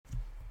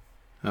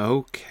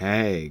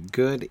Okay,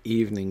 good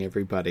evening,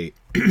 everybody.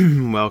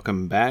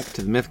 Welcome back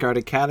to the Mythgard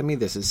Academy.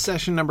 This is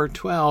session number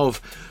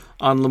 12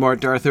 on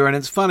Morte, and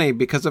it's funny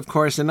because, of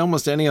course, in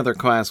almost any other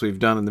class we've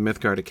done in the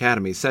Mythgard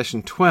Academy,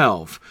 session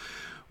 12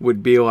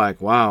 would be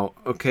like, wow,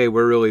 okay,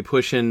 we're really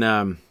pushing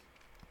the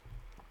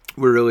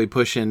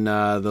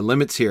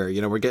limits here.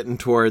 You know, we're getting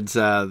towards,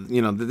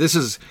 this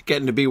is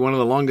getting to be one of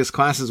the longest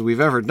classes we've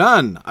ever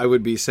done, I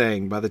would be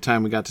saying, by the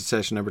time we got to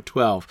session number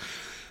 12.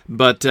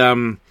 But,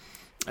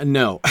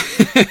 no,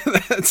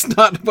 that's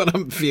not what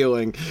I'm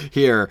feeling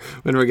here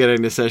when we're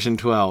getting to session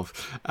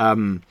 12.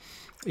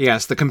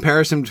 Yes, the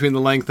comparison between the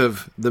length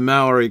of the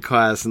Mallory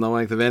class and the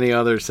length of any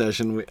other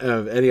session,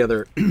 of any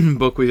other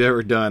book we've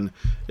ever done,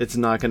 it's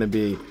not going to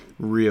be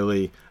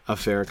really a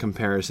fair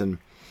comparison.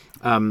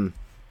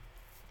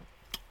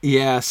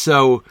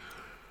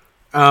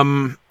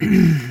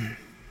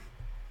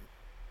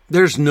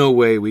 There's no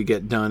way we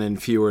get done in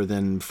fewer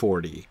than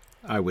 40.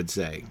 I would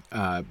say,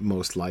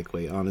 most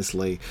likely,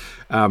 honestly.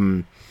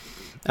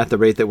 At the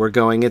rate that we're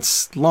going,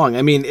 it's long.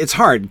 I mean, it's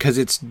hard because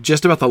it's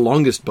just about the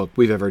longest book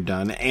we've ever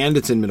done, and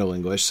it's in Middle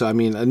English. So, I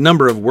mean, a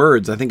number of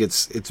words, I think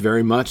it's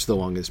very much the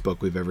longest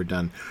book we've ever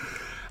done.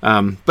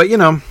 But you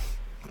know,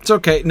 it's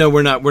okay. No,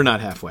 we're not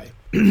halfway.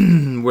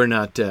 we're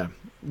not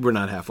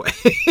halfway.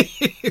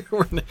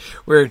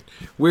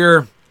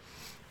 we're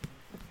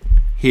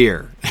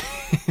here.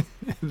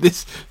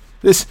 This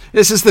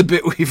is the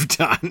bit we've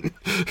done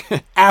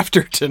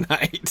after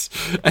tonight,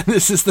 and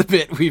this is the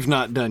bit we've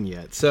not done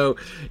yet. So,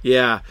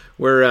 yeah,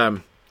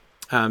 we're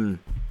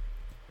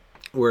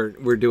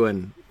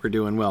doing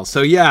well.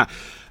 So, yeah,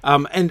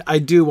 and I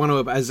do want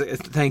to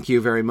thank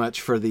you very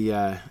much for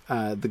the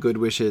good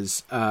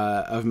wishes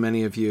of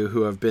many of you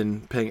who have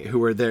been who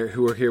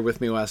were here with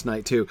me last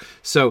night too.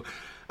 So,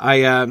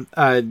 I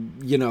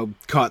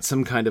caught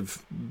some kind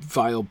of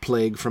vile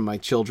plague from my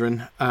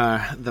children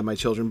that my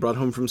children brought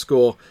home from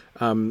school.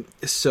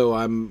 So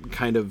I'm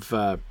kind of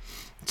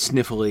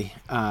sniffly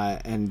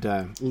and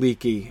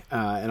leaky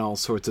and all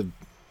sorts of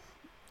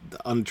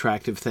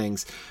unattractive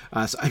things.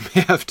 So I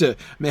may have to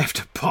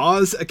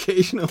pause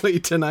occasionally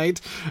tonight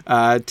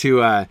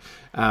to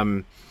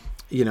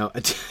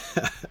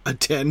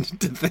attend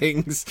to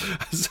things.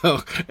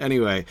 So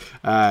anyway,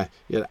 I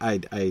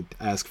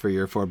ask for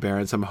your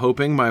forbearance. I'm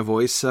hoping my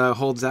voice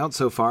holds out.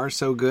 So far,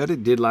 so good.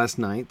 It did last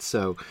night.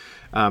 So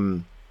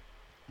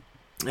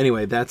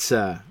anyway, that's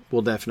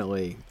we'll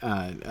definitely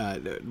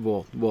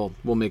we'll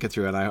make it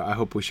through it. I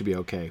hope we should be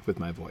okay with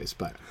my voice.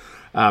 But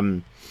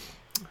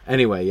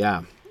anyway,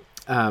 yeah.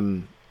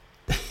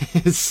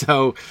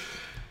 So.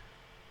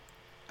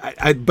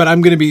 But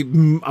I'm gonna be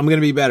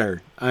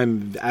better.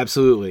 I'm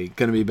absolutely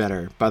gonna be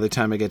better by the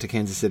time I get to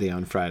Kansas City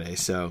on Friday.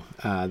 So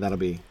that'll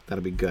be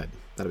good.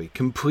 That'll be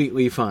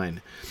completely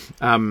fine.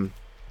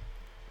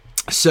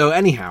 So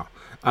anyhow,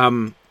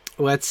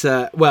 let's.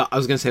 I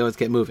was gonna say let's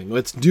get moving.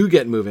 Let's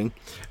get moving.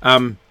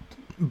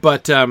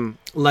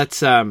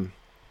 Let's.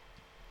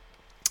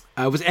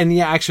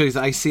 Actually,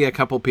 I see a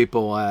couple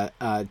people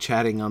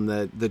chatting on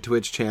the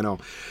Twitch channel.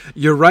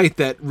 You're right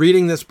that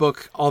reading this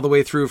book all the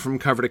way through from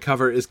cover to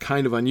cover is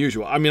kind of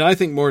unusual. I mean, I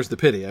think more's the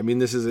pity. I mean,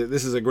 this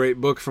is a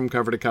great book from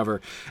cover to cover,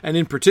 and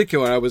in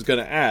particular, I was going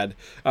to add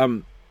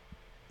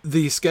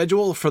the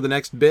schedule for the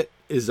next bit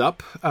is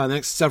up. The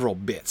next several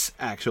bits,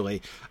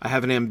 actually. I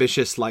have an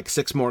ambitious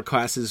 6 or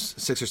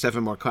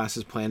 7 more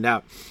classes planned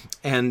out,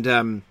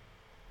 and.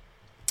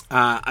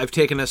 I've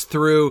taken us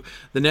through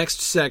the next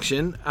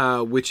section,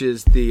 which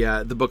is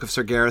the Book of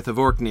Sir Gareth of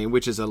Orkney,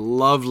 which is a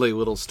lovely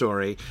little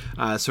story,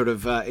 sort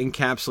of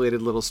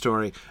encapsulated little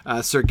story.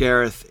 Sir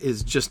Gareth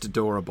is just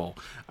adorable.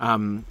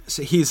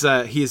 So he's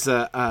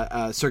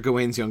Sir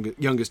Gawain's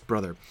youngest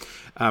brother.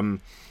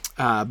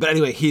 But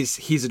anyway,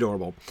 he's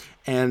adorable,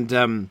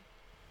 and.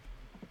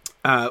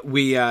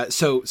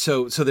 So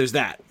there's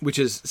that, which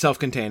is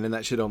self-contained, and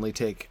that should only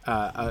take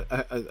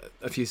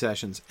a few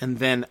sessions. And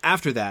then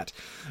after that,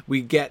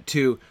 we get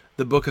to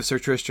the Book of Sir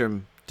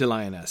Tristram de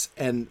Lyonesse.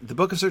 And the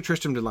Book of Sir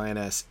Tristram de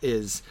Lyonesse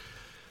is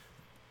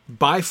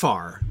by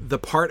far the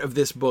part of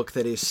this book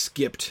that is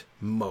skipped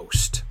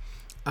most.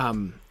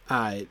 If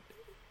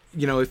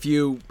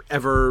you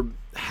ever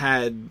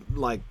had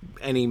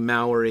any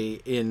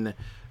Mallory in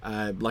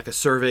a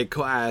survey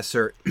class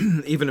or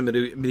even a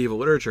medieval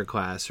literature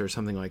class or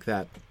something like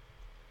that,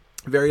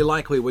 very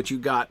likely what you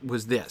got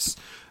was this,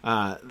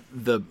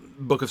 the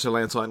Book of Sir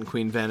Lancelot and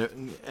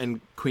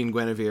Queen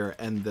Guinevere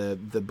and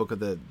the Book of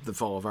the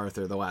Fall of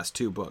Arthur, the last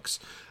 2 books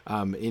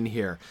in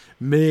here.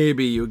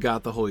 Maybe you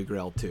got the Holy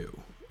Grail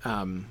too,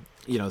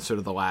 sort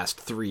of the last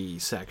 3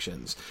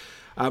 sections.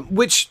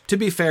 Which, to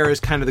be fair, is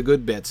kind of the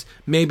good bits.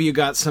 Maybe you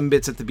got some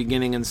bits at the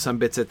beginning and some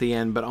bits at the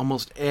end, but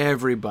almost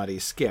everybody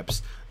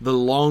skips the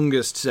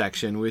longest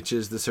section, which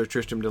is the Sir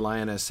Tristram de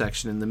Lyonesse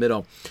section in the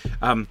middle,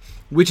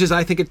 which is,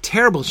 I think, a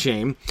terrible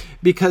shame,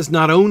 because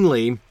not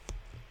only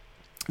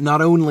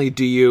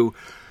do you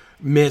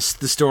miss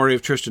the story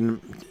of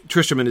Tristram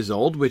and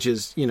Isolde, which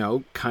is,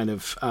 kind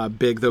of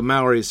big, though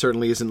Malory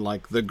certainly isn't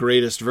like the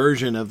greatest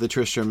version of the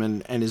Tristram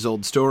and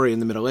Isolde story in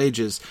the Middle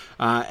Ages.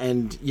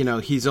 And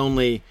he's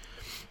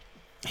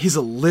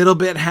a little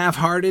bit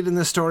half-hearted in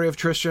the story of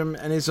Tristram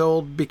and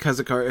Isolde because,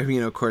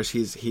 of course,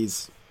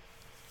 he's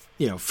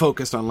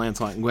focused on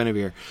Lancelot and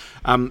Guinevere.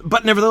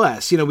 But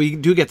nevertheless, we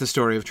do get the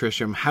story of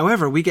Tristram.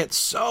 However, we get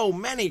so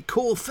many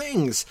cool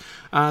things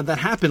that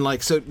happen.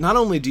 So not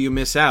only do you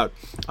miss out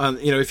on,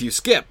 if you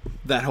skip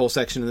that whole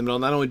section in the middle,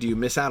 not only do you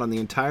miss out on the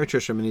entire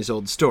Tristram and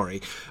Isolde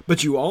story,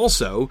 but you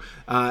also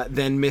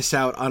then miss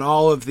out on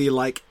all of the,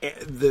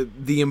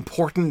 the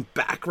important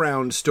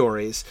background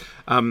stories,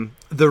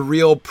 the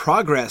real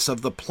progress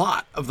of the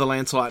plot of the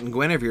Lancelot and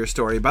Guinevere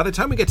story. By the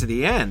time we get to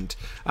the end,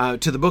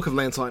 to the book of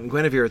Lancelot and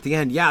Guinevere at the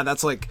end,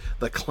 that's like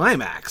the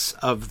climax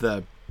of the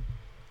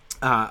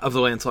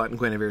Lancelot and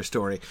Guinevere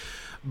story,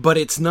 but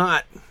it's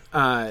not.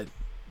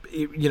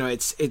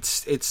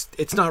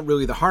 It's not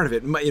really the heart of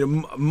it.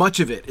 Much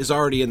of it is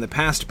already in the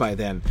past by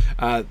then.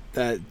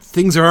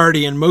 Things are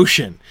already in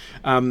motion,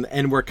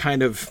 and we're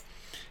kind of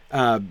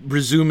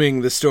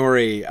resuming the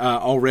story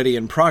already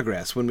in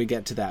progress when we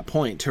get to that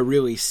point to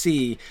really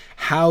see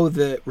how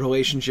the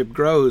relationship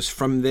grows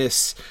from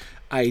this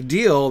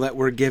ideal that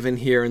we're given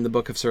here in the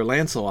Book of Sir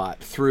Lancelot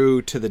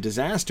through to the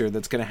disaster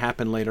that's going to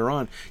happen later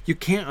on. You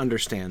can't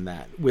understand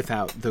that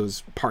without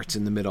those parts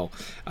in the middle,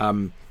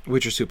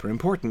 which are super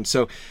important.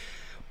 So,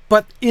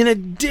 but in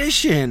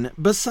addition,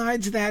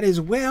 besides that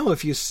as well,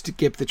 if you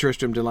skip the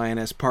Tristram de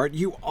Lyonesse part,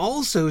 you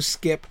also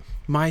skip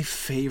my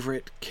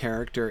favorite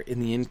character in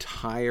the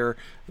entire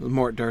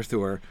Morte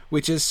d'Arthur,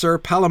 which is Sir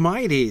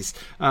Palomides,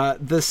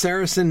 the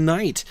Saracen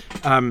knight.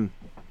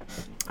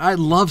 I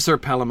love Sir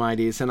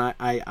Palomides, and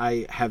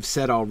I have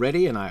said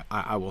already, and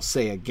I will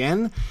say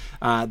again,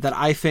 that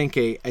I think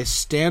a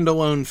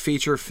standalone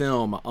feature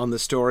film on the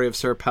story of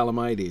Sir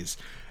Palomides,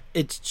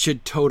 it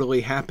should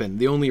totally happen.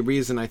 The only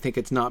reason I think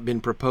it's not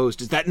been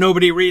proposed is that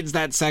nobody reads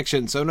that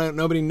section, so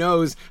nobody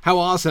knows how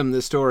awesome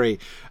the story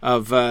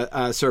of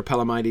Sir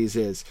Palomides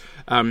is.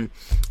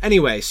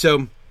 Anyway,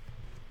 so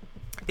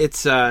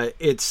it's that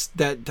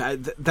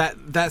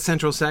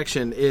central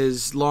section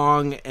is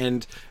long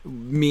and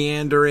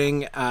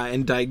meandering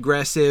and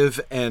digressive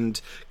and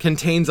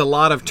contains a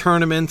lot of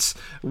tournaments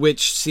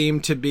which seem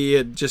to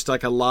be just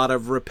like a lot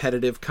of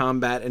repetitive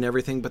combat and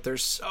everything, but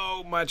there's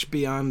so much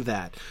beyond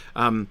that.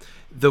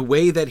 The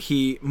way that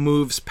he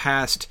moves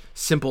past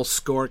simple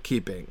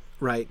scorekeeping,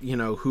 right?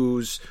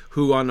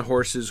 Who on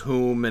horses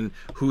whom, and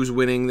who's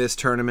winning this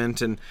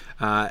tournament, and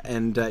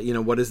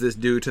what does this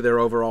do to their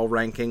overall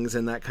rankings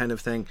and that kind of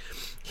thing.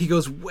 He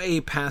goes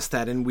way past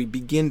that, and we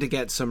begin to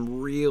get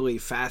some really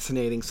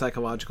fascinating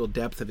psychological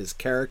depth of his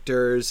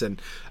characters,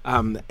 and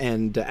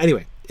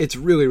anyway, it's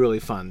really, really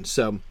fun.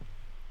 So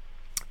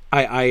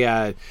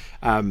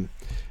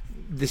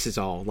this is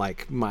all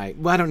like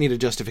I don't need a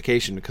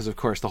justification because, of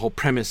course, the whole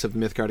premise of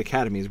Mythgard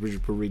Academy is we're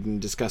reading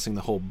and discussing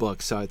the whole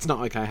book. So it's not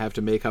like I have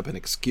to make up an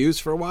excuse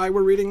for why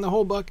we're reading the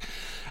whole book.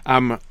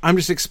 I'm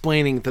just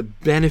explaining the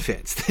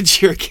benefits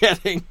that you're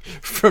getting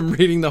from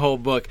reading the whole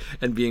book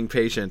and being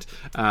patient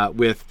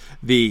with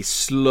the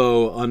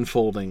slow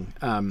unfolding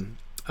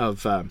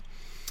of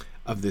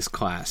this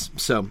class.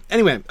 So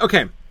anyway,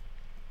 okay.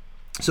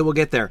 So we'll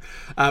get there.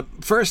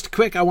 First,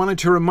 quick, I wanted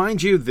to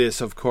remind you, this,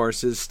 of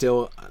course, is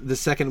still the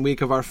second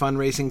week of our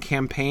fundraising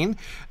campaign,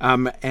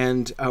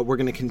 and we're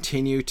going to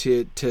continue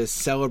to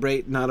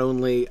celebrate not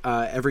only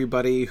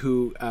everybody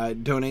who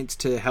donates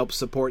to help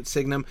support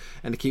Signum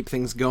and to keep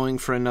things going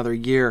for another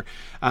year,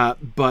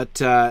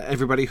 but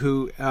everybody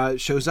who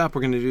shows up.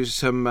 We're going to do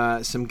some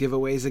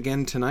giveaways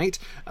again tonight,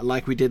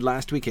 like we did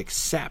last week,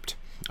 except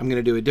I'm going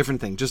to do a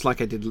different thing, just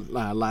like I did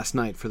last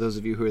night, for those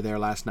of you who were there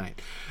last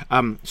night.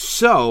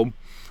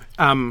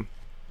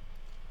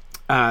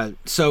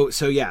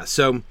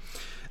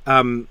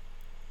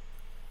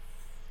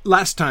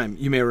 Last time,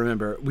 you may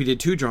remember, we did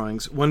two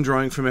drawings, one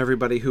drawing from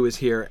everybody who was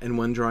here and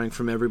one drawing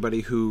from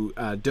everybody who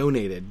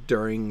donated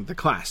during the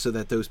class, so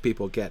that those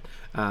people get,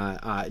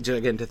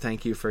 again, to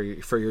thank you for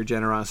your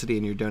generosity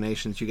and your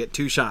donations. You get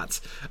two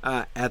shots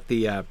at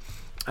the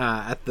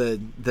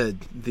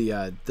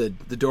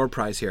door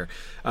prize here.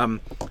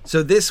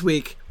 So this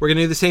week we're going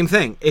to do the same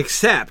thing,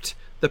 except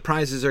the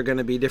prizes are going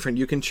to be different.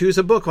 You can choose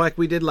a book like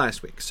we did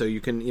last week. So you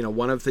can,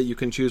 you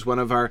can choose one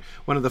of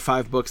the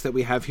 5 books that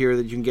we have here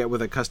that you can get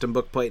with a custom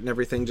book plate and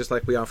everything, just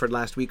like we offered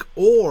last week.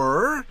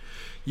 Or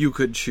you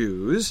could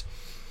choose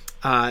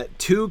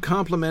 2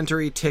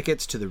 complimentary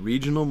tickets to the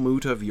regional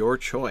moot of your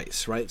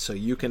choice, right? So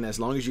you can, as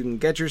long as you can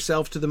get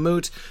yourself to the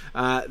moot,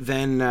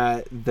 then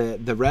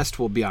the rest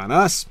will be on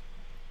us.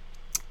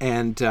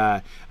 And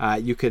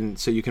you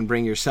can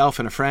bring yourself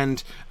and a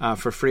friend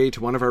for free to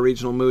one of our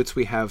regional moots.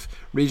 We have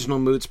regional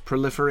moots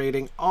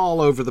proliferating all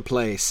over the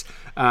place,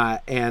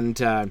 and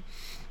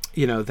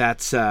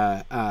that's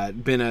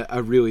been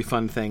a really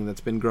fun thing that's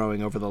been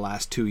growing over the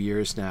last 2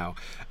 years now.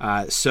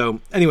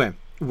 So anyway,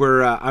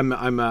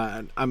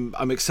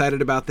 I'm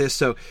excited about this.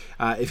 So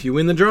if you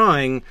win the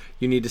drawing,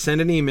 you need to send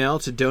an email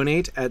to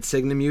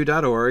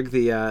donate@signumu.org.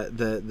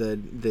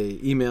 The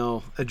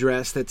email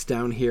address that's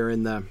down here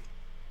in the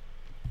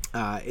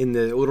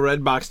little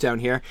red box down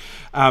here,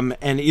 and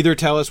either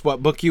tell us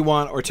what book you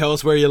want or tell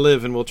us where you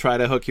live, and we'll try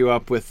to hook you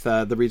up with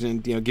the region.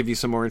 Give you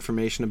some more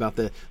information about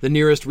the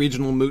nearest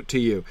regional moot to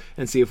you,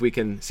 and see if we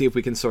can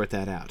sort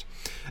that out.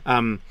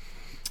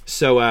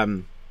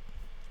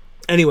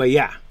 Anyway,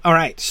 yeah. All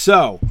right.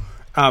 So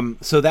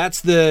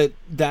that's the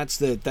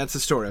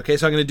story. Okay.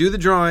 So I'm going to do the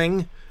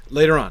drawing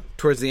later on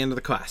towards the end of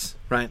the class,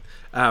 right?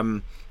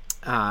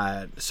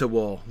 So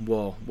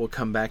we'll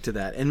come back to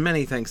that. And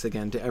many thanks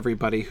again to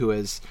everybody who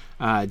has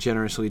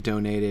generously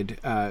donated.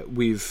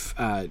 We've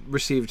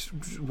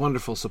received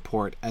wonderful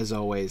support as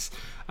always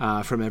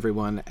from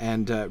everyone,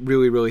 and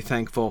really, really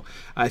thankful.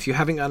 If you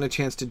haven't gotten a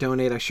chance to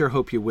donate, I sure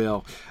hope you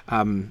will.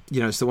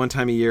 It's the one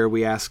time a year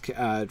we ask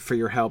for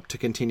your help to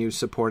continue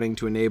supporting,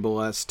 to enable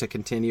us to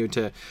continue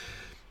to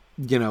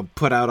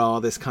put out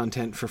all this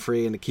content for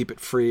free and to keep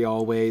it free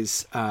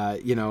always,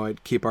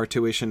 keep our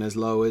tuition as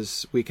low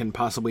as we can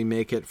possibly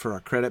make it for our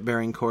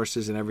credit-bearing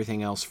courses and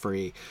everything else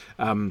free.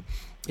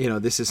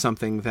 This is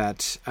something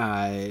that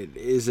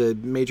is a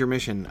major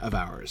mission of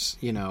ours,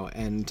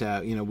 and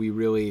we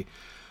really...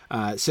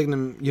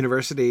 Signum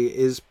University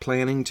is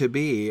planning to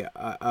be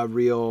a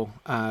real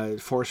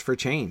force for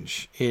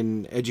change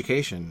in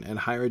education and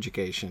higher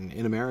education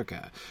in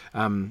America.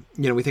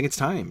 We think it's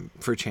time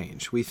for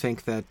change. We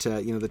think that,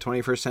 the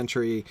 21st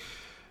century,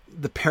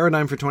 the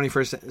paradigm for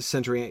 21st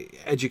century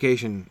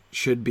education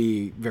should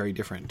be very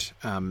different.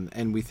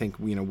 And we think,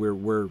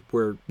 we're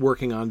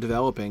working on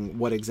developing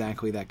what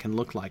exactly that can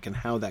look like and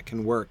how that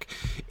can work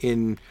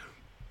in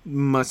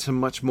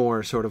much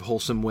more sort of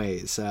wholesome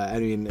ways.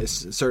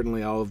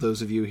 Certainly all of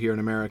those of you here in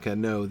America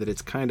know that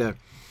it's kind of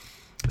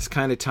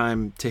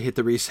time to hit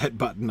the reset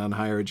button on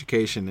higher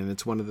education, and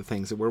it's one of the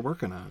things that we're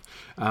working on.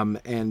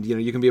 And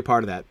you can be a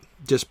part of that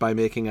just by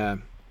making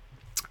a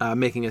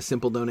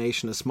simple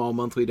donation, a small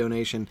monthly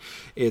donation.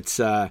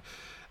 It's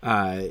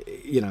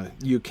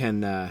you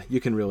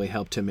can really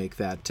help to make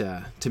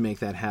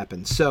that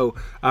happen. So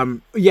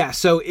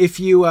so if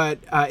you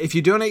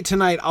donate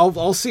tonight,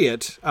 I'll see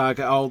it.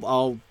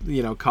 I'll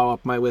call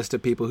up my list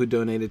of people who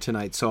donated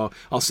tonight. So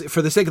I'll see,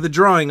 for the sake of the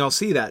drawing, I'll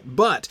see that.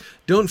 But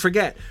don't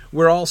forget,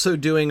 we're also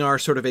doing our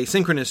sort of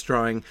asynchronous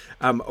drawing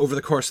over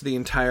the course of the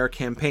entire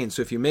campaign.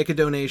 So if you make a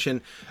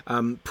donation,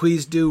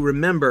 please do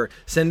remember,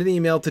 send an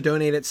email to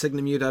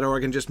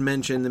donate@signumu.org and just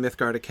mention the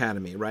Mythgard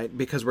Academy, right?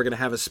 Because we're going to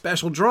have a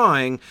special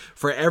drawing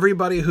for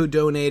everybody who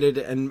donated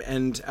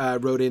and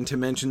wrote in to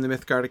mention the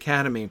Mythgard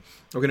Academy.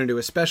 We're going to do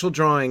a special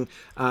drawing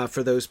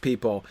for those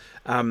people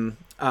and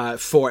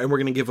we're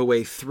going to give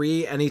away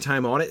 3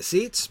 anytime audit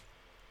seats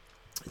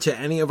to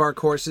any of our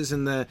courses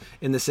in the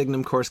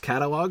Signum course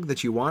catalog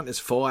that you want. Is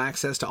full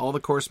access to all the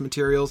course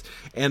materials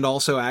and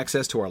also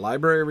access to our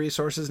library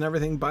resources and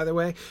everything, by the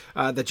way,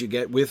 that you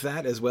get with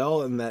that as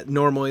well. And that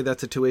normally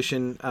that's a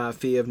tuition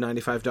fee of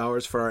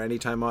 $95 for our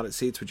anytime audit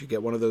seats, which you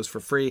get one of those for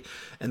free.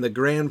 And the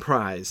grand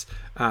prize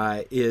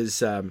is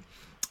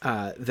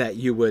that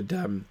you would...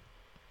 the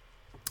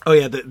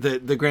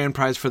grand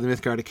prize for the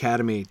Mythgard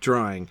Academy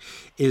drawing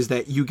is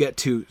that you get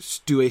to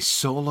do a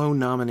solo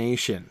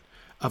nomination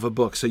of a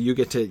book. So you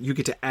get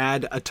to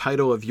add a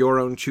title of your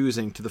own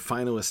choosing to the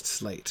finalist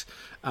slate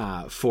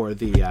for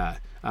the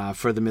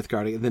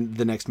Mythgard,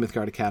 the next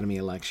Mythgard Academy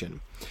election.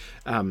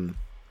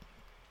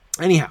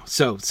 Anyhow,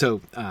 so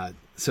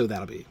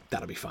that'll be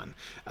fun.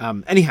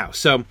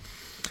 So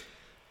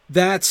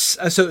that's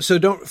so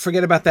don't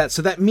forget about that.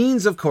 So that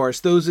means, of course,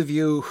 those of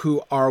you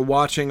who are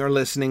watching or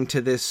listening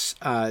to this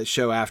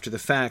show after the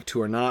fact,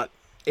 who are not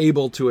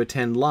able to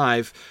attend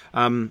live,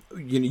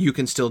 you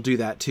can still do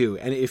that too.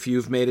 And if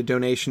you've made a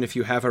donation, if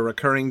you have a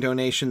recurring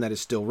donation that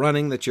is still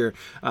running, that you're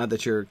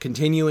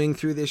continuing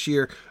through this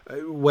year,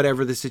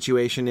 whatever the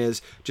situation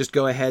is, just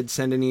go ahead,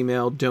 send an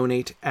email,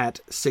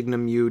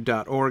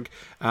 donate@signumu.org,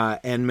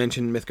 and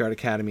mention Mythgard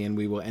Academy, and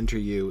we will enter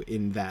you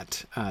in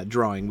that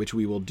drawing, which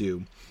we will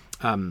do.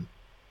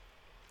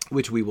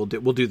 We'll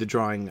do the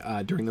drawing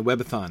during the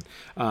webathon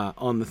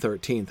on the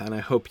 13th, and I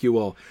hope you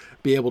will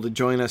be able to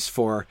join us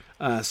for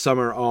some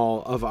or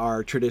all of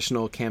our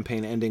traditional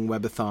campaign-ending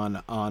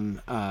webathon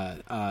on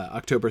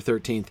October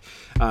 13th.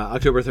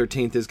 October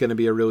 13th is going to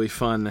be a really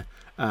fun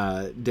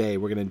day.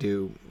 We're going to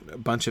do a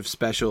bunch of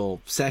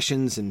special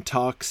sessions and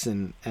talks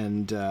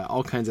and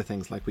all kinds of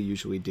things like we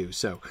usually do.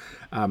 So,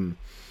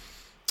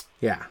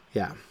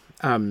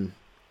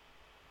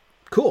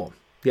 cool.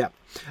 Yeah.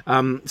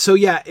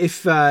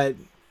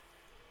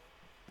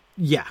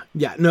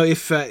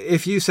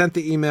 If you sent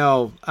the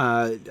email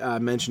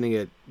mentioning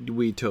it,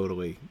 we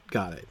totally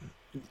got it.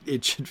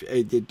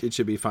 It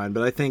should be fine.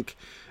 But I think,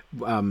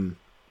 David,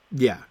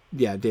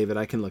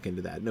 I can look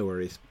into that. No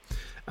worries.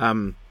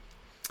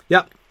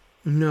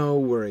 No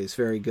worries.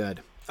 Very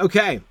good.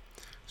 Okay,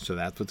 so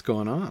that's what's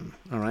going on.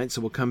 All right,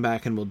 so we'll come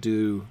back and we'll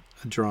do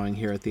a drawing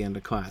here at the end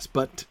of class.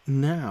 But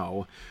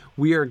now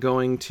we are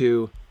going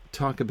to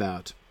talk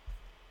about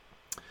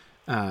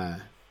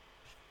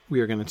we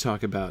are going to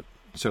talk about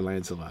Sir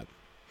Lancelot.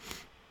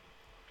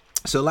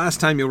 So last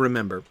time, you'll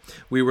remember,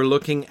 we were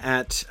looking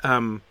at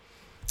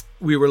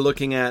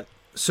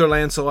Sir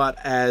Lancelot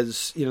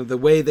as, the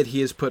way that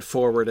he is put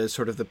forward as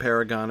sort of the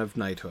paragon of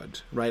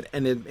knighthood, right?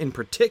 And in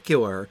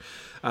particular,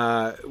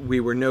 we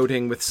were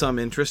noting with some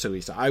interest, at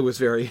least I was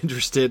very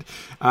interested,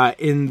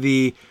 in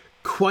the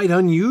quite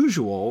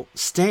unusual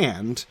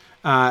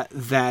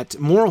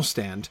moral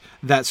stand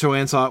that Sir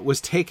Lancelot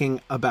was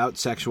taking about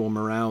sexual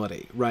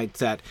morality, right?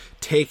 That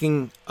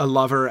taking a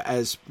lover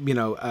as,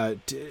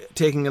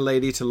 taking a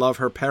lady to love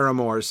her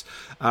paramours,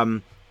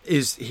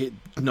 is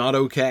not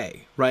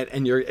okay, right?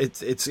 And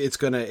it's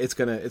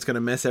gonna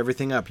mess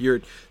everything up.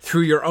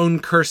 Through your own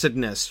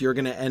cursedness, you're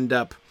gonna end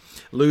up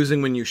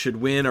losing when you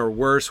should win, or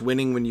worse,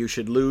 winning when you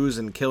should lose,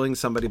 and killing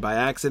somebody by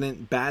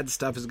accident. Bad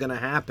stuff is gonna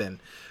happen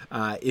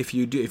if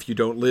you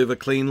don't live a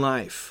clean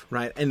life,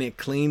 right? And a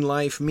clean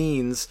life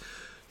means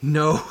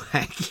no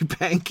hanky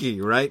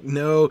panky, right?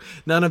 No,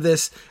 none of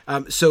this.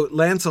 So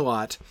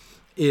Lancelot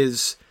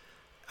is.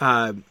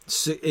 I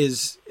was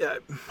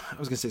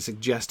going to say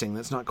suggesting.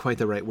 That's not quite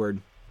the right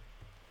word.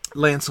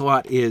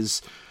 Lancelot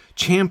is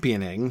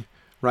championing,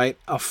 right,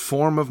 a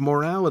form of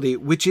morality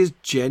which is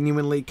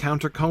genuinely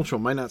countercultural.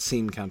 Might not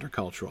seem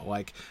countercultural.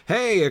 Like,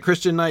 hey, a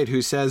Christian knight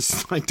who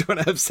says, like,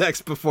 don't have sex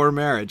before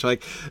marriage.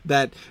 Like,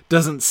 that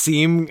doesn't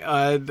seem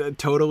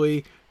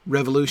totally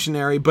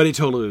revolutionary, but it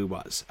totally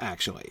was,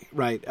 actually,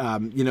 right?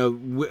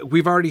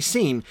 We've already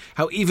seen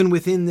how even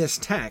within this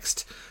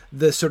text,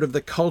 the sort of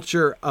the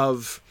culture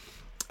of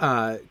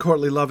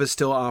courtly love is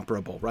still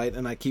operable, right?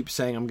 And I keep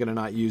saying I'm going to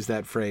not use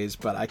that phrase,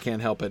 but I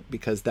can't help it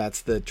because that's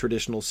the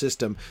traditional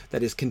system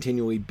that is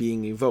continually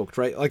being evoked,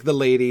 right? Like the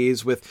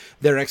ladies with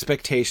their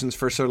expectations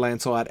for Sir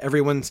Lancelot.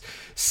 Everyone's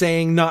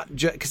saying not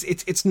just, because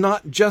it's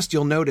not just,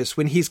 you'll notice,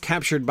 when he's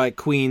captured by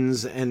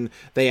queens and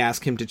they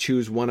ask him to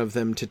choose one of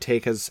them to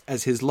take as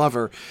his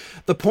lover.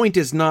 The point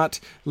is not,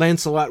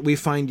 Lancelot, we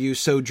find you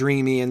so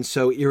dreamy and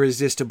so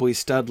irresistibly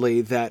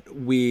studly that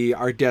we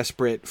are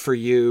desperate for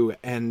you,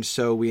 and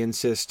so we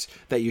insist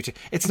that you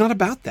it's not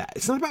about that.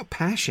 It's not about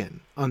passion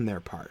on their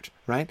part,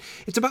 right?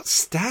 It's about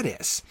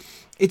status.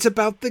 It's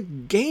about the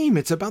game.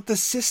 It's about the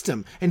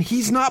system. And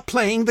he's not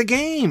playing the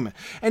game.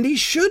 And he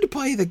should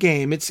play the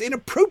game. It's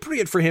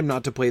inappropriate for him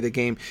not to play the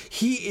game.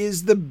 He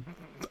is the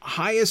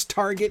highest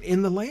target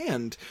in the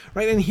land,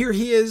 right? And here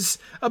he is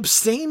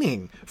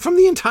abstaining from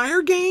the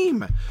entire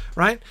game,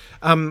 right?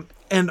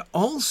 And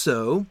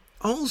also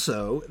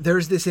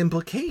there's this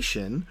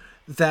implication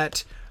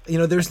that,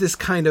 there's this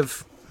kind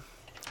of,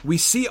 we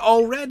see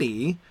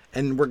already,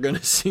 and we're going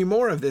to see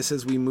more of this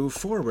as we move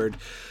forward,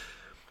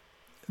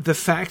 the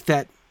fact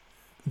that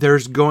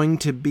there's going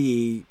to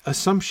be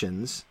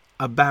assumptions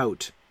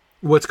about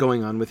what's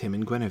going on with him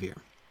and Guinevere,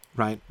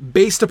 right?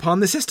 Based upon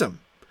the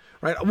system,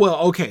 right? Well,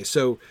 okay,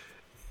 so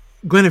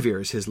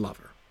Guinevere is his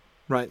lover,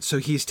 right? So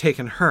he's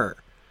taken her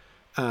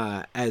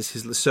as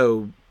his,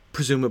 so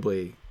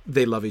presumably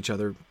they love each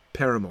other,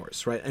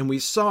 paramours, right? And we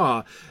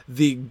saw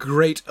the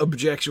great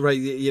objection, right?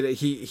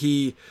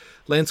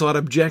 Lancelot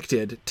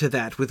objected to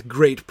that with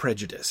great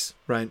prejudice,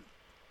 right?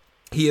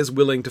 He is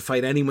willing to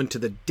fight anyone to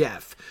the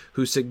death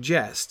who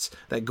suggests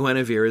that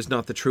Guinevere is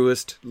not the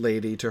truest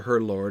lady to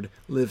her lord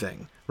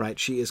living, right?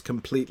 She is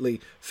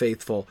completely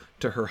faithful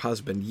to her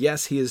husband.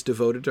 Yes, he is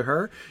devoted to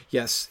her.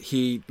 Yes,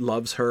 he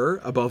loves her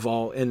above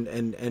all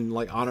and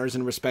like honors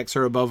and respects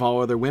her above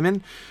all other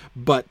women,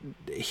 but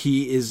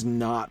he is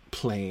not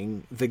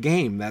playing the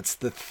game. That's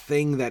the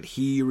thing that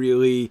he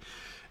really,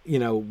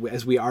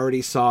 as we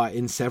already saw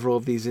in several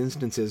of these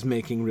instances,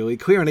 making really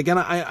clear. And again,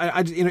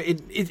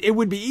 it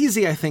would be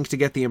easy, I think, to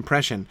get the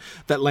impression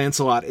that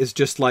Lancelot is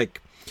just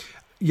like,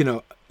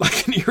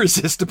 like an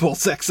irresistible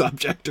sex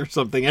object or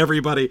something.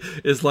 Everybody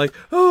is like,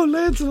 oh,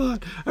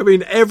 Lancelot. I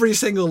mean,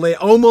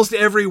 almost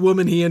every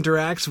woman he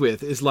interacts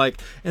with is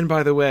like, and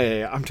by the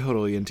way, I'm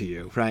totally into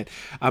you, right?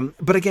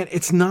 But again,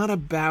 it's not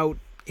about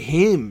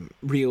him,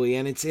 really,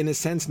 and it's in a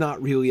sense not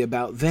really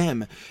about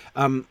them.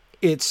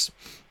 It's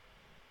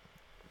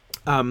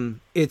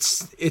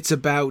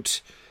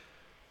about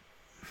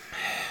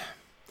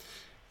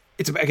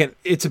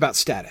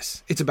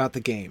status. It's about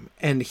the game,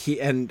 and he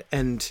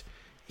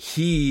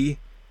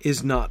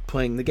is not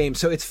playing the game.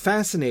 So it's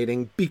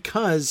fascinating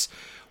because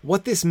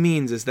what this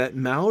means is that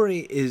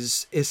Malory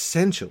is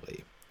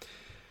essentially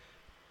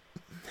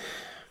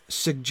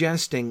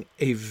suggesting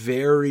a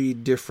very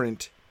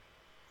different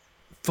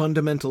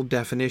fundamental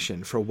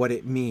definition for what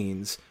it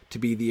means to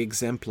be the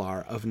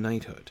exemplar of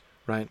knighthood.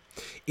 Right?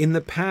 In the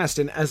past,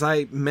 and as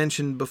I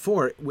mentioned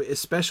before,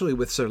 especially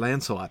with Sir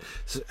Lancelot,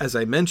 as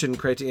I mentioned,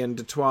 Chrétien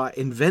de Troyes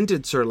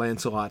invented Sir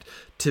Lancelot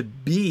to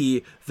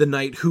be the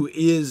knight who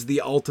is the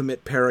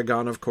ultimate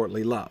paragon of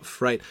courtly love,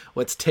 right?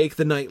 Let's take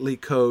the knightly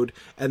code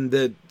and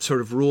the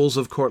sort of rules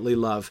of courtly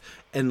love,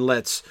 and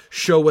let's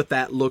show what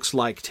that looks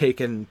like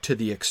taken to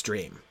the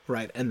extreme,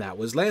 right? And that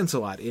was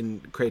Lancelot in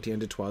Chrétien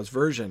de Troyes'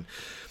 version.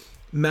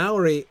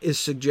 Malory is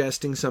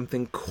suggesting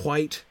something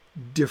quite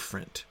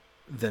different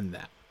than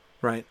that.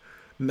 Right?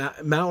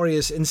 Malory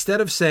is,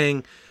 instead of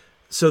saying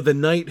So the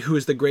knight who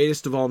is the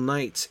greatest of all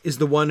knights is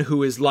the one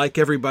who is like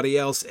everybody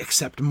else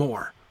except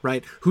more,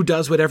 right? Who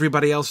does what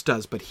everybody else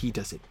does, but he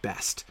does it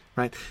best,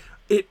 right?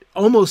 It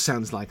almost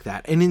sounds like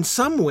that, and in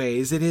some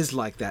ways it is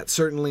like that.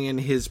 Certainly in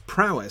his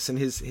prowess and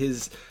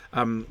his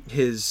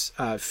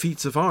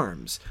feats of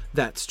arms,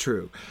 that's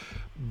true.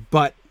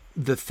 But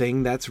the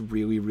thing that's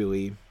really,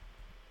 really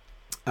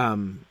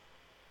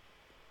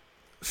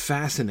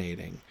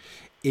fascinating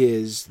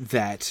is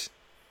that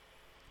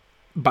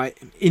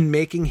in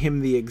making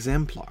him the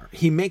exemplar,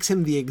 he makes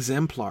him the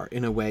exemplar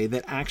in a way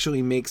that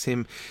actually makes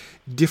him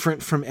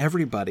different from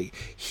everybody.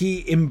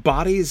 He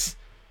embodies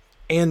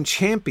and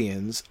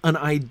champions an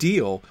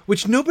ideal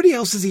which nobody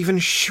else is even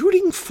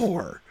shooting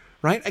for,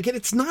 right? Again,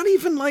 it's not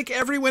even like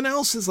everyone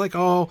else is like,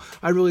 oh,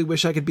 I really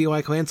wish I could be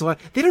like Lancelot.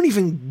 They don't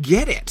even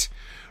get it,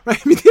 right?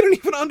 I mean, they don't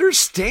even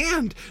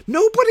understand.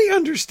 Nobody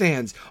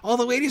understands. All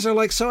the ladies are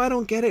like, so I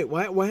don't get it.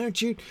 Why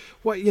aren't you,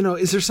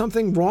 is there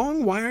something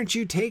wrong? Why aren't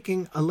you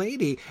taking a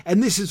lady?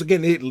 And this is,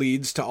 again, it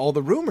leads to all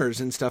the rumors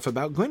and stuff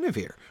about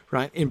Guinevere,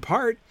 right? In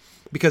part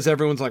because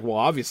everyone's like, well,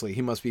 obviously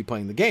he must be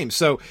playing the game.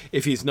 So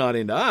if he's not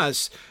into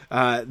us,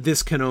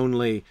 this can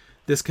only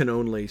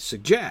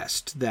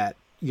suggest that,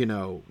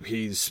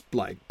 he's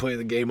like playing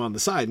the game on the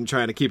side and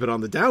trying to keep it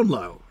on the down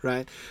low,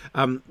 right?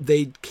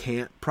 They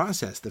can't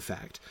process the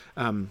fact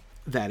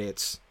that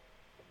it's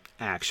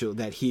actual,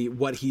 that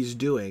what he's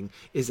doing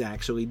is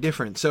actually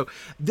different. So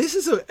this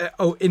is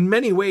in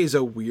many ways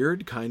a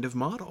weird kind of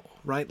model,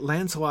 right?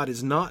 Lancelot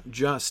is not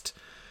just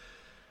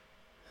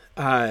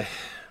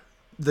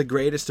the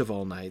greatest of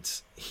all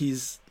knights.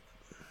 He's,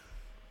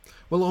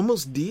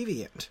 almost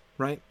deviant,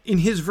 right? In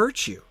his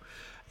virtue.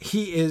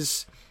 He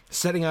is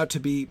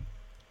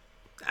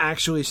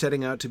actually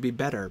setting out to be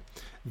better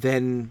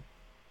than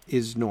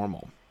is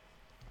normal.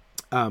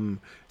 To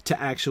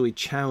actually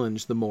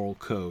challenge the moral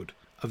code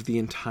of the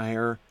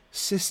entire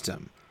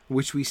system,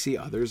 which we see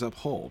others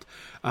uphold.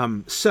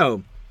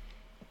 So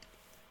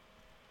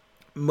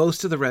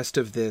most of the rest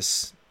of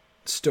this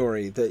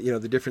story,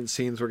 the different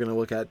scenes we're going to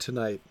look at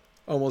tonight,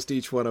 almost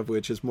each one of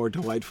which is more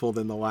delightful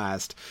than the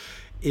last,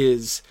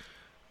 is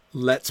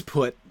let's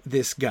put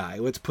this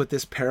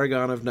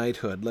paragon of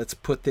knighthood, let's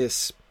put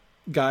this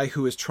guy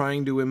who is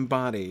trying to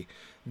embody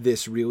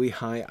this really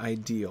high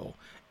ideal,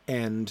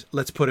 and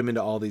let's put him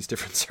into all these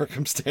different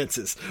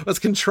circumstances. Let's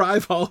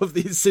contrive all of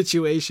these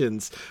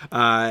situations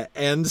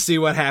and see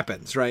what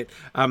happens, right?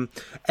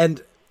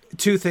 And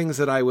two things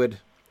that I would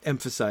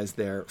emphasize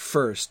there.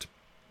 First,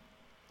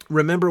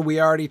 remember we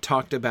already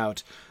talked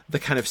about the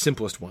kind of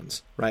simplest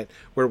ones, right?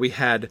 Where we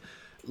had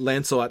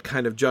Lancelot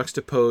kind of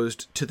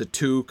juxtaposed to the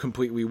two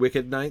completely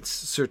wicked knights,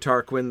 Sir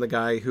Tarquin, the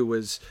guy who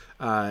was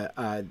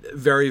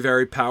very,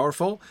 very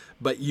powerful,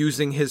 but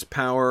using his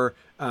power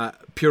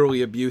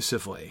purely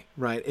abusively,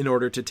 right, in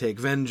order to take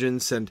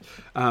vengeance and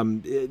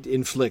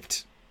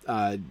inflict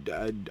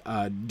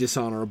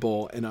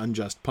dishonorable and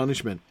unjust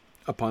punishment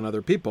upon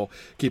other people,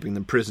 keeping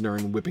them prisoner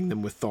and whipping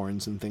them with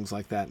thorns and things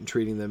like that and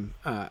treating them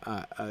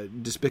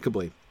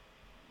despicably.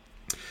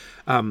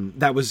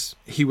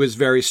 He was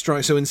very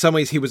strong. So in some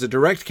ways he was a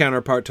direct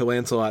counterpart to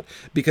Lancelot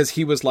because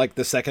he was like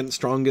the second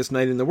strongest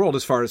knight in the world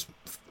as far as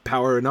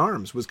power in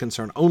arms was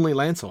concerned. Only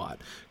Lancelot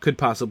could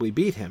possibly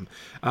beat him.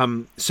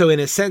 So in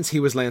a sense he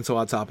was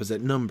Lancelot's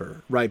opposite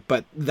number, right?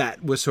 But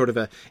that was sort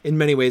of in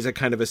many ways a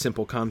kind of a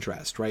simple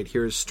contrast, right?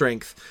 Here's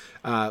strength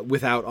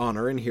without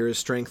honor, and here is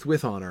strength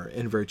with honor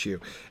and virtue.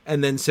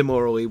 And then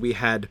similarly we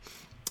had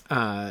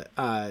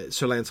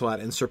Sir Lancelot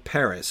and Sir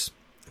Paris,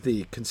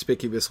 the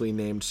conspicuously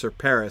named Sir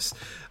Paris,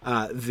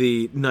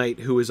 the knight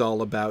who is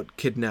all about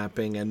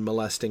kidnapping and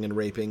molesting and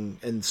raping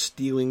and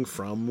stealing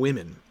from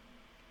women.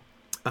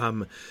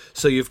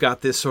 So you've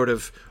got this sort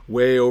of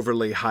way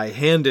overly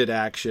high-handed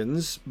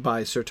actions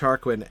by Sir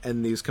Tarquin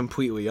and these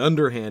completely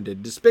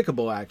underhanded,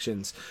 despicable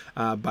actions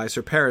by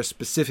Sir Paris,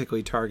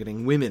 specifically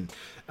targeting women.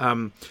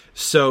 Once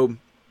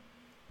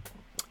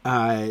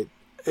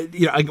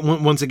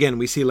again,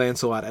 we see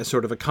Lancelot as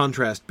sort of a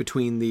contrast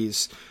between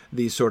these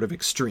sort of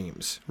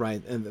extremes,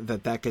 right? And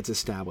that gets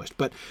established.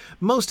 But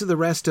most of the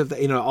rest of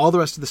all the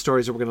rest of the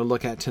stories that we're going to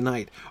look at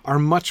tonight are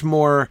much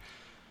more,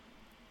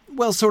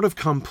 sort of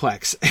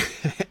complex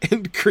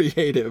and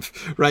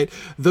creative, right?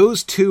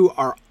 Those two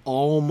are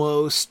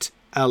almost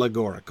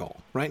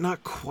allegorical, right?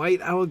 Not quite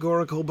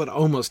allegorical, but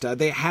almost.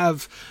 They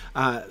have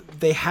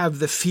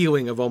the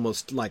feeling of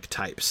almost like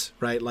types,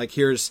 right? Like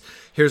here's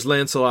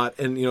Lancelot,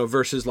 and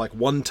versus like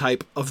one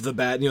type of the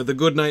bad, the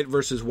good knight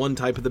versus one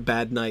type of the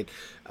bad knight.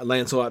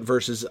 Lancelot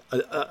versus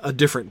a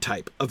different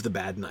type of the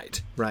bad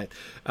knight, right?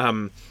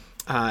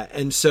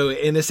 And so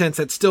in a sense,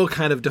 that's still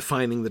kind of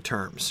defining the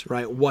terms,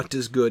 right? What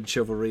does good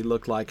chivalry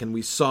look like? And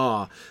we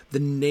saw the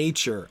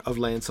nature of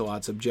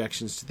Lancelot's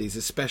objections to these,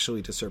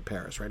 especially to Sir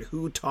Paris, right?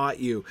 Who taught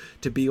you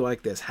to be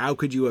like this? How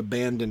can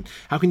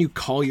you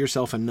call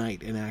yourself a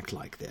knight and act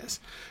like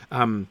this?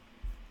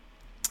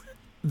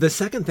 The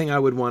second thing I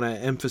would want to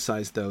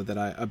emphasize, though,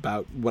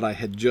 about what I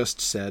had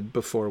just said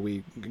before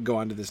we go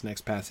on to this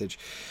next passage,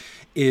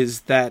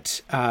 is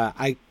that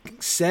I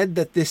said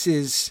that this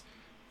is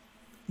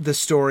the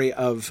story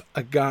of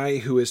a guy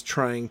who is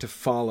trying to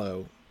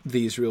follow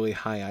these really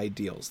high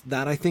ideals.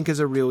 That, I think, is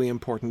a really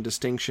important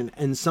distinction,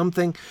 and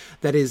something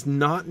that is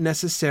not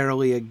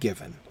necessarily a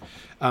given.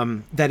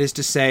 That is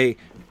to say,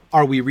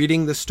 are we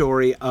reading the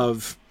story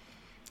of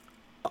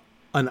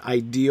an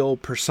ideal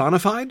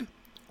personified,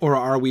 or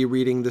are we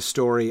reading the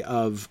story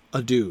of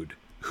a dude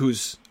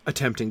who's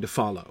attempting to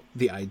follow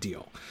the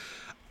ideal?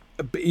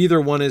 Either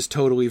one is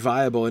totally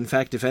viable. In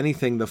fact, if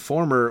anything, the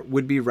former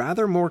would be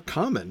rather more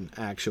common,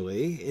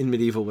 actually, in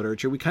medieval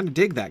literature. We kind of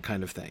dig that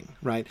kind of thing,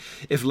 right?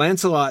 If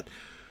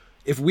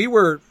we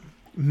were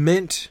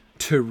meant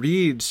to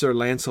read Sir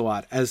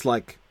Lancelot as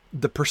like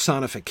the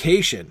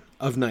personification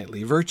of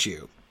knightly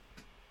virtue,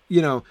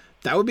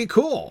 that would be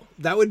cool.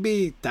 I'd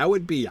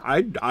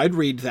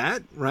read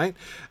that, right?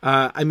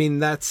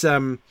 That's,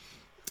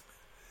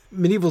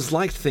 medievals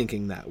liked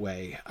thinking that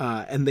way,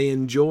 and they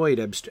enjoyed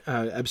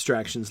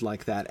abstractions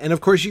like that. And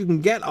of course, you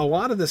can get a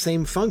lot of the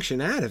same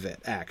function out of it,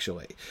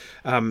 actually.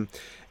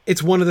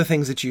 It's one of the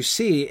things that you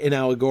see in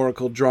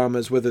allegorical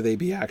dramas, whether they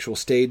be actual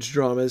stage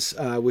dramas,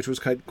 which was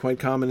quite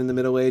common in the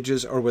Middle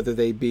Ages, or whether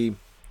they be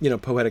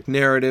poetic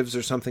narratives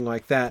or something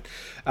like that.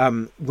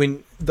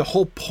 When the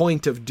whole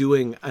point of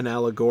doing an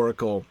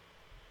allegorical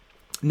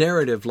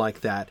narrative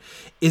like that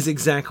is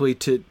exactly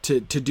to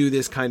do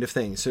this kind of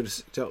thing. So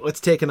let's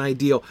take an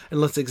ideal and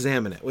let's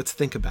examine it. Let's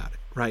think about it,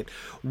 right?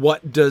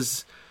 What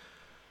does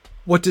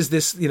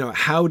this,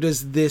 how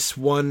does this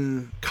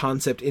one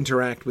concept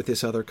interact with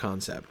this other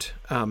concept?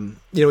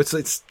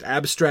 It's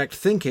abstract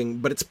thinking,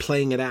 but it's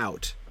playing it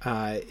out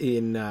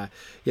so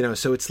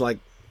it's like,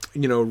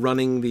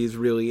 running these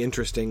really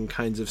interesting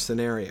kinds of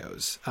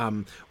scenarios,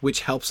 which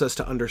helps us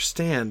to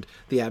understand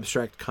the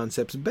abstract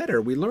concepts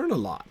better. We learn a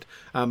lot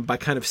by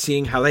kind of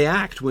seeing how they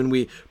act when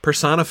we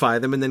personify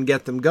them and then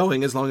get them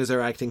going. As long as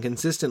they're acting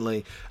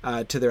consistently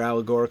to their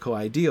allegorical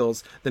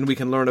ideals, then we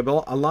can learn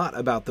a lot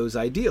about those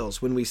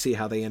ideals when we see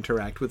how they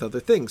interact with other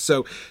things.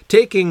 So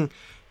taking,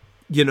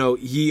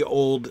 ye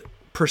old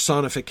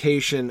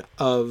personification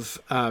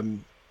of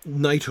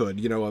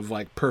knighthood, of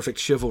like perfect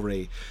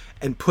chivalry,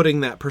 and putting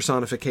that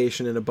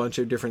personification in a bunch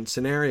of different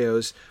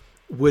scenarios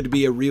would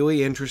be a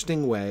really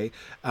interesting way,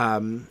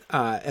 and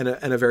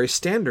a very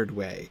standard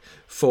way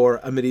for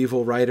a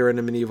medieval writer and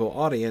a medieval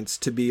audience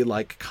to be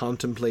like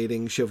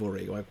contemplating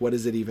chivalry. Like, what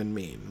does it even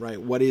mean,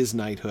 right? What is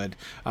knighthood?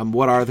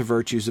 What are the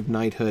virtues of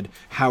knighthood?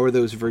 How are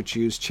those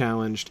virtues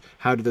challenged?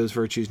 How do those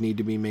virtues need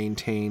to be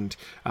maintained?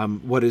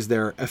 What is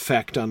their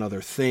effect on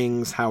other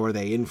things? How are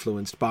they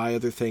influenced by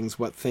other things?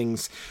 What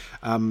things,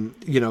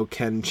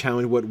 can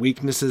challenge? What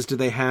weaknesses do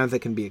they have that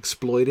can be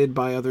exploited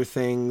by other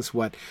things?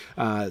 What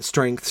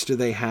strengths do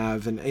they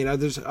have? And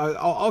there's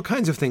all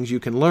kinds of things you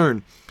can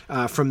learn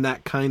from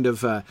that kind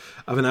of an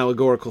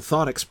allegorical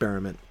thought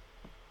experiment.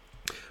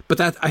 But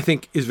that, I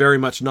think, is very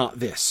much not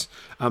this.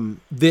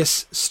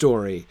 This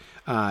story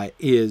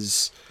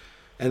is,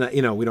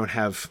 and we don't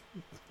have,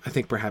 I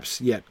think perhaps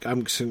yet,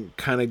 I'm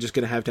kind of just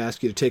going to have to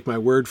ask you to take my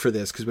word for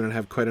this because we don't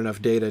have quite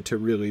enough data to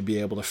really be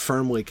able to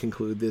firmly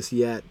conclude this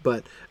yet.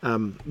 But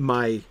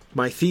my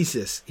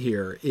thesis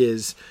here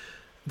is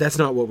that's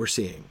not what we're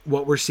seeing.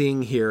 What we're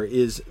seeing here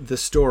is the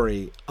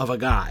story of a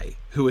guy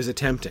who is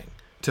attempting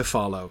to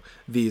follow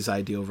these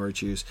ideal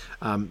virtues,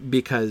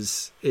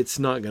 because it's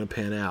not going to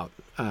pan out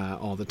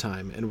all the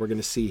time, and we're going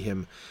to see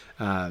him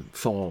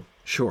fall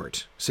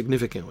short,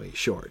 significantly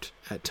short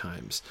at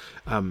times.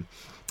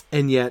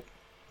 And yet,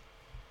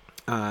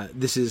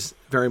 this is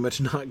very much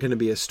not going to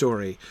be a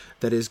story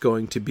that is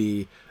going to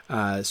be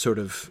sort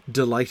of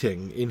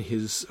delighting in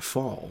his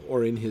fall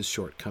or in his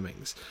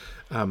shortcomings.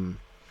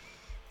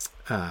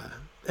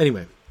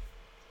 Anyway,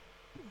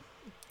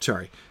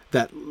 sorry.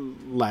 That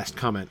last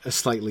comment, a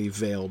slightly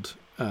veiled,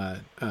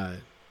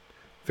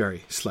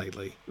 very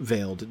slightly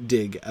veiled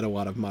dig at a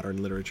lot of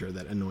modern literature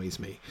that annoys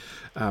me,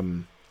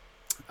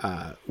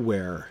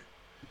 where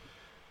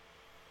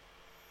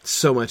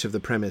so much of the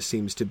premise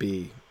seems to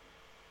be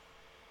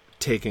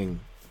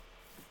taking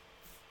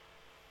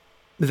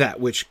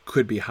that which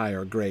could be high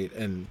or great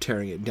and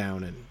tearing it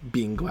down and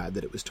being glad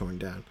that it was torn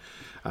down,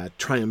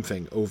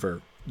 triumphing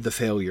over the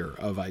failure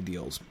of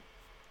ideals.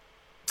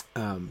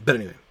 But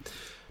anyway,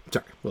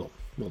 sorry, little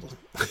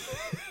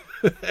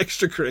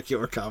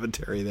extracurricular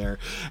commentary there.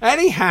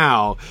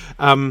 Anyhow,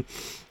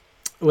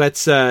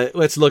 let's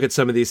look at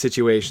some of these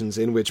situations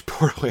in which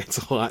poor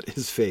Lancelot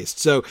is faced.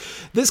 So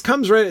this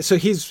comes right. So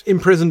he's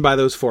imprisoned by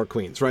those four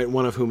queens, right?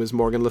 One of whom is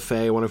Morgan Le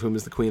Fay, one of whom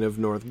is the Queen of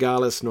North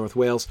Galles, North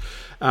Wales,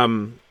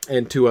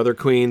 and two other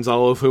queens,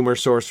 all of whom are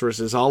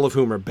sorceresses, all of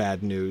whom are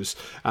bad news,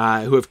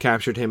 who have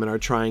captured him and are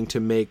trying to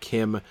make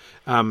him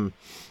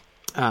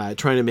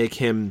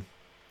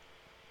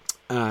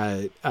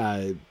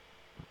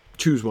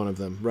choose one of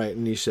them, right?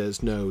 And he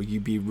says, no, you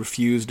be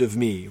refused of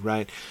me,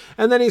 right?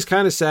 And then he's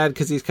kind of sad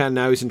because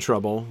now he's in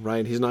trouble,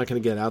 right? He's not going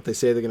to get out. They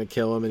say they're going to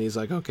kill him, and he's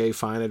like, okay,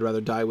 fine, I'd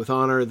rather die with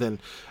honor than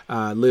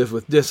live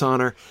with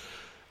dishonor.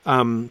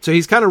 So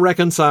he's kind of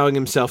reconciling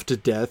himself to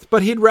death,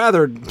 but he'd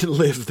rather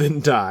live than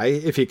die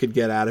if he could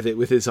get out of it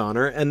with his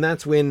honor. And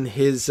that's when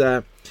his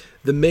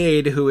the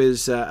maid who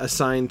is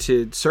assigned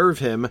to serve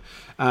him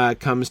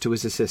comes to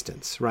his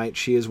assistance. Right,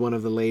 she is one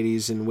of the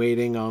ladies in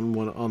waiting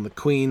on the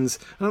queens.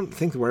 I don't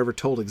think we're ever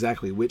told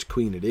exactly which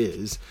queen it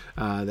is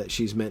that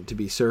she's meant to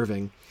be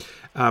serving.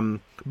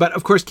 But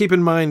of course, keep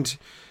in mind,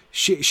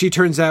 she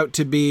turns out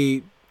to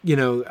be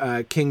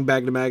King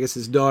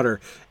Bagdemagus's daughter,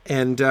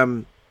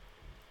 and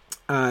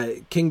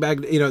King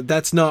Bag,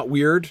 that's not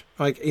weird.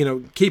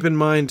 Keep in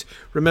mind,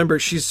 remember,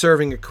 she's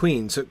serving a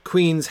queen. So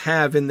queens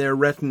have in their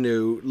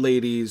retinue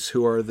ladies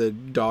who are the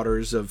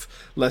daughters of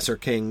lesser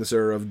kings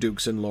or of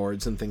dukes and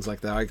lords and things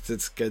like that.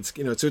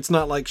 So it's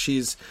not like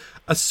she's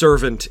a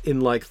servant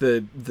in like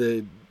the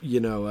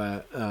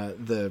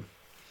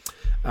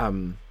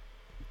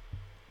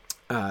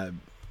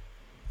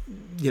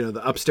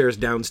upstairs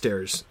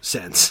downstairs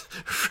sense,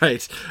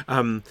 right?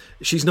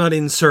 She's not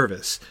in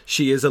service.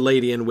 She is a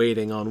lady in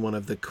waiting on one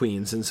of the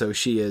queens, and so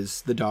she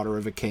is the daughter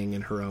of a king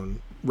in her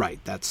own right.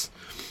 That's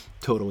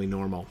totally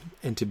normal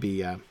and to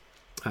be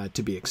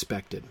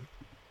expected.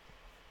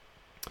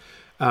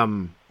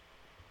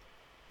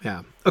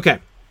 Yeah. Okay.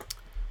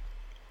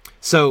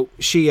 So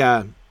she's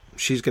going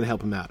to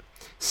help him out.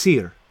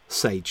 "Sire,"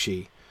 said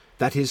she,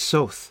 "that is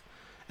soth,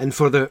 and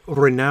for the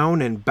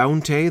renown and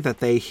bounty that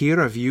they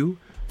hear of you,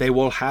 they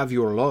will have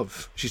your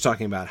love." She's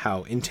talking about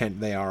how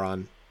intent they are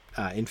on,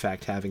 in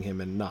fact, having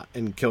him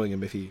and killing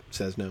him if he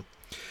says no.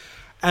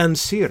 "And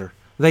sire,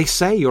 they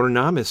say your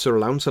name is Sir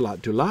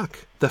Launcelot du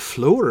Lac, the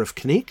flower of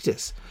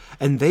Connectus,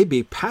 and they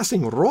be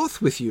passing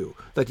wroth with you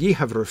that ye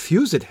have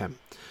refused him.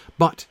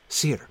 But,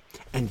 sire,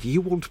 and ye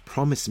will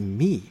promise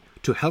me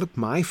to help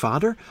my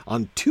father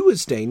on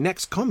Tuesday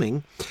next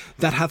coming,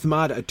 that hath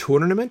made a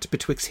tournament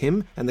betwixt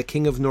him and the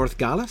King of North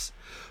Galles.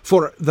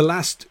 For the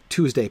last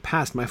Tuesday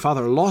past, my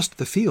father lost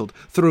the field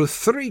through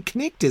 3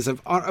 knights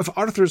of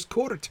Arthur's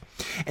court.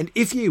 And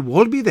if ye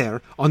will be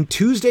there on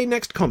Tuesday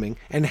next coming,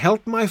 and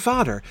help my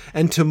father,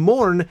 and to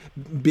morn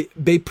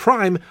be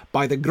prime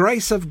by the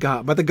grace of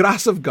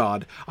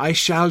God, I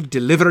shall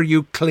deliver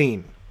you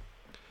clean."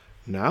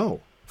 "Now,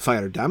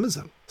 fair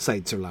damosel,"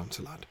 said Sir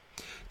Launcelot,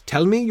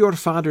 "tell me your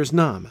father's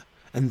name,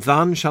 and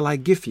then shall I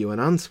give you an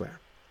answer."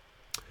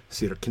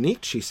 "Sir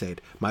Knight," she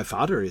said, "my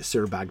father is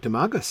Sir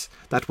Bagdemagus,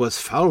 that was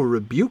foul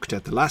rebuked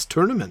at the last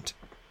tournament."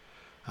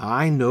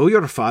 "I know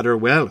your father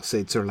well,"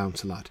 said Sir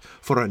Launcelot,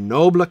 "for a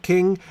noble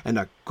king and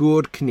a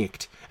good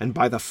knight, and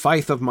by the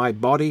faith of my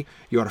body,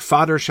 your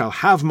father shall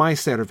have my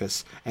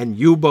service, and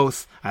you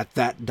both at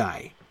that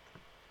day."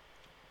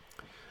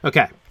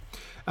 Okay,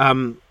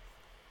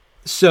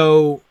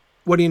 so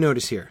what do you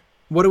notice here?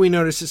 What do we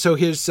notice? So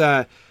here's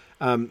in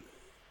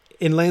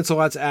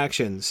Lancelot's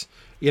actions,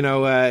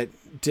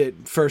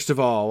 first of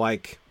all,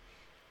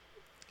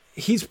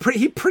 he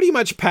pretty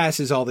much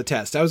passes all the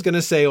tests. I was going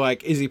to say,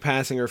 is he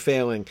passing or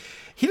failing?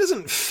 He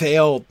doesn't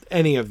fail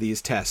any of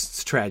these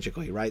tests,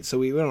 tragically, right? So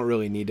we don't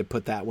really need to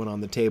put that one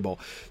on the table.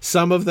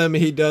 Some of them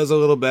he does a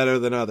little better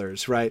than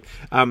others, right?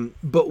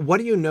 But what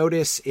do you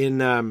notice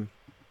in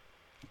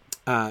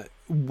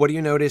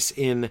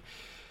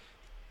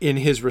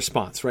his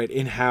response, right?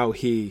 In how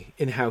he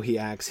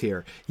acts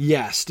here?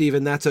 Yeah,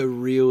 Stephen, that's a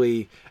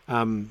really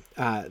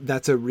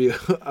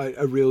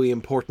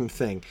important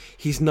thing.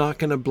 He's not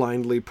going to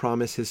blindly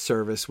promise his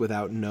service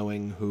without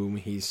knowing whom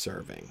he's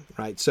serving,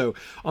 right? So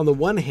on the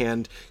one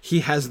hand, he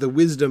has the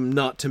wisdom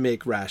not to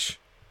make rash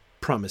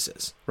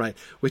promises, right?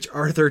 Which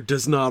Arthur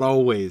does not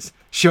always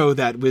show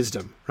that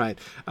wisdom, right?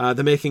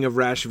 The making of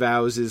rash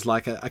vows is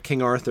like a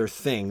King Arthur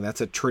thing.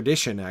 That's a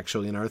tradition,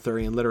 actually, in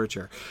Arthurian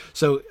literature.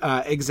 So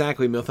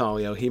exactly,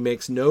 Milthalio, he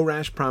makes no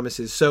rash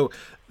promises. So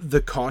the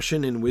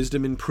caution and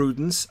wisdom and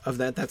prudence of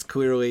that's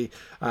clearly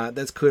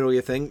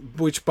a thing,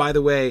 which, by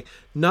the way,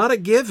 not a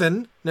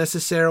given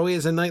necessarily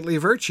as a knightly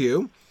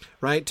virtue,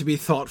 right? To be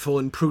thoughtful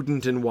and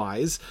prudent and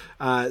wise.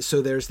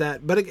 So there's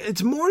that. But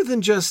it's more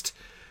than just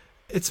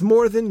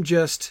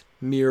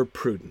mere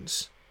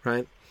prudence,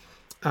 right?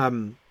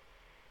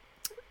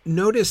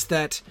 Notice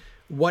that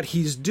what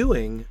he's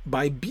doing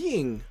by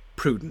being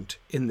prudent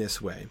in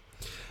this way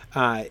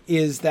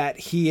is that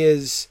he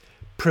is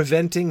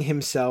preventing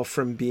himself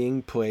from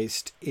being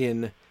placed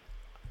in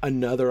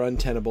another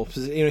untenable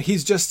position.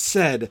 He's just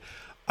said,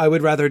 "I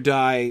would rather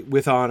die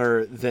with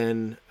honor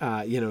than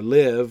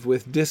live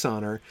with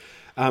dishonor."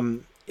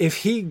 If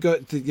he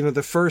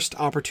the first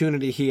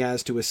opportunity he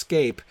has to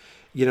escape,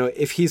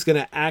 if he's going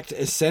to act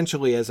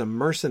essentially as a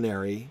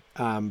mercenary,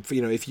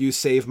 if you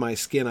save my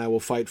skin, I will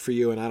fight for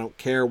you, and I don't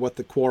care what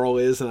the quarrel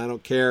is, and I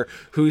don't care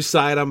whose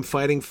side I'm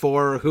fighting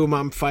for or whom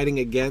I'm fighting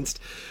against.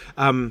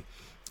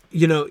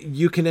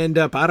 you can end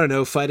up, I don't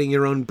know, fighting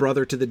your own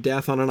brother to the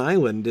death on an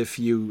island if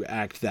you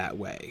act that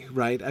way,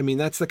 right? I mean,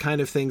 that's the kind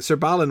of thing. Sir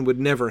Balin would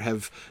never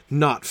have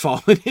not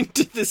fallen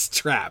into this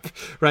trap,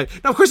 right?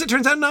 Now, of course, it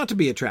turns out not to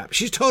be a trap.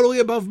 She's totally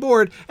above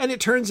board, and it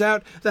turns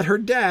out that her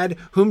dad,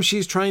 whom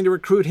she's trying to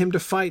recruit him to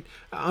fight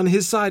on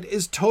his side,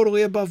 is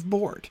totally above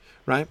board,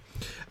 right?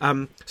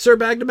 Sir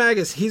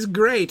Bagdemagus, he's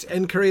great.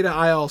 And Carita,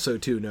 I also,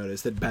 too,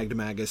 noticed that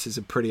Bagdemagus is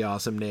a pretty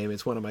awesome name.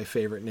 It's one of my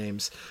favorite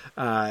names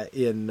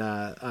in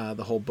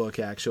the whole book,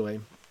 actually.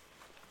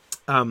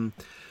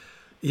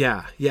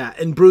 Yeah.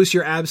 And Bruce,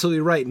 you're absolutely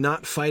right.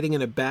 Not fighting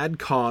in a bad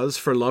cause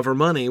for love or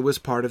money was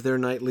part of their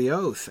knightly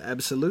oath.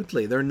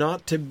 Absolutely. They're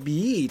not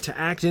to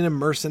act in a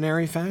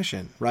mercenary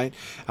fashion, right?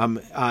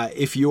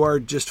 If you are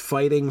just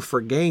fighting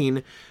for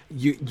gain,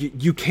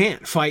 you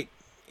can't fight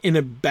in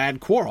a bad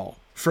quarrel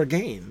for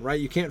gain, right?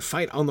 You can't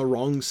fight on the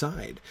wrong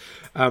side.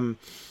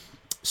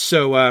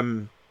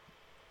 So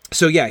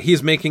yeah,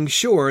 he's making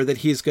sure that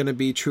he's going to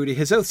be true to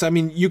his oaths. I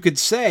mean, you could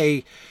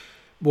say,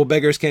 well,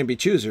 beggars can't be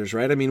choosers,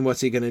 right? I mean,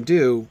 what's he going to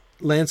do?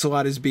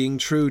 Lancelot is being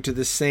true to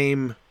the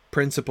same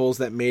principles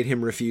that made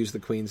him refuse the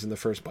queens in the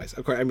first place.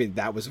 Of course, I mean,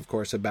 that was, of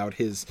course, about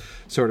his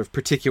sort of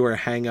particular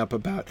hang-up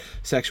about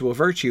sexual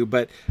virtue,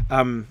 but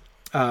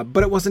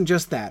it wasn't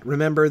just that.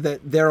 Remember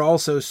that they're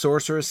also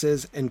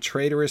sorceresses and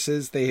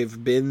traitoresses. They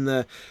have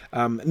been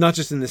not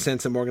just in the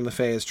sense that Morgan Le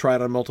Fay has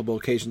tried on multiple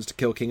occasions to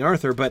kill King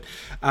Arthur, but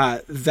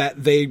that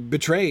they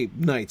betray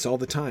knights all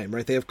the time,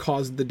 right? They have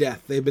caused the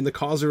death. They've been the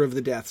causer of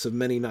the deaths of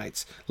many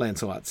knights,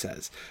 Lancelot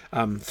says,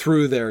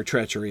 through their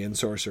treachery and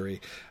sorcery.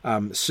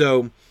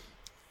 So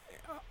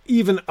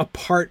even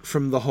apart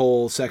from the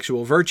whole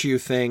sexual virtue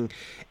thing,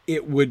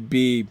 it would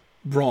be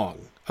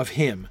wrong of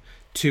him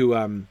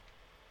to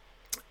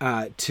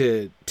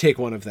take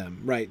one of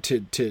them, right?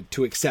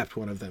 To accept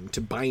one of them, to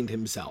bind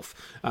himself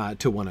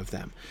to one of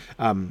them.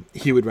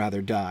 He would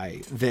rather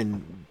die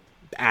than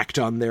act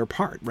on their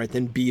part, right?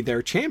 Than be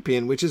their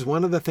champion, which is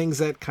one of the things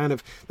that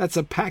that's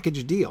a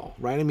package deal,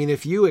 right? I mean,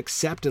 if you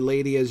accept a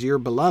lady as your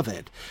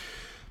beloved,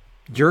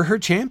 you're her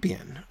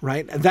champion,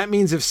 right? That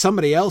means if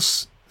somebody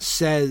else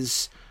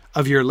says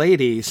of your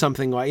lady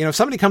something like, if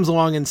somebody comes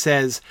along and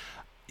says,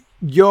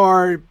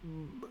 your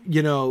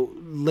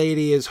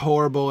lady is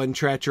horrible and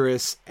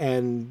treacherous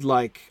and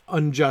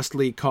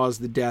unjustly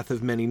caused the death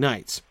of many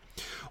knights.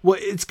 Well,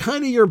 it's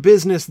kind of your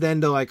business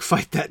then to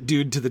fight that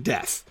dude to the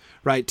death,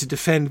 right? To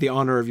defend the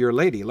honor of your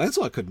lady.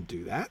 Lancelot couldn't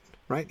do that,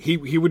 right? He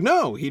would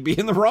know. He'd be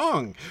in the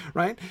wrong,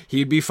 right?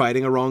 He'd be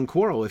fighting a wrong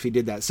quarrel if he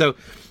did that. So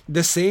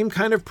the same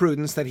kind of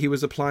prudence that he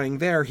was applying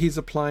there, he's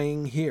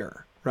applying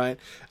here, right?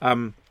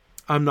 I'm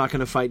not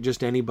going to fight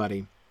just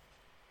anybody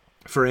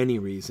for any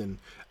reason,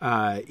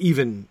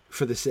 even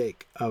for the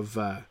sake of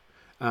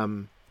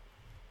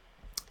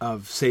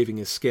saving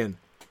his skin.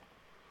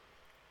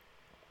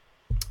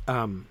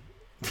 I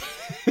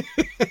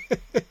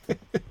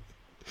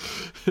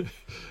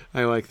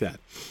like that.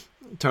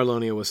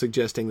 Tarlonia was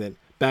suggesting that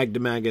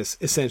Bagdemagus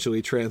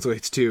essentially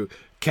translates to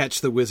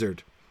catch the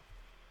wizard.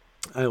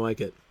 I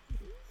like it.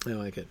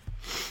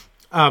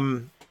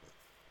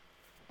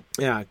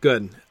 Yeah,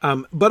 good.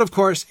 But of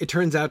course, it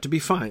turns out to be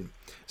fine.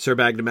 Sir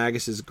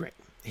Bagdemagus is great.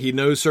 He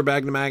knows Sir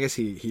Bagdemagus.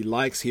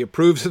 He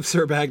approves of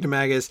Sir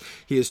Bagdemagus.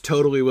 He is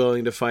totally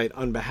willing to fight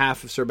on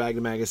behalf of Sir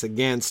Bagdemagus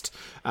against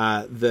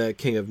the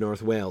King of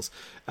North Wales.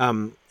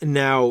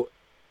 Now,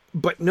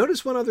 but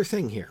notice one other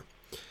thing here.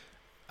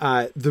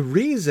 The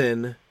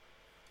reason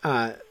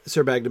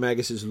Sir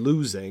Bagdemagus is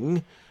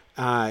losing,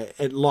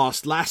 it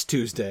lost last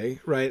Tuesday,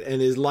 right,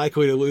 and is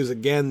likely to lose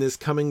again this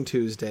coming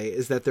Tuesday,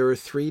 is that there are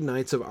 3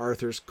 knights of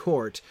Arthur's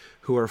court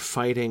who are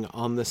fighting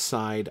on the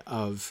side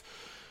of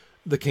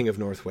the King of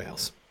North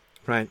Wales,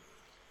 right?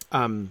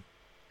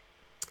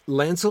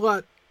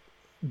 Lancelot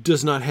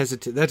does not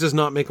hesitate. That does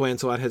not make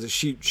Lancelot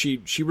hesitate.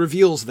 She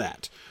reveals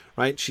that,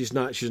 right? She's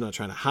not trying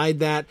to hide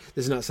that.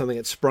 This is not something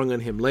that sprung on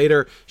him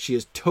later. She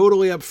is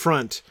totally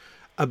upfront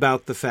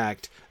about the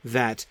fact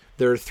that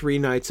there are 3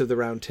 knights of the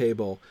Round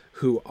Table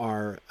who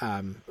are,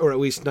 or at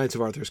least knights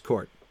of Arthur's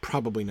court,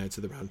 probably Knights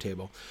of the Round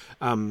Table,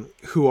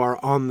 who are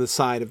on the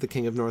side of the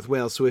King of North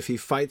Wales. So if he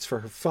fights for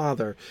her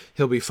father,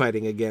 he'll be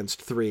fighting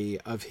against 3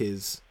 of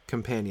his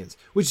companions,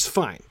 which is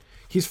fine.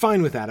 He's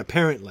fine with that,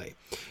 apparently.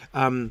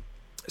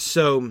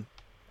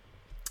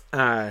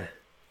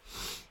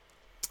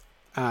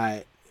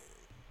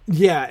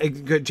 Yeah,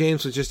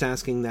 James was just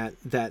asking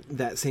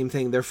that same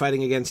thing. They're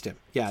fighting against him.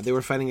 Yeah, they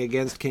were fighting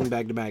against King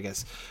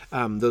Bagdemagus,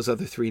 those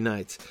other 3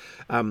 knights.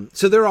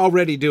 So they're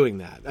already doing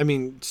that. I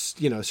mean,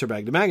 Sir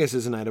Bagdemagus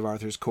is a knight of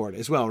Arthur's court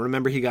as well.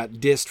 Remember, he got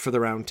dissed for the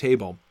Round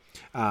Table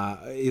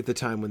at the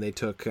time when they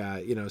took,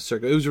 Sir.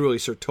 It was really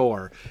Sir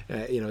Tor.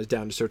 It was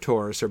down to Sir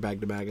Tor or Sir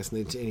Bagdemagus,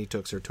 and he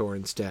took Sir Tor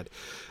instead.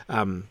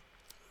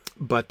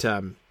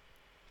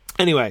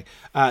 Anyway,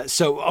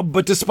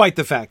 but despite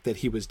the fact that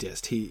he was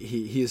dissed,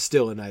 he is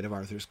still a knight of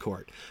Arthur's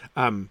court.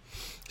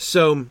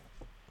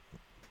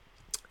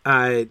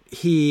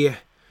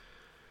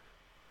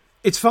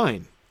 It's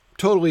fine.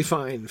 totally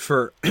fine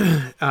for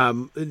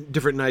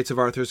different knights of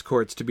Arthur's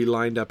courts to be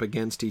lined up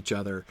against each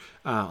other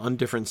on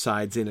different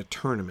sides in a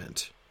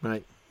tournament,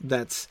 right?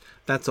 That's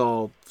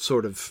all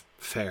sort of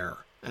fair,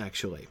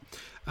 actually.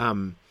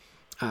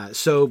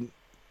 So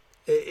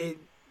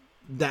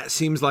that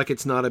seems like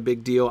it's not a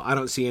big deal. I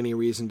don't see any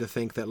reason to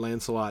think that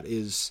Lancelot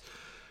is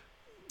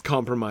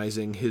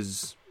compromising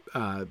his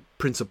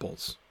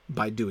principles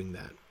by doing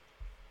that.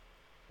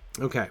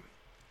 Okay.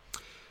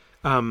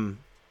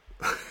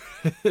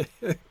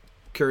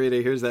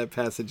 Curita, here's that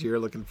passage you're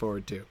looking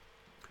forward to.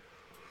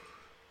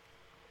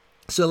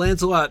 So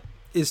Lancelot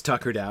is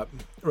tuckered out,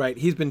 right?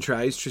 He's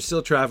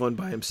still traveling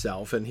by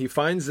himself, and he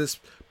finds this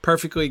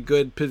perfectly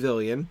good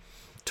pavilion,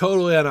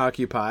 totally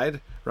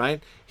unoccupied,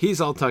 right?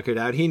 He's all tuckered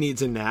out. He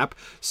needs a nap,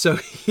 so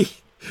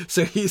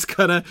he's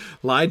gonna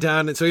lie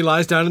down, and so he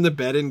lies down in the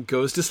bed and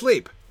goes to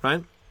sleep,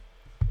 right?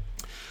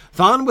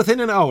 Then within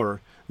an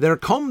hour there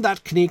come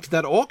that knecht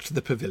that walked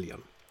the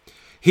pavilion.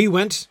 He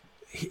went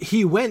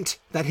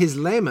that his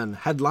leman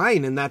had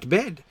lain in that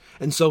bed,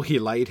 and so he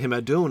laid him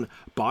adown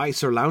by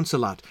Sir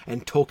Launcelot,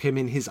 and took him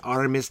in his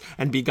arms,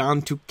 and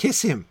began to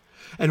kiss him.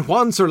 And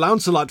when Sir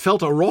Launcelot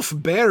felt a rough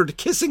beard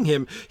kissing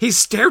him, he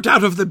stared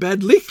out of the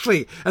bed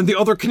lichtly, and the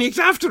other knecht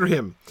after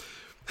him.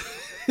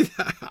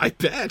 I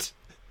bet.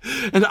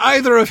 And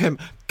either of him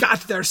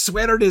got their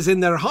sweardes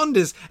in their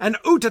handes, and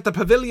out at the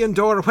pavilion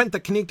door went the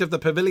knecht of the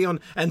pavilion,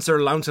 and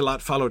Sir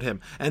Launcelot followed him.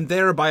 And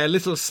there by a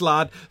little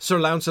slad Sir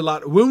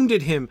Launcelot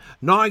wounded him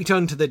nigh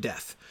unto the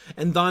death.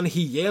 And then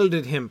he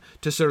yielded him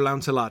to Sir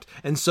Launcelot,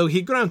 and so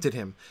he granted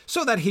him,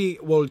 so that he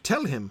will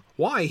tell him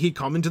why he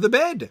come into the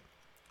bed.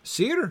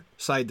 Sir,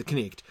 sighed the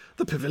knecht,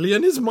 the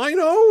pavilion is mine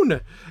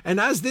own, and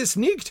as this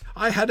knecht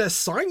I had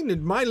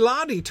assigned my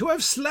laddie to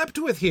have slept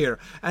with here,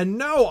 and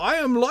now I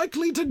am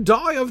likely to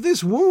die of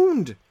this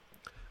wound.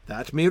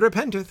 That me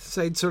repenteth,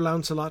 said Sir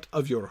Launcelot,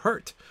 of your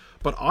hurt,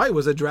 but I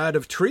was a dread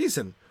of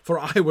treason, for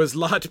I was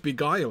lot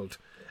beguiled.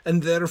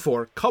 And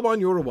therefore come on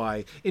your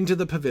way into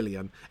the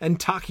pavilion, and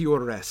take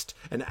your rest,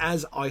 and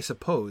as I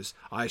suppose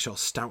I shall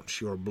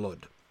staunch your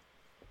blood.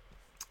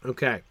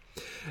 Okay.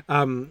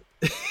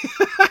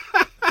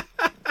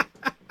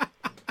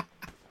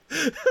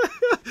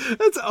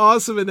 That's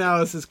awesome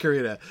analysis,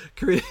 Karina.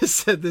 Karina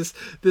said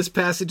this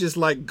passage is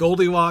like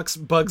Goldilocks,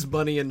 Bugs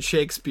Bunny, and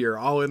Shakespeare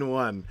all in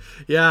one.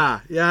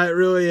 Yeah, it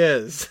really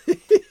is.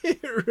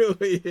 It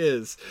really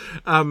is.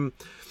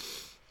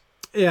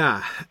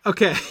 Yeah.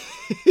 Okay.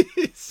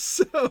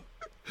 So,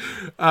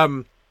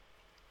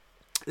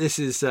 this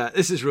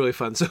is really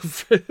fun. So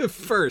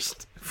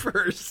first,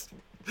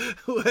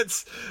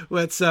 let's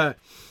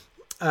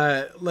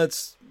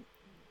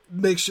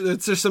make sure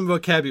that there's some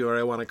vocabulary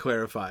I want to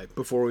clarify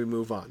before we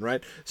move on,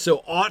 right?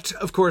 So ought,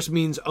 of course,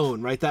 means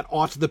own, right? That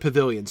ought the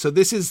pavilion. So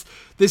this is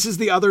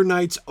the other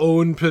knight's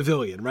own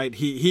pavilion, right?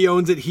 He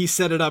owns it. He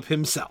set it up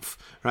himself,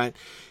 right?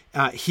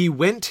 He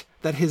went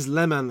that his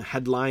leman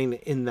had lain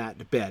in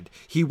that bed.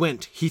 He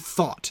went. He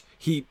thought.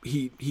 He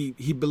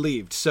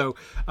believed. So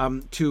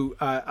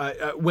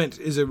went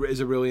is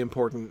a really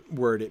important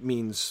word. It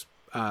means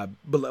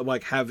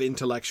like have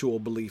intellectual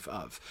belief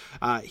of.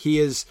 He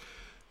is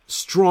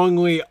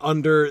strongly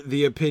under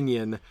the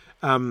opinion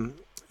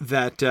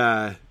that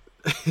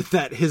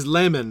that his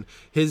leman,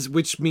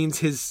 which means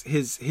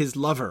his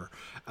lover,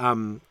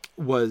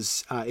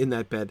 was in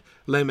that bed.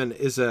 Leman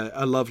is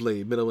a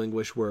lovely Middle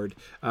English word.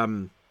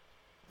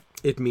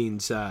 It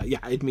means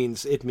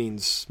it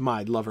means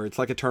my lover. It's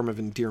like a term of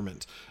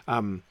endearment.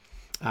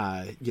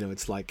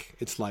 It's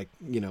like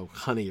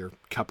honey or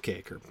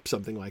cupcake or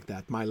something like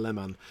that. My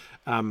lemon,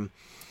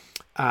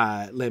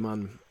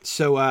 lemon.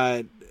 So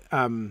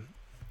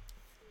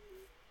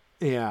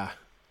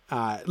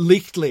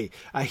lichtly.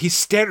 He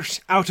stared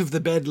out of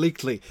the bed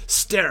lichtly.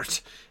 Stared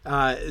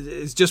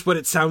is just what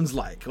it sounds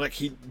like. Like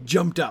he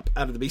jumped up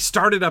out of he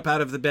started up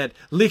out of the bed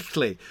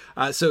lichtly.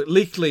 So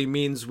lichtly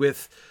means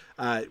with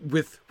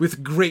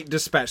great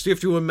dispatch. So you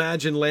have to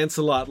imagine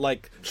Lancelot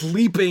like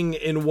leaping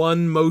in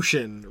one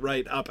motion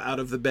right up out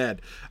of the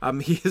bed.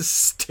 He is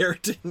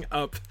starting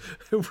up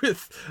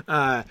with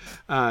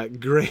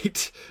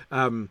great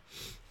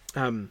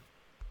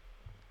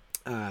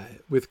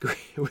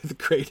with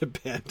great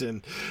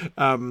abandon.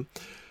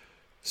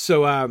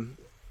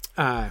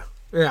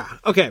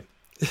 Okay.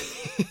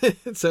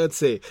 So let's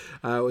see.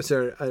 Was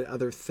there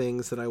other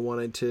things that I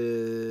wanted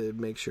to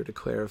make sure to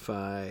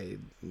clarify?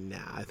 Nah,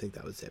 I think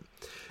that was it.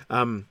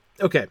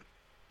 Okay.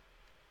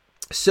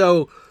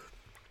 So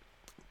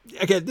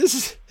again,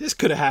 this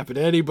could have happened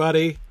to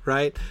anybody,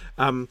 right?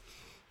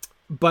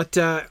 But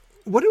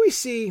what do we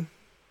see?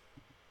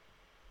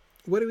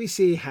 What do we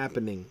see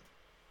happening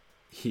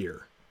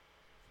here?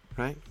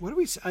 Right? What do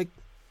we like?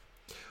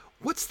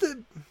 What's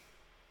the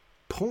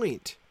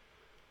point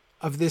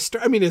of this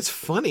story? I mean, it's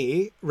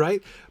funny,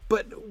 right?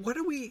 But what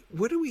do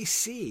we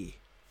see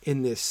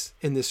in this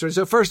story?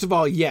 So first of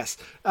all, yes,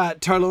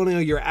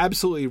 Tarlonio, you're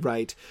absolutely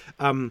right.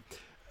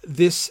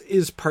 This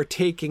is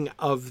partaking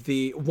of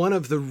one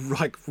of the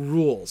like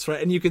rules,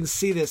 right? And you can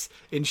see this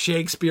in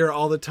Shakespeare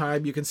all the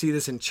time. You can see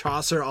this in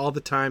Chaucer all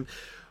the time.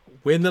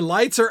 when the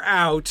lights are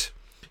out,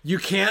 you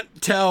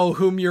can't tell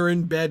whom you're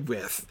in bed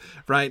with,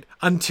 right?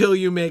 Until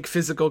you make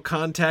physical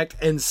contact,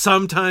 and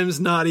sometimes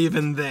not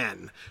even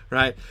then,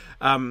 right?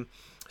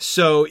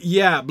 So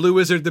yeah, Blue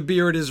Wizard, the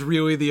beard is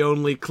really the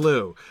only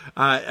clue.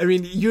 I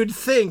mean, you'd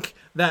think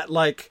that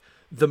like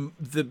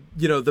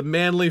the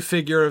manly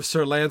figure of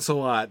Sir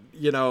Lancelot,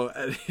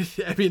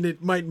 I mean,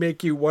 it might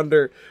make you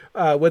wonder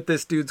what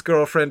this dude's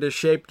girlfriend is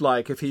shaped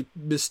like if he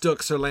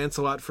mistook Sir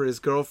Lancelot for his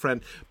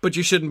girlfriend, but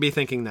you shouldn't be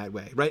thinking that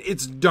way, right?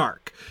 It's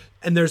dark.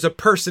 And there's a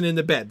person in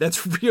the bed.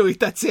 That's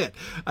it.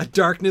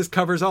 Darkness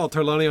covers all.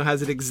 Torlonio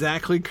has it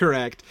exactly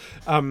correct.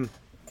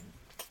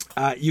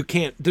 You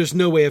can't, there's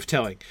no way of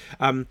telling.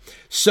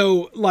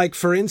 So like,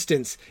 for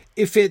instance,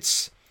 if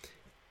it's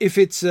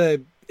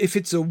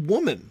a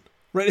woman,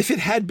 right? If it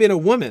had been a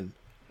woman,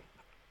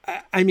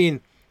 I mean,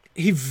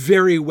 he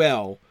very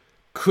well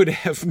could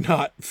have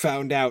not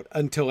found out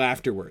until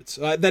afterwards.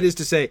 That is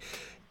to say,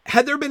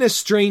 had there been a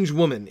strange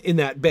woman in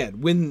that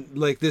bed when,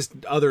 like, this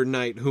other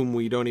knight whom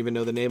we don't even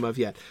know the name of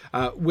yet,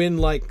 when,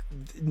 like,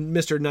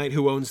 Mr. Knight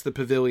who owns the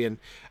pavilion,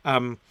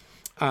 so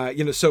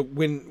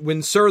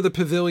when Sir the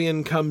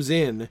Pavilion comes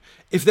in,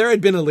 if there had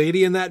been a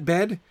lady in that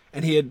bed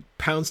and he had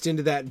pounced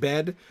into that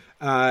bed,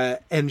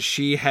 and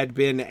she had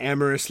been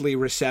amorously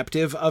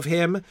receptive of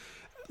him,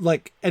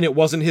 like, and it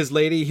wasn't his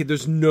lady,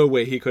 there's no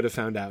way he could have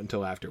found out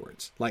until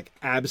afterwards. Like,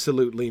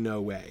 absolutely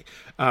no way.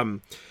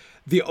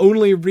 The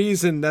only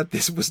reason that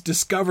this was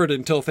discovered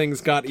until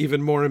things got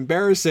even more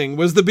embarrassing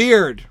was the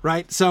beard,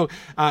 right? So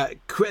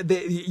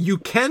you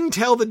can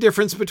tell the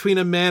difference between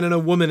a man and a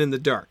woman in the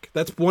dark.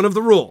 That's one of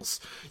the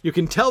rules. You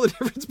can tell the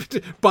difference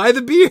by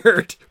the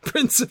beard,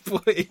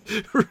 principally,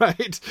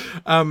 right?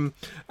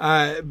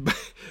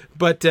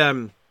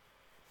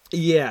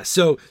 Yeah,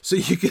 so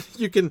you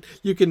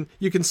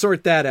can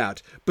sort that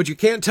out, but you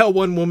can't tell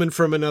one woman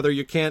from another.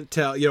 You can't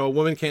tell, a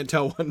woman can't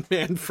tell one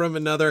man from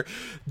another.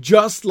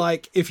 Just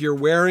like if you're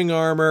wearing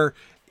armor,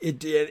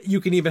 you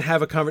can even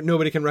have a conversation.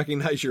 Nobody can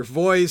recognize your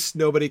voice.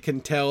 Nobody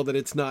can tell that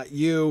it's not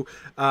you,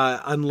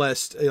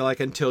 unless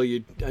until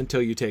you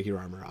take your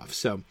armor off.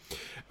 So,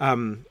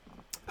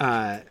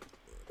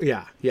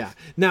 yeah.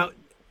 Now,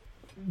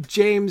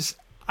 James,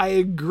 I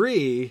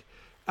agree.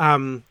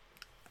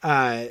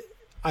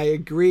 I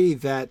agree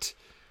that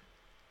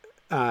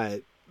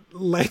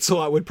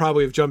Lancelot would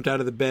probably have jumped out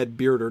of the bed,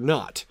 beard or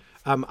not.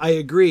 I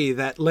agree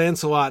that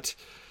Lancelot,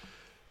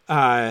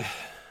 had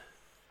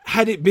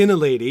it been a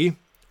lady,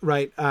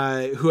 right,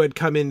 who had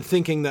come in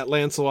thinking that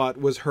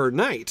Lancelot was her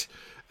knight,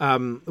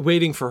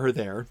 waiting for her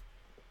there.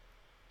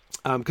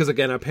 Because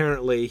again,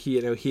 apparently he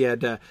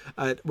had,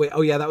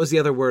 that was the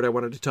other word I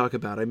wanted to talk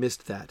about. I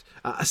missed that.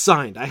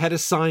 Assigned. I had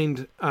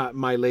assigned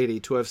my lady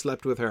to have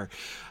slept with her.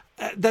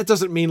 That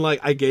doesn't mean like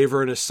I gave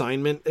her an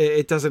assignment.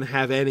 It doesn't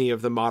have any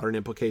of the modern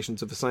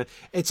implications of assignment.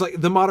 It's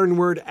like the modern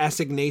word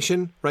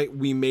assignation, right?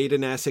 We made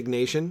an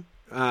assignation.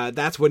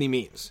 That's what he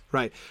means,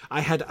 right?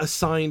 I had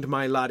assigned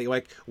my laddie.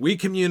 Like, we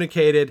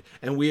communicated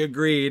and we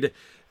agreed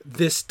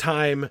this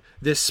time,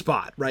 this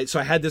spot, right?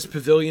 So I had this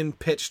pavilion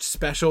pitched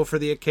special for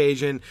the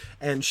occasion,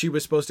 and she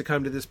was supposed to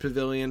come to this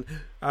pavilion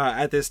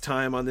at this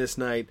time on this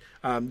night.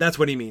 That's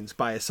what he means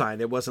by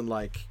assigned. It wasn't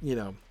like,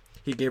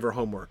 he gave her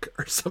homework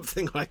or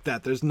something like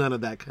that. There's none of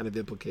that kind of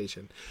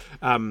implication.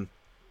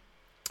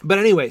 But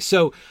anyway,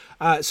 so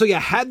yeah,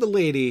 had the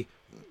lady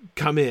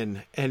come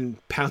in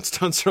and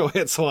pounced on Sir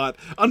Lancelot,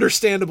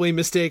 understandably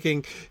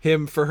mistaking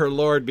him for her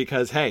lord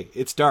because, hey,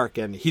 it's dark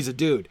and he's a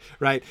dude,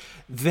 right?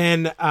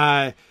 Then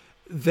I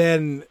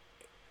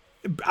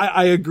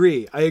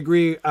agree.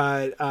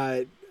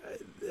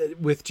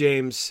 With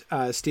James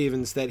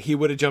Stevens that he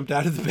would have jumped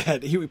out of the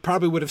bed. He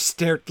probably would have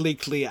stared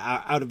bleakly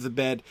out of the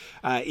bed.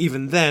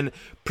 Even then,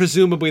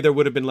 presumably there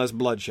would have been less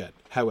bloodshed,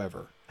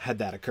 however, had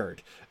that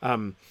occurred.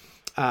 And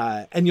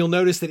you'll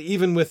notice that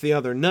even with the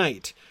other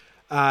knight,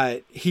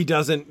 he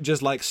doesn't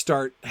just like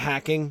start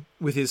hacking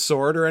with his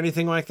sword or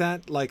anything like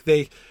that. Like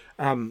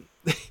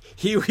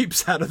he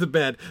leaps out of the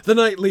bed, the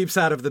knight leaps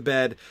out of the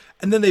bed,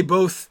 and then they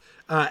both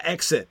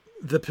exit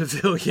the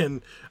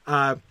pavilion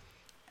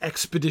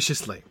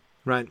expeditiously.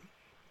 Right.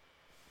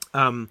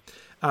 And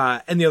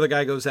the other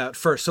guy goes out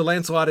first. So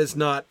Lancelot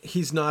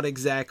he's not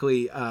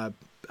exactly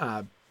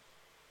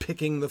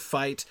picking the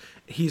fight.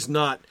 He's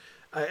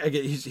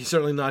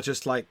certainly not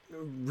just like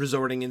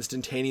resorting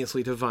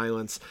instantaneously to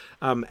violence.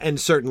 And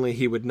certainly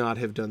he would not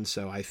have done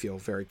so. I feel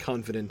very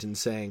confident in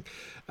saying,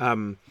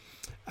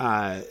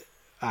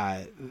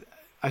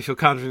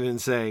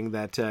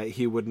 that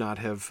he would not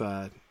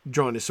have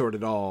drawn his sword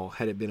at all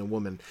had it been a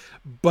woman.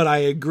 But I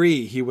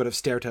agree he would have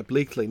stared up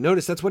bleakly.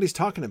 Notice that's what he's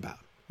talking about,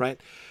 right?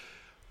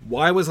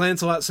 Why was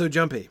Lancelot so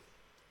jumpy?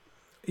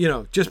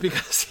 Just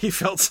because he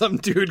felt some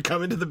dude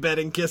come into the bed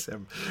and kiss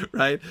him,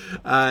 right?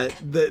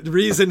 The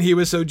reason he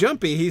was so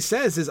jumpy, he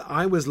says, is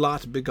I was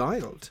lot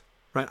beguiled,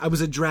 right? I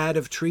was a dread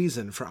of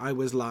treason, for I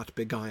was lot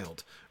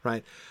beguiled,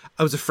 right?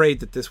 I was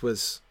afraid that this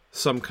was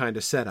some kind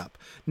of setup.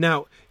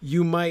 Now,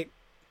 you might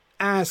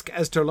ask,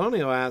 as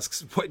Torlonio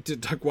asks,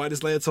 why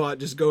does Lancelot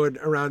just go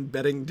around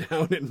bedding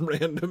down in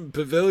random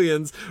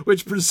pavilions,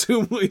 which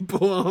presumably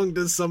belong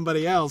to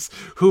somebody else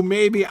who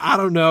maybe, I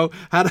don't know,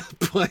 had a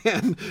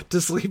plan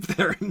to sleep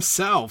there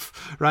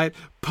himself, right?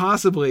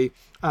 Possibly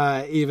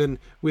even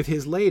with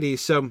his lady.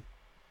 So,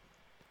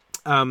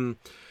 and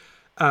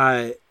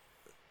I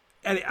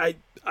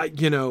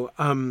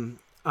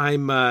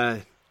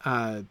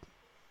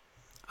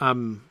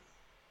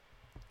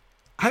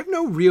have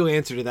no real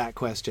answer to that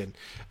question,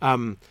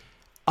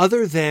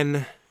 other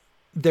than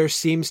there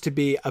seems to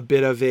be a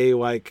bit of a,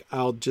 like,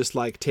 I'll just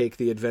like take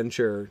the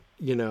adventure,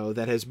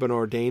 that has been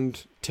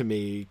ordained to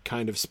me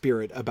kind of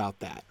spirit about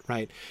that,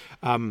 right?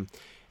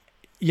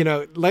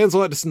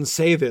 Lancelot doesn't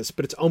say this,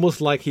 but it's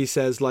almost like he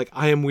says, like,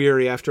 I am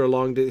weary after a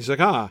long day. He's like,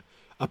 a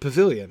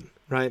pavilion,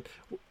 right?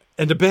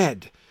 And a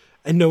bed,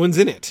 and no one's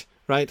in it.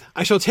 Right?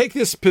 I shall take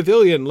this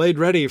pavilion laid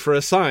ready for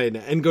a sign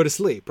and go to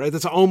sleep, right?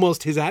 That's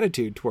almost his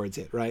attitude towards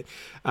it, right?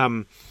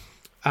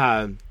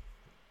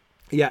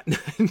 Yeah.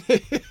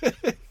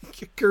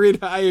 Karina,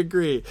 I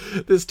agree.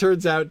 This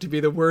turns out to be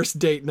the worst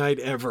date night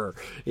ever.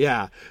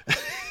 Yeah.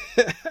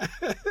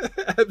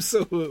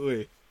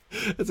 Absolutely.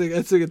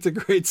 It's a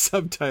great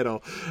subtitle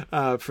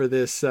for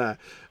this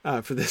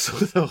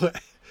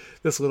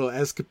little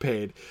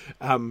escapade.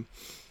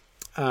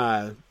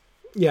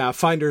 Yeah,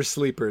 finders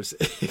sleepers.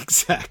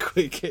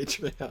 Exactly,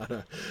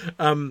 Catriana.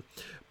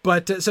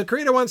 But so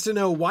Karina wants to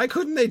know, why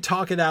couldn't they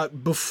talk it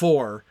out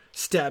before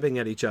stabbing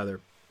at each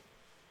other?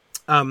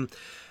 And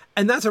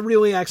that's a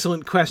really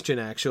excellent question,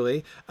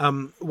 actually.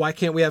 Why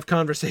can't we have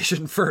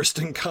conversation first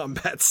and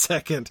combat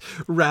second,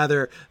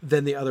 rather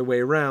than the other way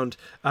around?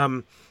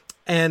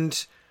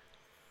 And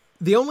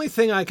the only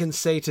thing I can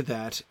say to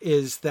that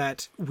is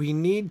that we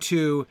need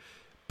to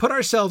put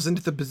ourselves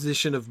into the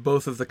position of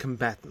both of the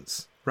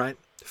combatants, right?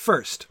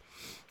 First,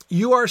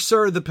 you are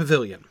Sir the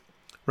Pavilion,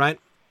 right?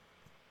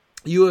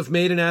 You have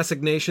made an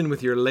assignation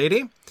with your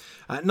lady,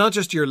 not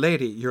just your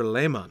lady, your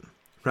lehman,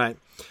 right?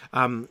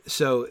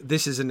 So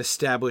this is an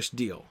established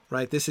deal,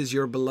 right? This is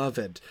your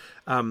beloved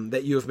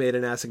that you have made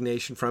an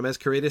assignation from. As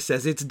Karina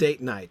says, it's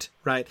date night,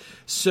 right?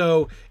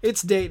 So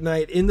it's date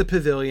night in the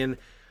pavilion.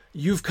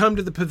 You've come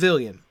to the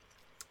pavilion,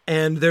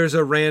 and there's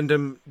a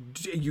random,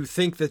 you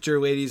think that your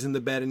lady's in the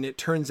bed, and it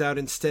turns out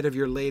instead of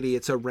your lady,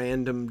 it's a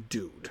random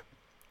dude.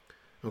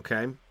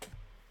 Okay.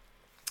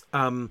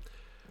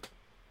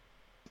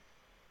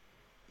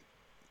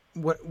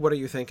 What are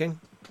you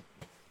thinking?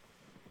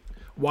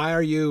 Why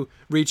are you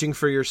reaching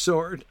for your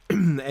sword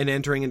and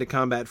entering into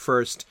combat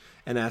first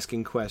and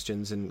asking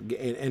questions and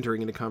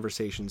entering into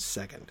conversations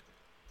second?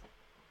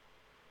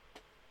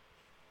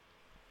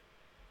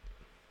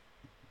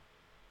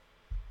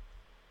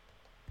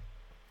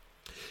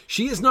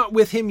 She is not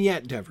with him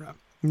yet, Devra.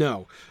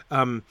 No.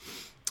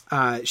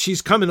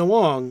 She's coming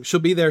along. She'll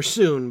be there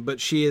soon, but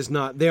she is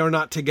not. They are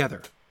not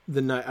together.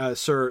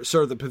 Sir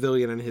the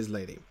Pavilion and his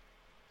lady.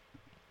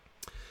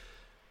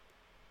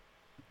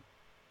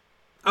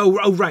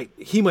 Oh, right.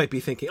 He might be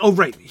thinking. Oh,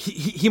 right.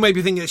 He might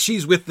be thinking that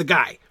she's with the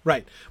guy.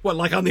 Right. What,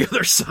 like on the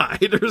other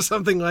side or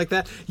something like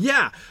that?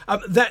 Yeah.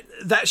 That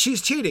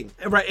she's cheating.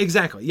 Right.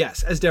 Exactly.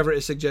 Yes. As Devra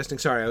is suggesting.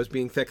 Sorry, I was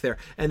being thick there.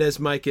 And as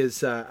Mike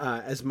is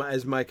as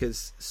Mike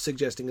is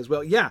suggesting as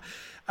well. Yeah.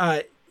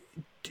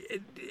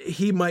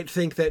 He might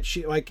think that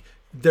she, like,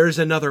 there's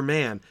another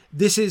man.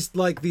 This is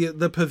like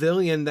the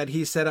pavilion that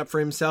he set up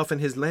for himself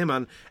and his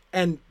lehman,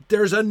 and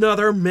there's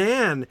another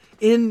man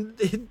in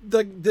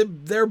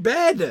their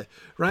bed,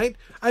 right?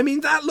 I mean,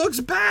 that looks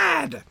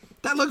bad.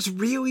 That looks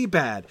really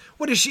bad.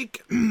 What is she?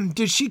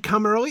 Did she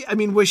come early? I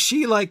mean, was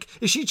she like?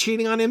 Is she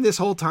cheating on him this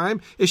whole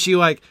time? Is she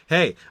like,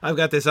 hey, I've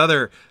got this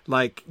other,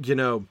 like,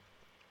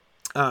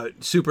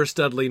 super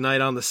studly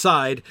night on the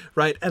side,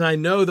 right? And I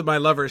know that my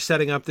lover is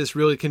setting up this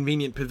really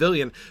convenient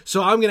pavilion,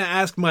 so I'm going to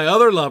ask my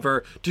other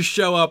lover to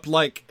show up,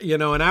 like,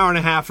 an hour and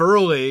a half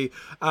early,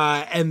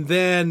 and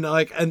then,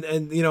 like, and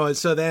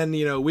so then,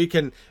 we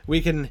can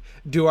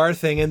do our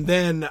thing, and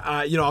then,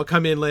 I'll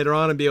come in later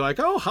on and be like,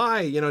 oh,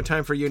 hi,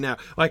 time for you now.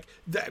 Like,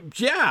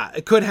 yeah,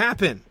 it could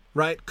happen,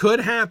 right? Could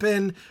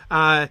happen.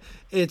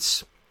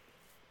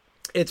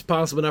 It's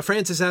possible. Now,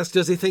 Francis asks,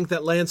 does he think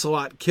that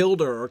Lancelot killed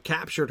her or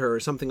captured her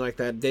or something like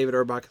that? David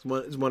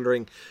Urbach is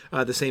wondering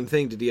the same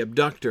thing. Did he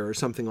abduct her or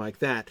something like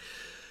that?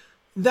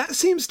 That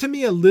seems to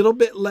me a little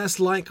bit less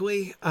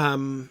likely.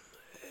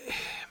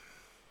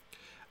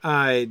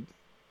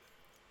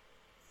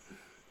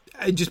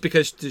 Just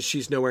because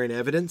she's nowhere in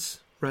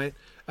evidence, right?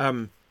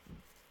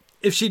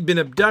 If she'd been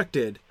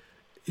abducted,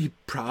 he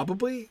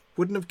probably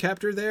wouldn't have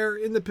kept her there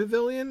in the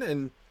pavilion,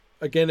 and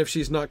again, if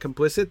she's not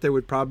complicit, there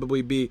would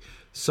probably be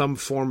some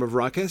form of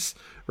ruckus,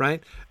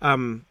 right?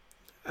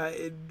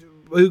 At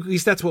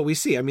least that's what we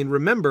see. I mean,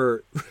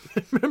 remember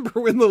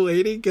when the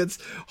lady gets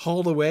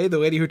hauled away, the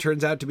lady who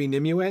turns out to be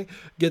Nimue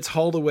gets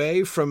hauled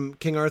away from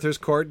King Arthur's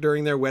court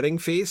during their wedding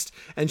feast,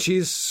 and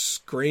she's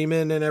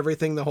screaming and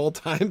everything the whole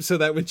time, so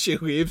that when she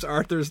leaves,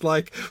 Arthur's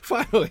like,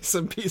 finally,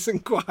 some peace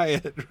and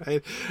quiet,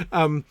 right?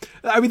 I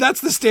mean,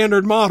 that's the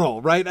standard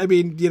model, right? I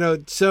mean,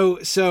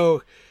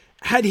 so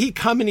had he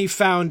come and he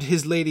found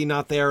his lady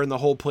not there and the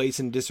whole place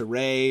in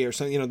disarray or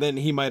something, then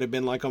he might have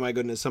been like, oh my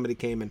goodness, somebody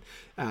came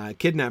and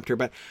kidnapped her.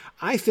 But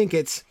I think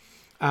it's,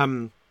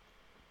 I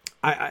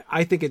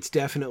think it's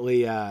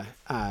definitely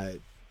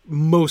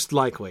most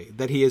likely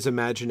that he is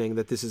imagining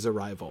that this is a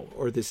rival,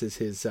 or this is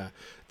his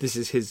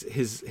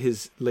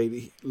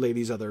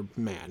lady's other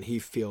man. He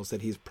feels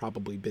that he's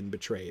probably been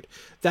betrayed.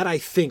 That, I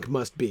think,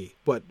 must be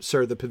what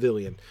Sir the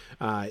Pavilion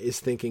is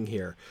thinking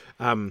here.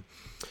 But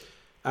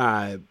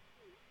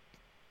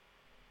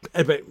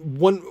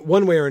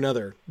one way or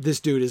another, this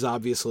dude is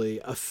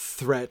obviously a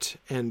threat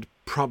and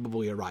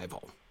probably a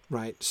rival,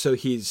 right? So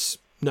he's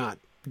not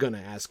going to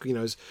ask,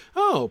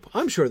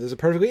 I'm sure there's a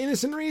perfectly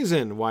innocent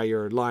reason why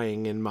you're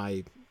lying in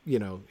my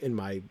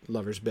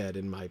lover's bed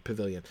in my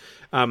pavilion.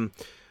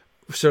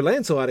 Sir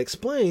Lancelot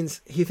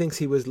explains he thinks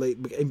he was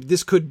late.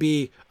 This could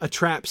be a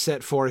trap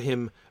set for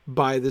him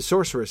by the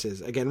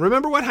sorceresses. Again,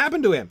 remember what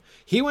happened to him.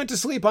 He went to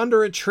sleep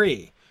under a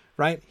tree.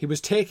 Right? He was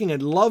taking a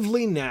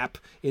lovely nap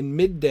in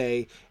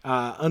midday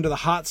under the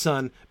hot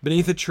sun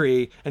beneath a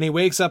tree, and he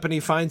wakes up and he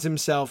finds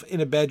himself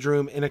in a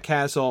bedroom in a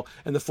castle,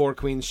 and the four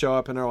queens show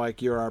up and are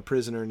like, you're our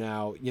prisoner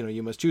now,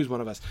 you must choose one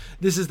of us.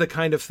 This is the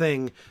kind of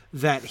thing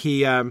that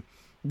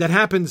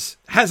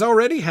has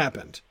already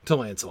happened to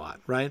Lancelot,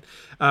 right?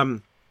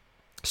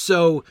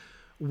 So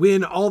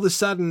when all of a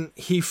sudden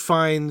he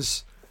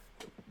finds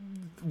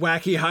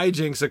wacky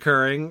hijinks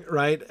occurring,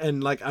 right?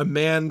 And like a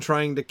man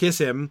trying to kiss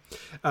him.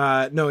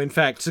 In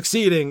fact,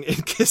 succeeding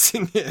in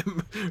kissing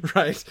him,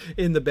 right?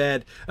 In the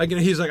bed. Again,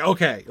 he's like,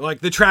 okay,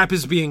 like the trap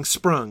is being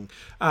sprung.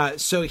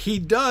 So he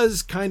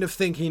does kind of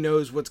think he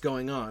knows what's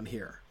going on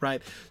here,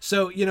 right?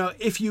 So,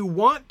 if you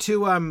want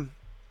to,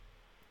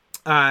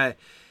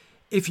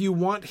 if you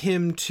want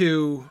him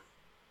to,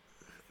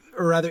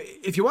 or rather,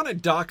 if you want to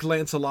dock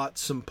Lancelot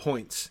some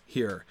points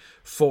here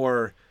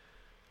for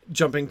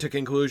jumping to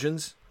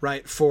conclusions,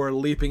 right, for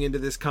leaping into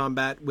this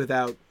combat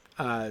without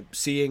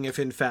seeing if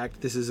in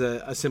fact this is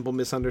a simple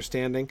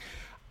misunderstanding,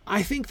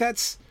 I think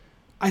that's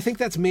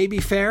maybe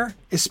fair,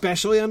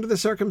 especially under the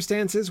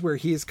circumstances where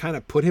he has kind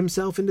of put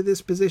himself into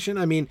this position.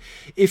 I mean,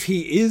 if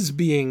he is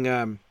being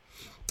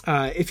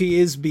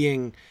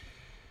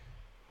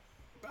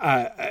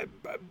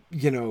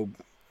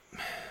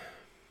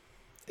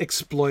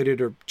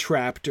exploited or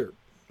trapped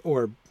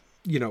or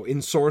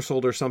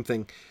ensorcelled or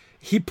something,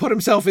 he put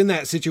himself in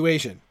that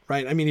situation,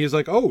 right? I mean, he's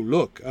like, oh,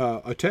 look,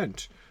 a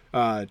tent,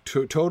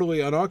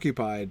 totally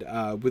unoccupied,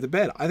 with a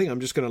bed. I think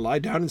I'm just going to lie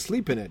down and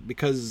sleep in it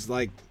because,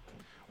 like,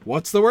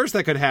 what's the worst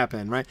that could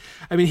happen, right?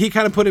 I mean, he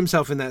kind of put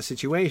himself in that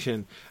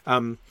situation.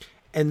 And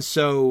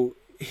so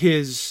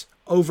his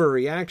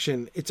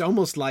overreaction, it's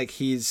almost like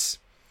he's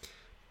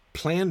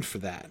planned for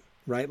that,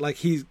 right? Like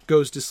he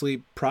goes to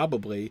sleep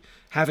probably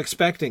half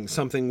expecting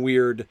something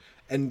weird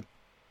and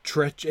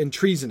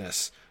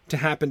treasonous to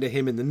happen to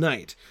him in the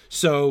night.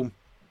 So,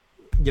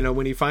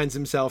 when he finds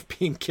himself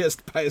being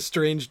kissed by a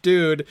strange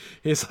dude,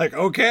 he's like,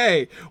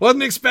 okay,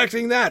 wasn't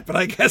expecting that, but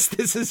I guess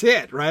this is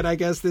it, right? I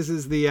guess this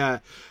is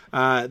the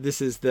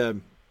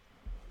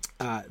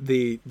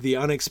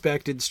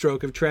unexpected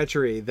stroke of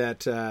treachery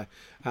that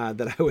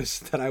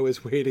I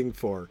was waiting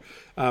for.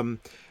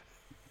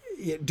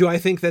 Do I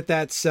think that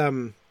that's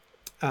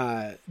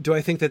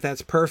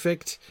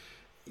perfect?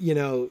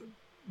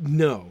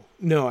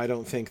 No, I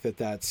don't think that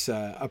that's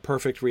a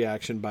perfect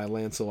reaction by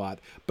Lancelot.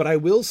 But I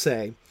will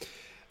say,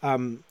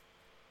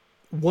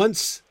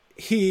 once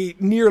he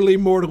nearly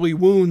mortally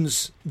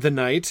wounds the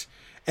knight,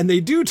 and they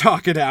do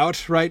talk it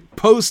out, right,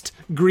 post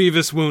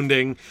grievous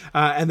wounding,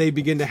 and they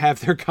begin to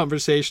have their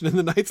conversation, and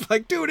the knight's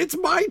like, dude, it's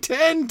my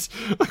tent!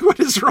 Like, what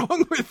is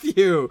wrong with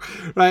you?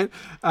 Right?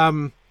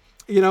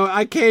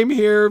 I came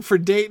here for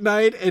date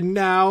night, and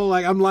now,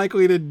 like, I'm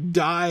likely to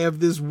die of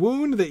this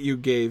wound that you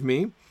gave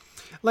me.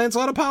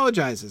 Lancelot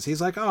apologizes. He's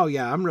like, oh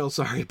yeah, I'm real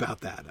sorry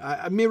about that.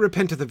 I may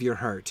repenteth of your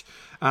hurt.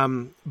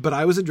 But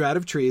I was a dread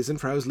of treason,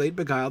 for I was late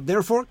beguiled.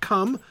 Therefore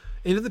come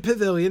into the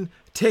pavilion,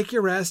 take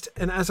your rest,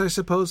 and as I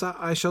suppose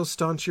I shall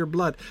staunch your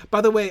blood. By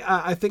the way,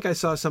 I think I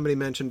saw somebody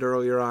mentioned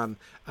earlier on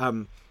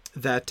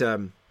that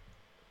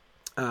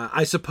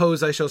I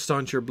suppose I shall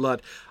staunch your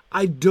blood.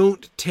 I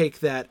don't take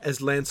that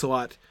as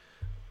Lancelot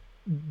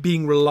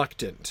being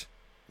reluctant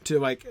to,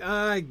 like,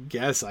 I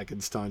guess I can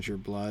staunch your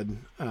blood.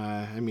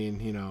 I mean,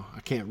 I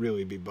can't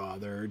really be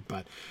bothered,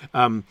 but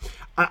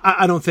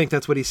I don't think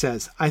that's what he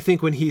says. I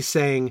think when he's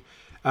saying,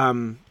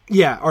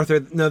 Arthur,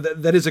 no,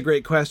 that is a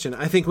great question.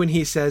 I think when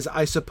he says,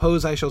 I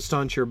suppose I shall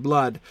staunch your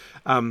blood,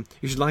 you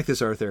should like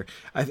this, Arthur.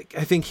 I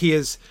think he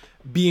is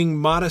being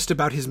modest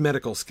about his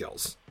medical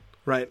skills,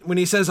 right? When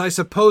he says, I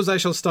suppose I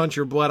shall staunch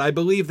your blood, I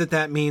believe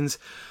that means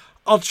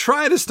I'll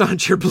try to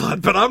staunch your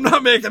blood, but I'm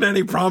not making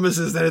any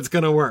promises that it's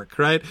going to work,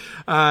 right?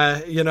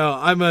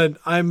 I'm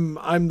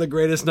the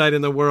greatest knight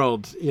in the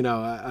world,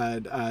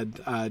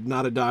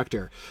 not a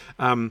doctor.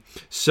 Now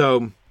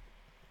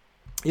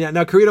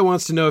Carita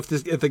wants to know if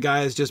the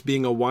guy is just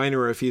being a whiner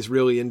or if he's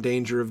really in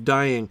danger of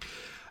dying.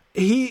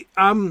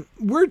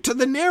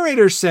 the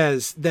narrator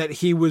says that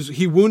he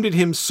wounded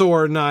him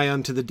sore nigh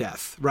unto the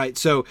death, right?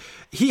 So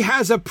he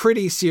has a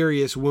pretty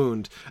serious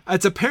wound.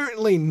 It's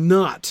apparently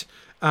not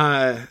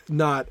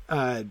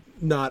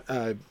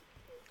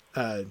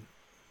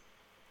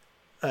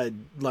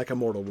like a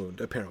mortal wound,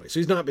 apparently. So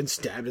he's not been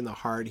stabbed in the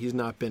heart. He's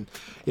not been,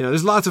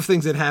 there's lots of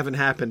things that haven't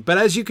happened. But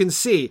as you can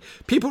see,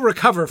 people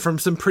recover from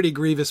some pretty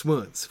grievous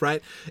wounds,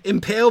 right?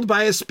 Impaled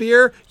by a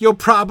spear, you'll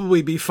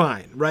probably be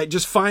fine, right?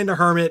 Just find a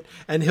hermit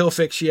and he'll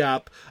fix you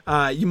up.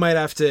 You might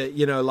have to,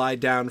 lie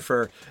down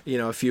for,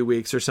 a few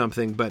weeks or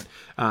something, but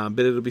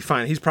it'll be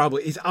fine. He's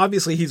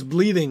obviously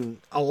bleeding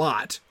a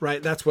lot,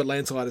 right? That's what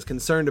Lancelot is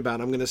concerned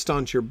about. I'm going to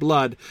staunch your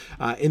blood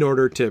in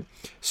order to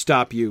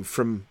stop you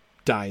from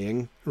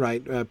dying,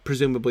 right?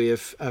 Presumably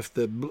if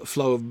the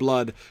flow of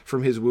blood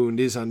from his wound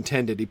is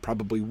untended, he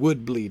probably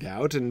would bleed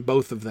out, and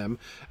both of them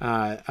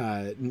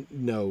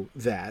know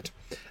that.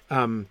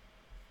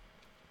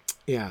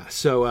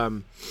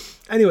 So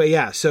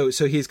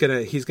he's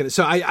gonna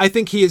so I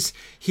think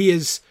he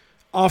is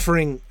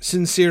offering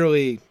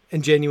sincerely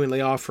and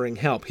genuinely offering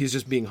help. He's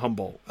just being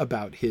humble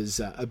about his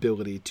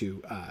ability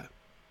to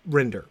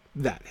render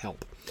that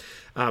help.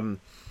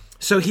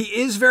 So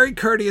he is very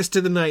courteous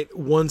to the knight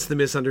once the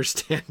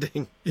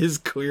misunderstanding is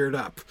cleared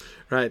up,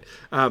 right?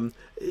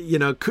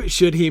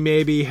 Should he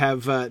maybe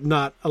have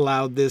not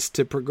allowed this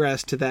to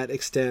progress to that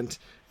extent?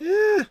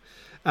 Maybe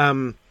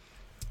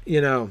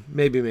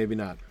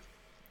not.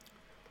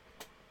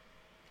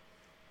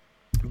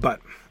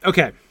 But,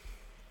 okay.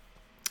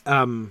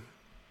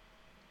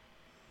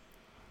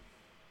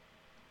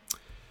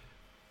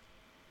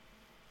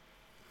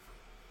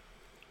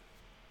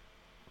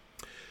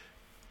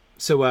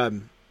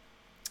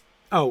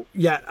 Oh,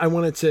 yeah, I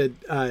wanted to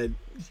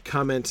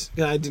comment.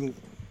 I didn't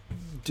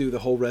do the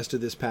whole rest of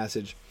this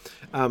passage.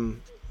 Oh,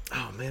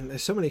 man,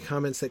 there's so many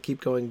comments that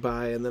keep going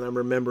by, and then I'm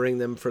remembering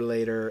them for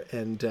later.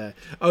 And, that's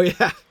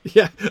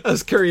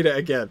Karita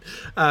again.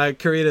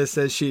 Karita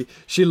says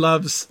she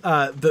loves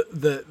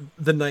the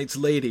knight's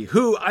lady,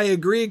 who, I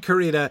agree,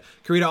 Karita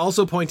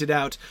also pointed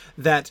out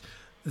that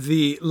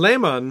the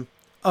Laman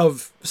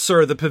of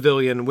Sir the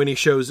Pavilion, when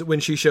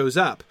she shows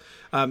up,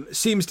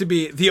 seems to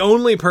be the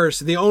only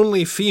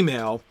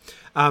female,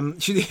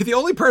 the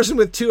only person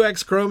with 2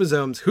 X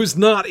chromosomes who's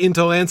not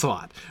into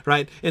Lancelot,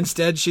 right?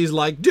 Instead, she's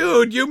like,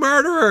 dude, you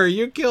murderer,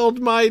 you killed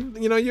my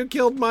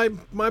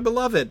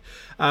beloved.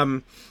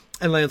 And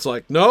Lancelot's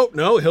like,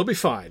 no, he'll be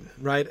fine,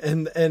 right?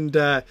 And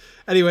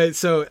anyway,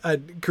 so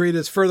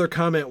Karita's further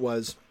comment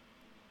was,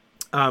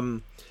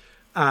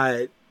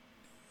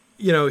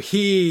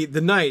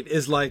 the knight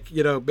is like,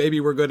 baby,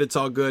 we're good. It's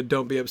all good.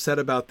 Don't be upset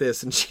about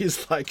this. And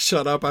she's like,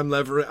 shut up. I'm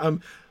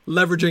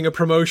leveraging a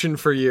promotion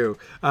for you,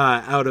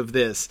 out of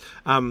this.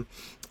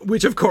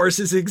 Which of course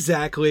is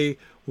exactly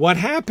what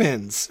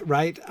happens,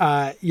 right?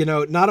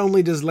 Not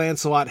only does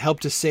Lancelot help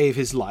to save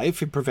his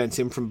life, it prevents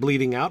him from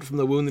bleeding out from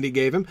the wound that he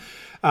gave him.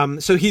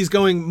 So he's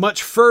going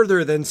much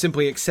further than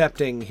simply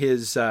accepting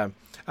his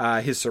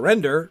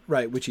surrender,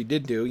 right, which he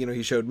did do.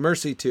 He showed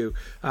mercy to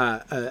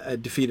a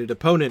defeated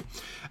opponent,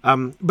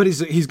 but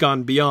he's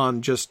gone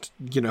beyond just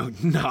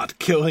not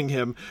killing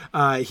him.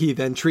 He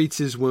then treats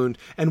his wound,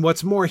 and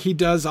what's more, he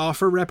does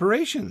offer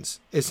reparations,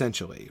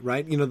 essentially,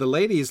 right? The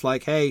lady's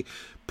like, hey,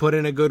 put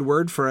in a good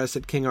word for us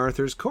at King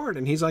Arthur's court,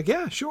 and he's like,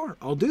 yeah, sure,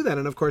 I'll do that.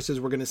 And of course, as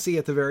we're going to see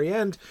at the very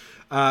end,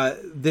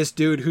 this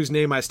dude whose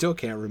name I still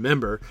can't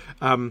remember,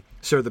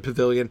 Sir the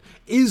Pavilion,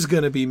 is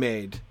going to be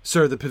made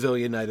Sir the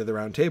Pavilion Knight of the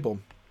Round Table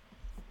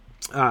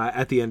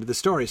at the end of the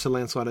story. So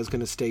Lancelot is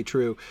going to stay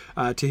true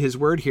to his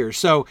word here.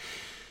 So,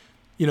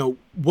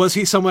 was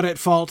he somewhat at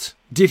fault?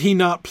 Did he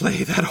not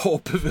play that whole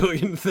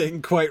pavilion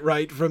thing quite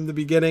right from the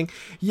beginning?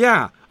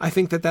 Yeah, I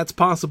think that's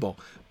possible.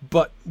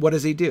 But what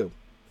does he do?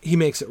 He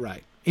makes it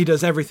right. He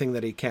does everything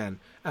that he can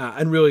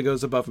and really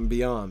goes above and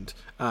beyond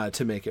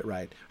to make it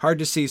right. Hard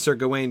to see Sir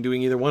Gawain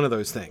doing either one of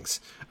those things,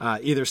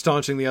 either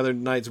staunching the other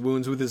knight's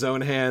wounds with his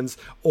own hands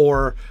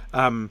or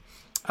then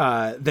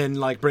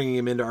bringing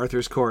him into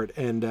Arthur's court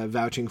and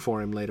vouching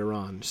for him later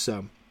on.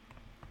 So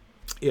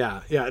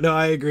yeah, no,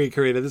 I agree,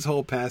 Karita. This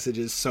whole passage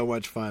is so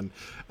much fun.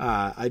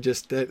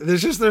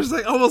 There's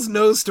like almost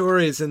no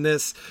stories in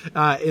this,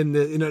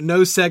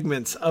 no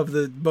segments of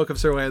the Book of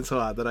Sir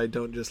Lancelot that I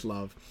don't just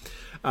love.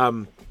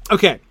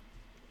 Okay,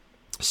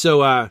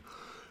 so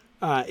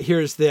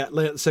here's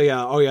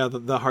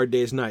the Hard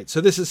Day's Night.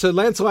 So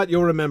Lancelot,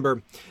 you'll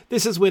remember,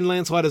 this is when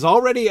Lancelot is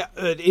already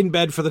in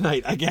bed for the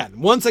night again.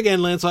 Once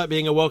again, Lancelot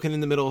being awoken in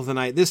the middle of the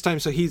night. This time,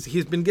 so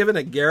he's been given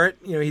a garret.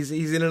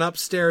 He's in an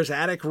upstairs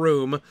attic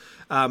room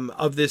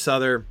of this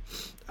other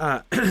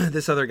guy,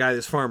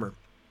 this farmer.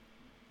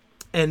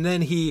 And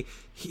then he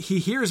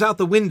hears out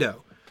the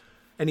window,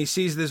 and he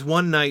sees this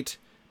one knight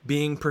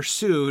being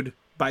pursued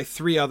by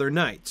 3 other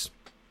knights.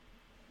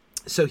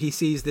 So he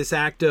sees this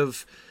act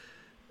of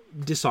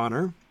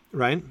dishonor,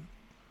 right?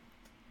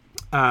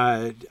 It's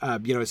a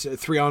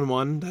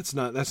 3-on-1.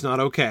 That's not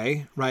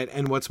okay, right?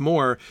 And what's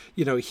more,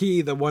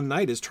 the one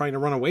knight is trying to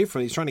run away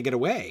he's trying to get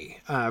away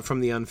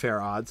from the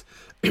unfair odds,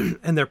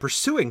 and they're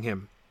pursuing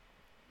him.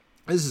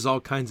 This is all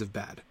kinds of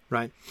bad,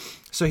 right?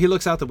 So he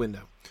looks out the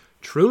window.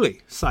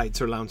 Truly, sighed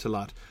Sir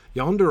Launcelot,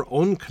 yonder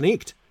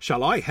unknight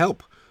shall I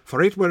help,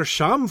 for it were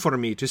shame for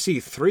me to see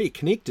 3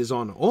 knights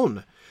on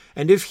un,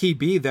 and if he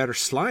be their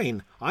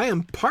slain, I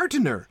am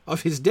partner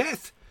of his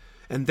death.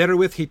 And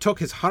therewith he took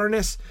his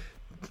harness,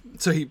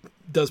 so he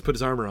does put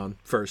his armor on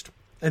first,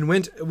 and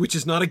went, which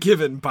is not a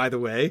given, by the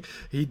way.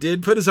 He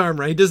did put his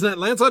armor on.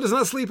 Lancelot does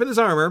not sleep in his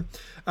armor.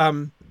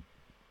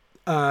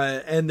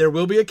 And there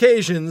will be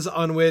occasions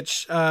on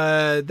which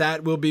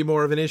that will be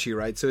more of an issue,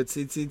 right? So it's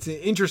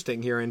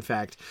interesting here, in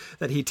fact,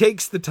 that he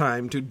takes the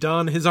time to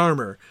don his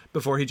armor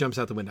before he jumps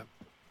out the window.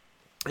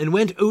 And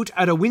went out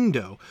at a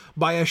window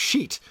by a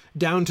sheet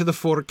down to the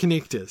 4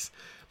 knights.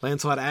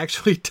 Lancelot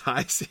actually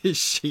ties his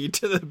sheet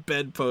to the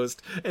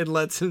bedpost and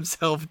lets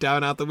himself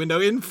down out the window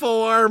in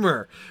full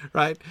armor,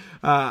 right?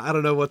 I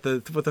don't know what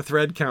the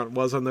thread count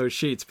was on those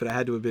sheets, but it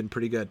had to have been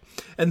pretty good.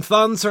 And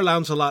thon Sir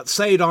Launcelot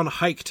said on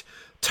hiked,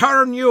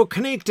 Turn you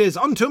knights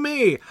unto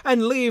me,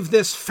 and leave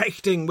this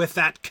feigting with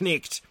that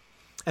knight.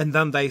 And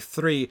then they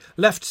 3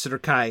 left Sir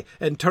Kay,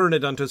 and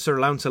turned unto Sir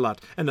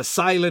Launcelot, and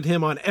assailed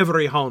him on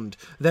every hand.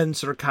 Then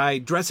Sir Kay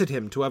dressed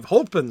him to have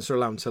holpen Sir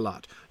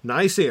Launcelot.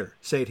 Nay, sir,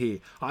 said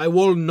he, I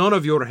will none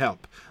of your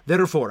help.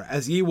 Therefore,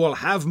 as ye will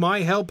have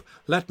my help,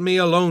 let me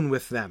alone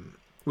with him.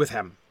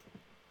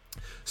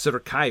 Sir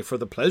Kay, for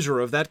the pleasure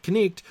of that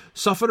knight,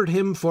 suffered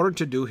him for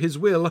to do his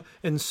will,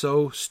 and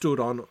so stood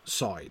on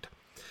side.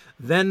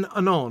 Then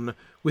anon,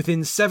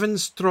 within 7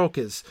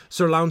 strokes,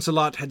 Sir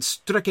Launcelot had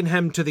stricken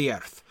him to the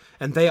earth,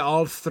 and they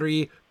all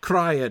 3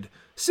 cried,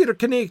 Sir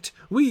Knight,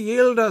 we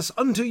yield us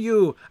unto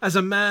you as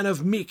a man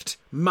of meeked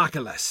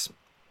Machalis.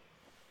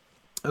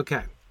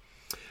 Okay.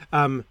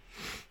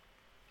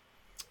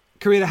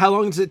 Karita, how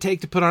long does it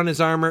take to put on his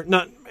armor?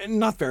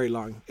 Not very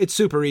long. It's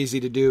super easy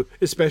to do,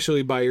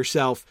 especially by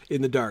yourself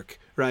in the dark,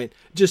 right?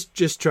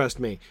 Just trust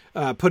me.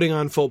 Putting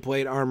on full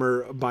plate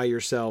armor by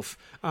yourself,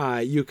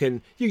 you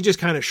can just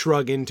kind of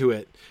shrug into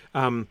it.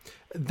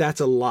 That's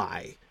a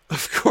lie,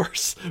 of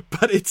course,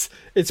 but it's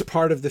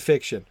part of the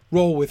fiction.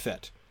 Roll with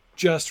it.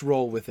 Just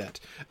roll with it.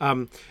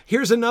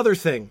 Here's another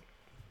thing.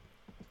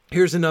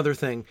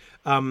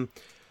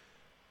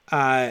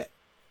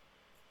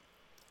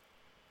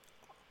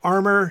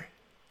 Armor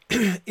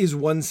is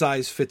one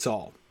size fits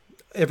all.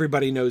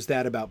 Everybody knows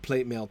that about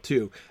plate mail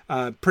too.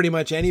 Pretty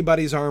much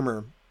anybody's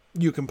armor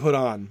you can put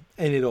on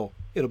and it'll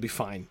be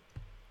fine.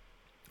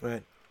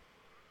 Right.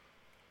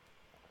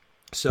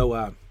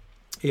 So,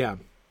 yeah.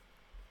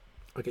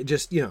 Okay.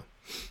 Just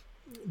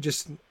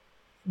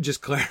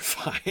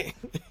clarifying,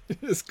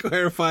 just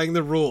clarifying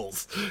the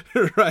rules,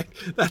 right?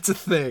 That's a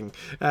thing.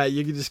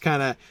 You can just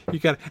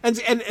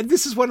and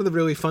this is one of the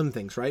really fun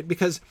things, right?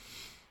 Because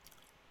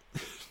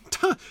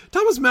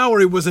Thomas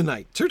Malory was a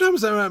knight. Sir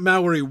Thomas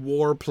Malory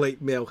wore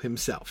plate mail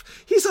himself.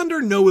 He's under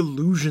no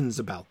illusions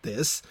about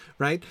this,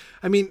 right?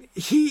 I mean,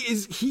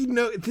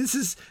 this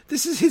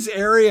is his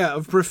area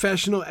of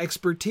professional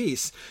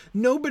expertise.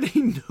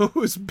 Nobody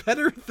knows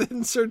better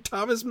than Sir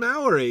Thomas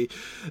Malory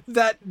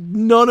that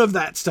none of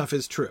that stuff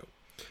is true.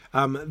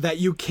 That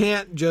you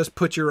can't just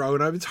put your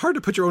own, it's hard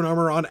to put your own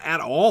armor on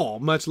at all,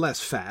 much less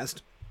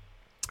fast.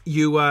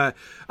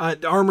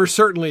 Armor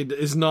certainly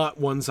is not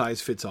one size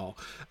fits all.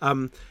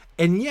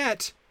 And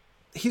yet,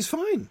 he's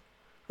fine,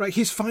 right?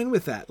 He's fine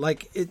with that.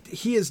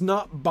 He is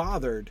not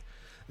bothered.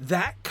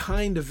 That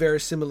kind of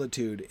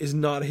verisimilitude is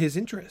not his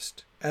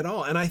interest at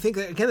all. And I think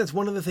that, again, it's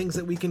one of the things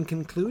that we can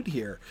conclude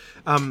here.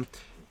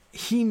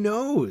 He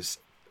knows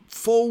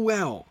full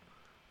well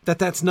that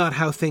that's not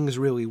how things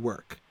really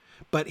work.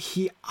 But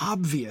he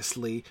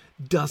obviously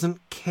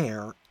doesn't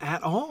care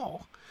at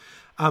all.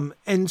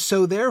 And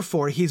so,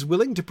 therefore, he's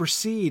willing to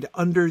proceed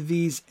under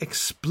these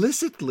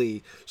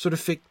explicitly sort of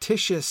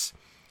fictitious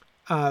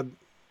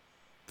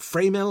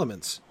frame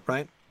elements,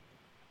 right?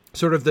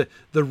 Sort of the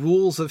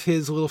rules of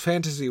his little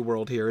fantasy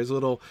world here, his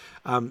little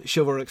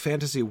chivalric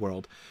fantasy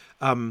world.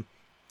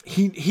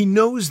 He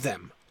knows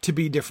them to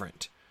be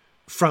different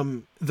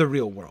from the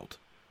real world,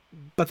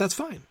 but that's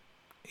fine.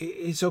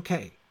 It's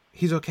okay.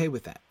 He's okay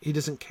with that. He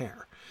doesn't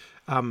care.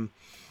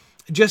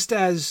 Just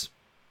as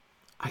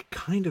I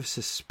kind of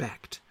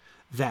suspect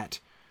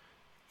that,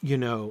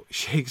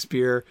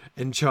 Shakespeare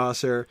and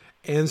Chaucer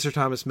and Sir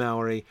Thomas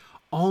Malory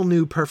all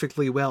knew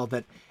perfectly well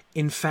that,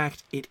 in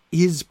fact, it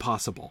is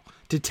possible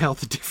to tell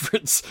the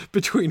difference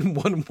between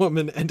one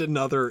woman and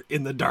another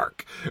in the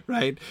dark,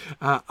 right?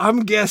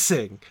 I'm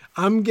guessing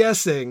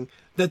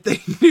that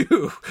they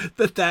knew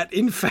that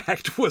in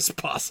fact was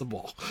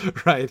possible,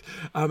 right?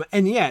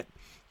 And yet,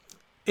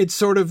 it's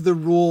sort of the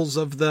rules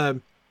of the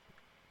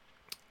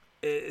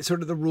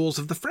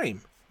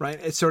frame, right?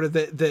 It's sort of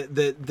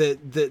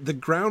the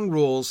ground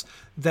rules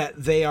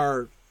that they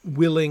are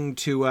willing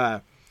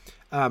to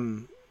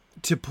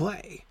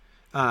play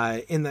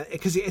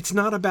because it's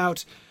not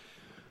about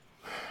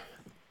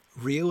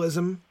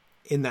realism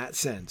in that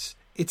sense.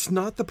 It's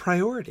not the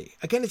priority.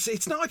 Again,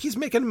 it's not like he's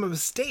making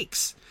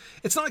mistakes.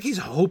 It's not like he's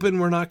hoping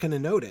we're not going to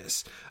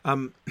notice.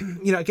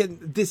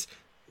 Again,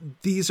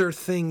 these are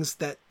things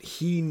that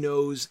he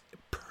knows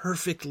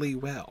perfectly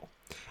well,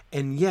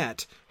 and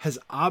yet has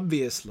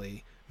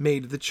obviously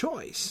made the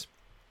choice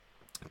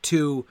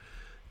to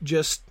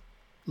just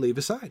leave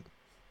aside,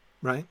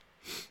 right?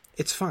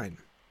 It's fine.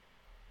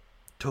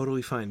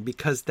 Totally fine,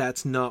 because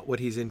that's not what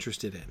he's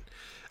interested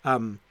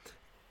in.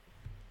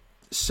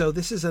 So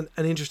this is an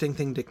interesting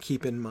thing to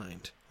keep in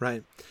mind,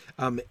 right?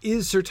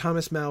 Is Sir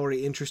Thomas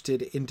Malory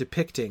interested in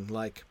depicting,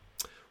 like,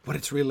 what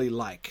it's really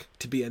like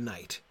to be a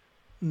knight?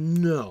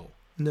 No.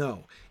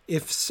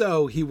 If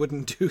so, he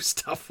wouldn't do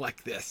stuff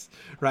like this,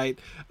 right?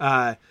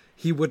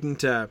 He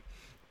wouldn't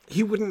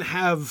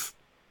have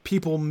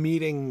people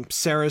meeting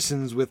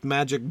Saracens with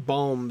magic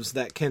balms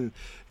that can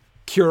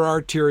cure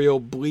arterial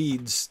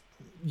bleeds,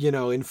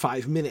 in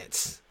 5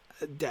 minutes.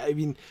 I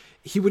mean,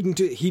 he wouldn't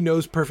do. He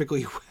knows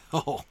perfectly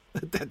well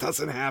that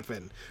doesn't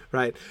happen,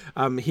 right?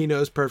 He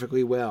knows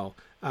perfectly well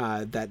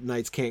that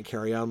knights can't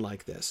carry on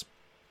like this.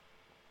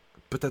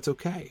 But that's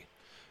okay.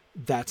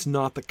 That's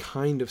not the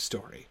kind of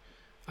story.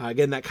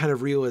 Again, that kind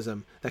of realism,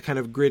 that kind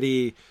of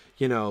gritty,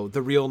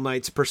 the real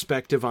knight's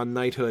perspective on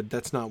knighthood,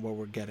 that's not what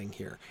we're getting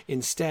here.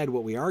 Instead,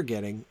 what we are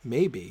getting,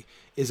 maybe,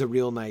 is a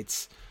real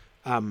knight's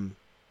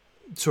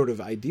sort of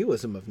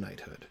idealism of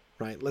knighthood,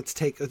 right?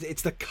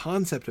 It's the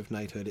concept of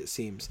knighthood, it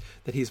seems,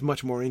 that he's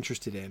much more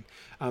interested in,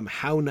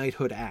 how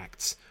knighthood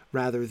acts,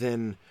 rather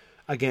than,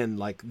 again,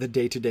 like the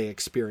day-to-day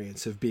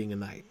experience of being a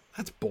knight.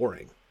 That's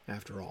boring,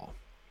 after all.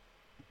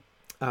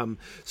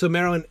 So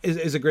Marilyn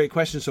is a great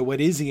question. So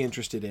what is he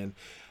interested in?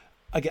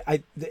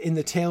 Again, in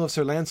the tale of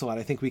Sir Lancelot,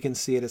 I think we can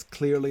see it as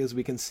clearly as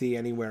we can see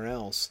anywhere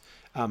else.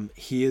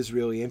 He is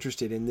really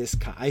interested in this,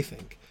 I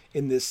think,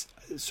 in this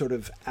sort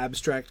of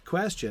abstract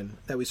question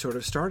that we sort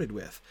of started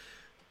with.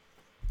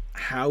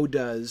 How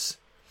does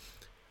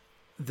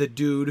the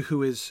dude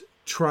who is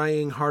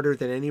trying harder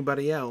than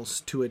anybody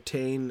else to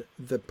attain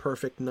the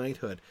perfect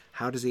knighthood,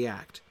 how does he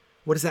act?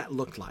 What does that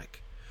look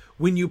like?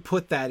 When you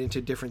put that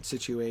into different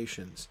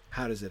situations,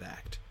 how does it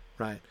act,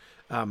 right?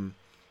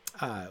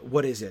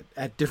 What is it?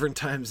 At different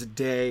times of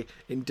day,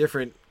 in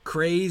different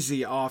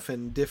crazy,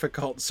 often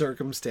difficult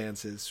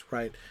circumstances,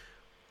 right?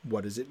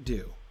 What does it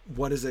do?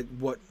 What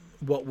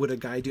would a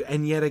guy do?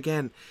 And yet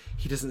again,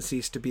 he doesn't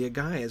cease to be a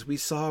guy, as we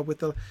saw with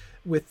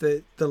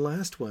the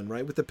last one,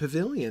 right? With the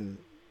pavilion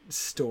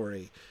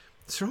story.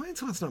 Sir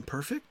Lancelot's not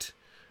perfect,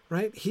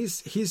 right?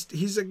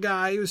 He's a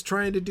guy who's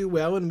trying to do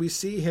well, and we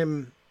see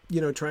him,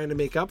 trying to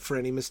make up for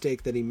any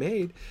mistake that he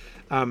made.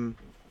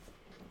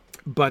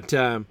 But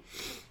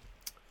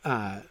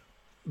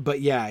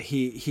yeah,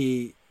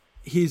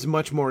 he's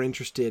much more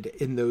interested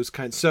in those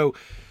kinds. So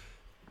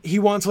he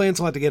wants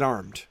Lancelot to get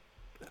armed.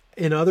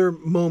 In other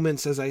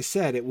moments, as I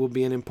said, it will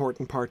be an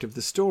important part of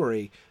the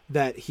story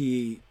that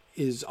he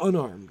is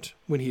unarmed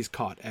when he's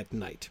caught at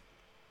night.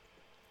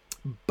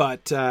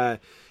 But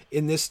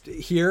in this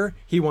here,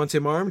 he wants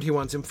him armed. He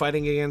wants him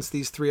fighting against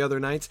these 3 other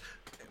knights.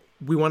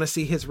 We want to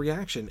see his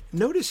reaction.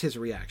 Notice his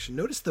reaction.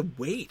 Notice the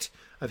weight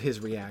of his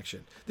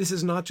reaction. This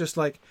is not just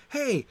like,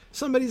 hey,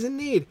 somebody's in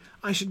need,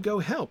 I should go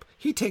help.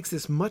 He takes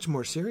this much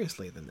more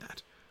seriously than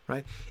that,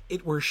 right?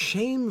 It were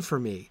shame for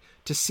me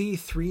to see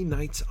 3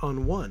 knights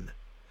on one.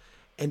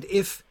 And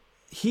if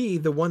he,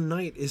 the one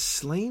knight, is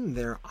slain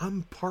there,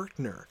 I'm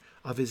partner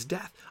of his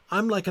death.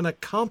 I'm like an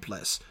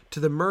accomplice to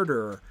the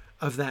murderer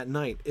of that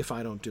knight if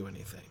I don't do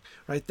anything,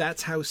 right?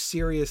 That's how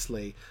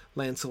seriously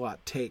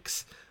Lancelot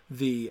takes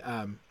the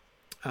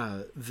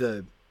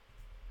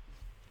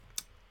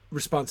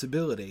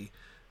responsibility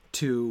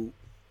to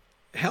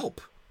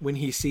help when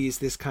he sees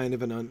this kind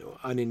of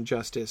an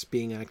injustice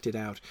being acted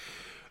out.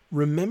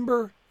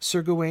 Remember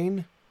Sir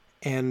Gawain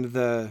and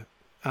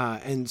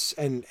and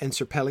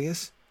Sir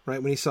Pelleas,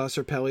 right? When he saw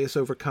Sir Pelleas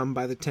overcome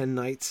by the 10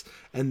 knights,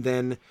 and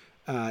then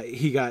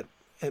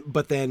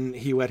then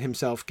he let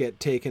himself get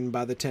taken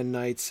by the 10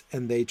 knights,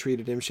 and they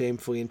treated him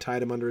shamefully and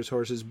tied him under his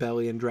horse's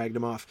belly and dragged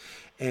him off.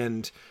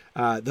 And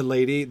the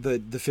lady, the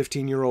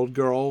 15-year-old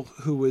girl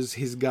who was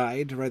his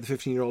guide, right, the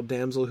 15-year-old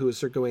damsel who was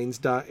Sir Gawain's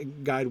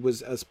guide,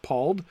 was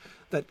appalled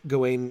that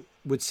Gawain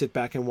would sit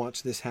back and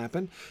watch this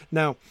happen.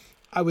 Now,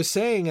 I was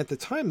saying at the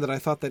time that I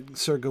thought that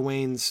Sir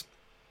Gawain's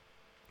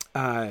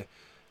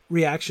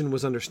reaction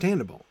was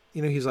understandable.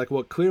 He's like,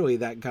 well, clearly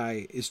that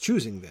guy is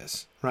choosing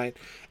this, right?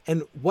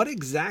 And what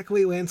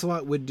exactly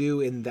Lancelot would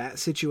do in that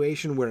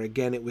situation, where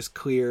again it was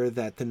clear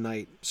that the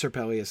knight, Sir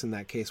Pelleas in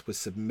that case, was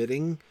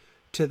submitting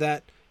to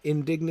that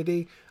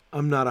indignity,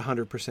 I'm not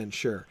 100%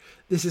 sure.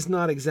 This is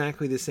not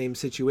exactly the same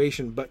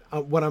situation, but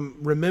what I'm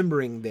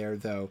remembering there,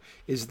 though,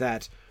 is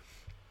that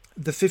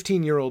the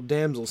 15-year-old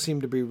damsel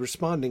seemed to be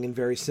responding in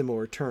very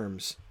similar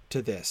terms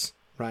to this,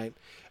 right?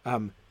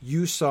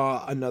 You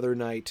saw another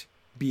knight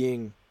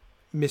being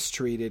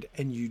mistreated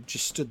and you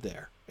just stood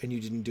there and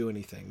you didn't do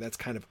anything. That's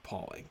kind of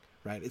appalling,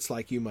 right? It's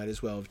like you might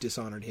as well have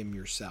dishonored him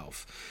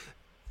yourself.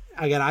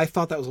 Again, I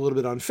thought that was a little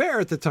bit unfair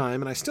at the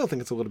time, and I still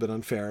think it's a little bit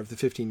unfair of the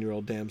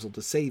 15-year-old damsel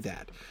to say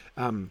that.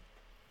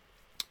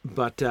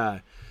 But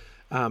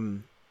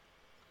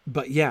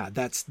But yeah,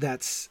 that's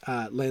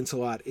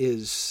Lancelot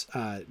is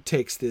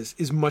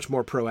much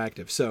more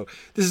proactive. So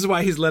this is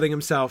why he's letting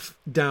himself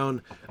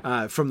down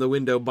from the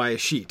window by a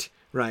sheet,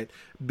 right?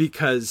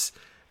 Because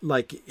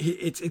like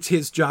it's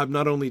his job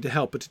not only to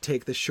help but to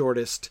take the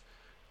shortest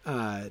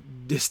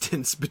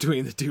distance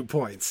between the 2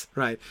 points,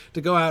 right?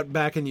 To go out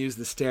back and use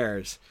the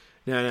stairs.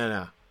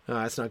 No,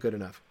 that's not good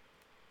enough.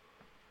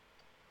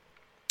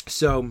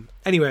 So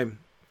anyway,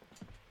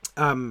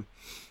 the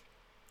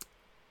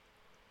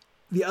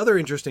other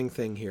interesting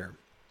thing here,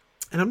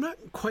 and I'm not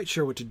quite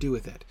sure what to do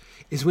with it,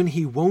 is when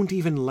he won't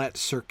even let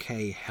Sir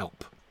Kay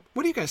help.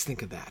 What do you guys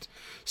think of that?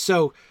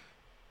 So,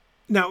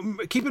 now,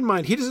 keep in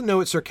mind, he doesn't know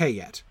it's Sir Kay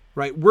yet,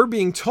 right? We're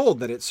being told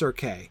that it's Sir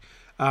Kay,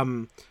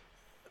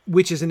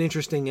 which is an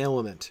interesting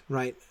element,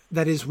 right?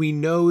 That is, we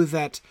know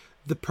that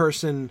the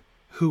person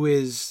who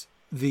is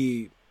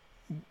the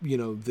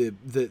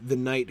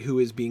knight who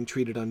is being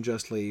treated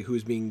unjustly, who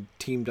is being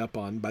teamed up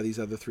on by these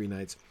other 3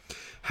 knights,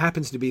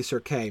 happens to be Sir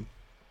Kay,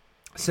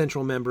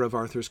 central member of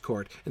Arthur's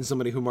court, and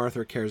somebody whom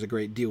Arthur cares a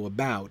great deal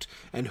about,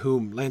 and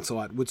whom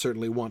Lancelot would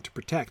certainly want to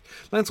protect.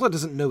 Lancelot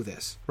doesn't know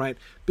this, right?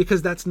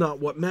 Because that's not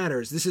what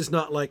matters. This is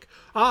not like,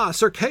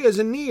 Sir Kay is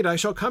in need, I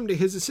shall come to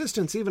his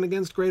assistance, even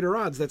against greater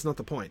odds. That's not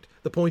the point.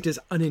 The point is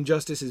an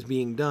injustice is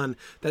being done.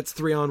 That's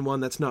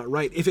 3-on-1, that's not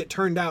right. If it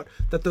turned out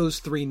that those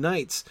 3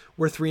 knights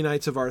were 3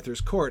 knights of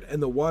Arthur's court,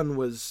 and the one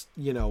was,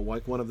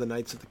 like one of the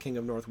knights of the King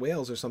of North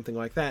Wales or something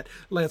like that,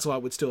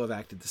 Lancelot would still have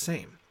acted the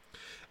same.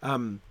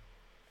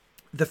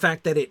 The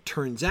fact that it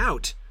turns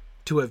out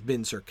to have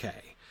been Sir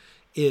Kay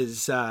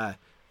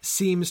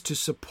seems to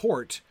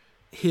support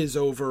his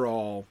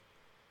overall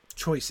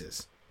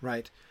choices,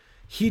 right?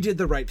 He did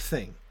the right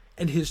thing,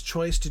 and his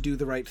choice to do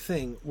the right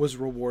thing was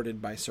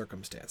rewarded by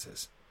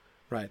circumstances,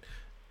 right?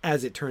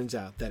 As it turns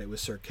out that it was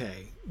Sir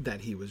Kay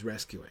that he was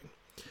rescuing.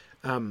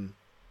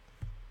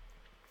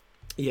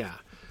 Yeah.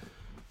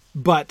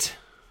 But,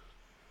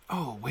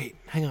 oh, wait,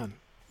 hang on.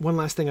 One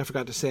last thing I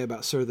forgot to say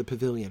about Sir the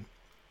Pavilion.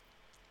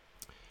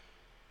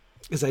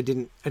 Is I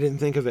didn't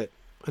think of it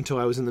until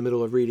I was in the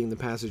middle of reading the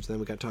passage. Then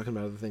we got talking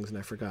about other things and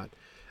I forgot.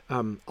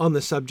 On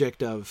the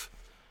subject of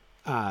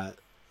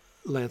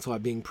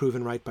Lancelot being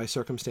proven right by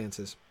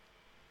circumstances.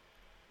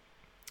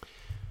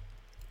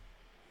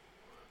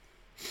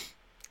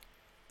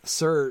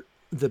 Sir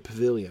the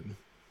Pavilion,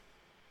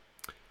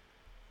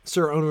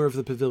 Sir owner of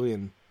the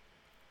Pavilion,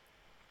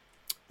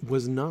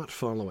 was not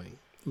following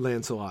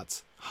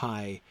Lancelot's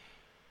high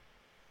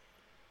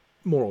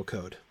moral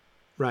code,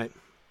 right?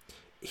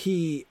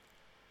 He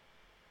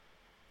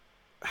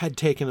had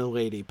taken a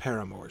lady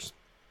paramours,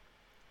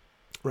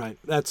 right?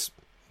 That's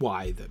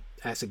why the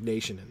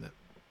assignation in the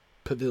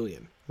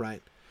pavilion,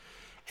 right?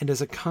 And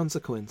as a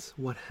consequence,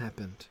 what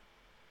happened?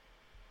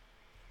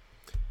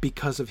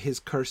 Because of his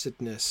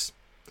cursedness,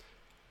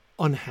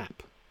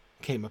 unhap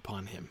came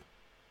upon him,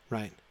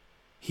 right?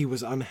 He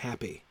was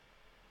unhappy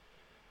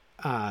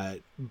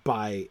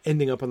by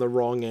ending up on the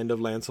wrong end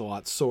of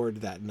Lancelot's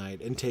sword that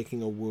night and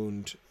taking a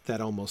wound that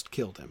almost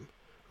killed him,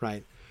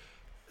 right?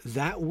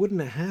 That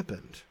wouldn't have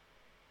happened.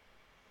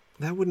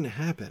 That wouldn't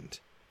have happened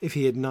if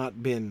he had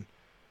not been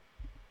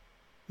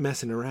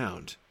messing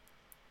around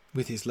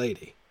with his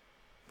lady,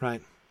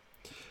 right?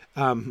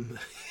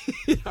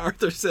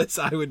 Arthur says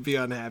I would be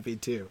unhappy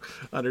too,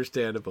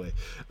 understandably.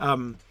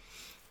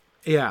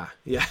 Yeah.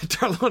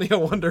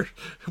 Tarlonia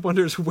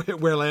wonders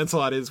where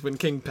Lancelot is when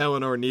King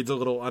Pellinore needs a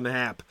little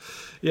unhap.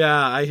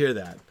 Yeah, I hear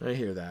that.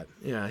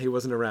 Yeah, he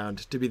wasn't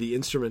around to be the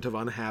instrument of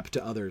unhap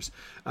to others.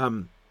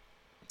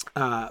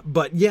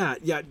 But yeah,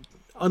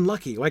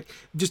 unlucky. Like,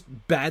 just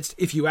bad.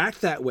 If you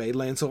act that way,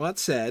 Lancelot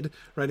said,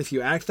 right? If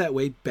you act that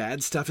way,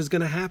 bad stuff is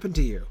going to happen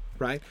to you,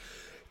 right?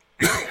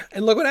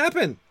 And look what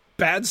happened.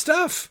 Bad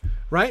stuff,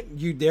 right?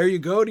 There you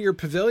go to your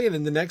pavilion,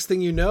 and the next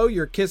thing you know,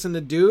 you're kissing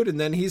a dude, and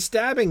then he's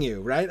stabbing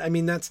you, right? I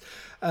mean,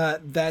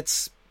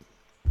 that's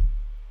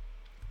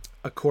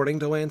according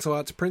to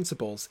Lancelot's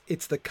principles.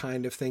 It's the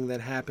kind of thing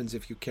that happens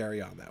if you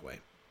carry on that way,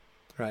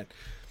 right?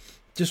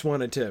 Just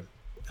wanted to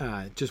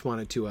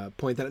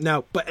point that out.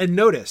 Now, and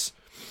notice,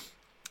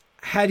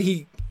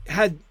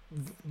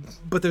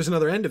 but there's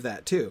another end of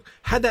that too.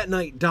 Had that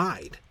knight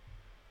died,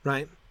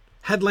 right?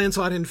 Had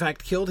Lancelot in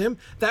fact killed him,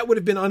 that would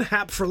have been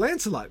unhap for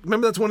Lancelot.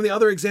 Remember, that's one of the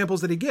other examples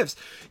that he gives.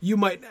 You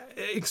might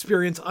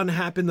experience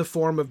unhap in the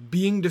form of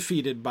being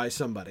defeated by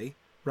somebody,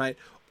 right?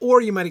 Or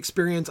you might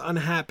experience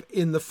unhap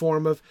in the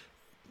form of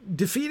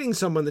defeating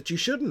someone that you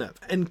shouldn't have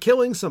and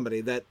killing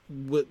somebody that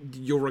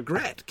you'll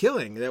regret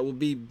killing. That will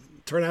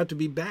turn out to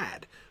be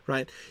bad,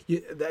 right?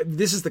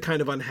 This is the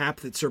kind of unhap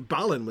that Sir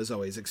Balin was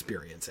always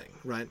experiencing,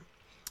 right?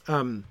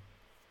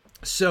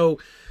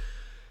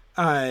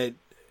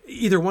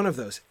 Either one of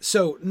those.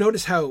 So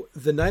notice how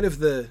the knight of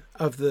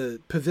the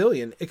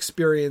pavilion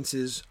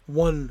experiences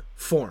one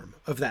form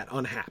of that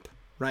unhap,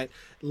 right?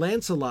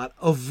 Lancelot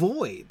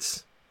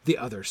avoids the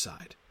other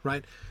side,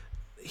 right?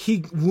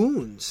 He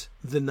wounds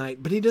the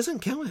knight, but he doesn't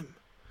kill him.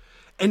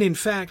 And in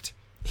fact,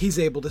 he's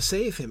able to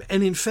save him.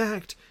 And in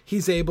fact,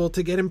 he's able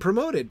to get him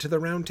promoted to the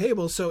Round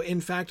Table. So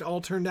in fact,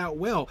 all turned out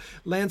well.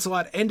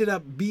 Lancelot ended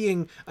up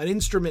being an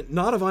instrument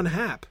not of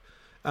unhap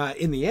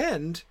in the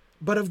end,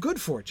 but of good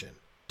fortune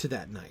to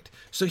that knight.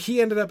 So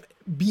he ended up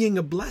being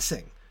a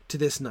blessing to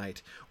this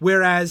knight.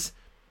 Whereas,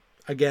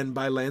 again,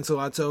 by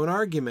Lancelot's own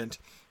argument,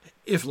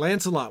 if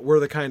Lancelot were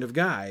the kind of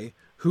guy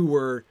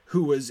who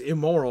was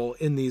immoral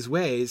in these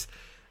ways,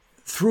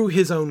 through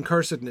his own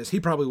cursedness, he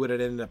probably would have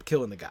ended up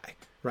killing the guy,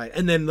 right?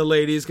 And then the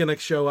lady's going to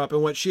show up,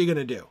 and what's she going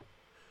to do?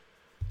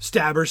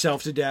 Stab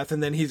herself to death,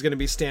 and then he's going to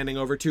be standing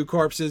over two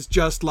corpses,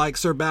 just like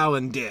Sir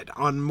Balin did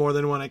on more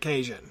than one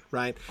occasion,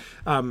 right?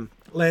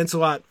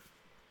 Lancelot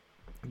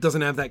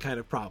doesn't have that kind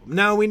of problem.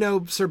 Now, we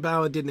know Sir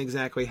Balin didn't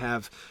exactly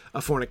have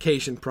a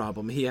fornication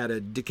problem. He had a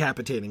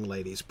decapitating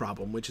ladies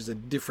problem, which is a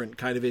different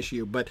kind of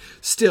issue. But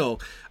still,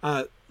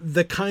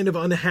 the kind of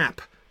unhap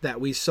that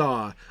we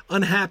saw,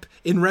 unhap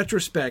in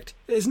retrospect,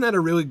 isn't that a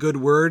really good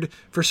word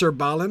for Sir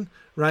Balin,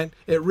 right?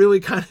 It really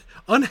kind of,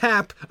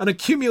 unhap, an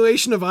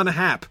accumulation of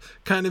unhap,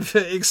 kind of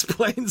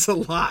explains a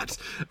lot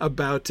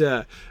about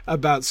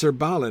Sir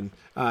Balin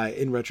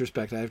in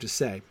retrospect, I have to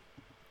say.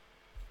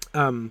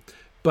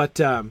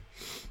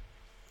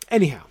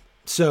 Anyhow,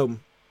 so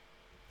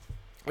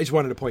I just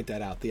wanted to point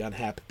that out, the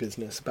unhap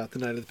business about the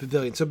Knight of the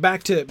Pavilion. So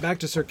back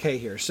to Sir Kay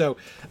here. So,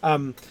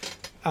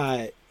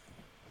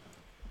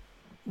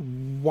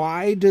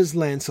 why does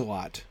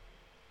Lancelot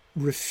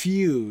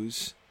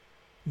refuse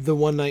the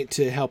one knight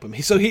to help him?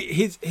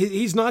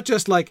 He's not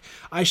just like,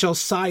 I shall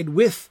side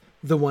with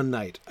the one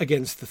knight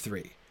against the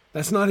three.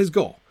 That's not his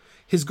goal.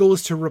 His goal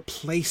is to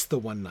replace the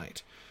one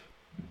knight.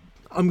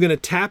 I'm going to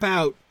tap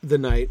out the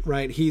knight,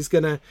 right? So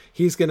I'm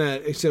just going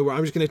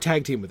to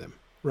tag team with him,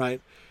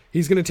 right?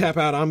 He's going to tap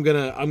out. I'm going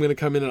to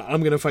come in and I'm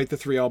going to fight the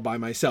three all by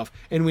myself.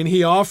 And when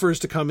he offers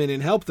to come in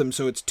and help them,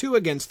 so it's 2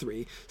 against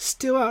 3,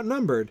 still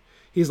outnumbered,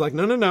 he's like,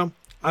 no,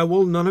 I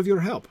will none of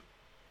your help.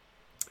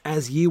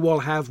 As ye will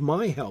have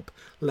my help,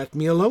 let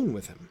me alone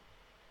with him.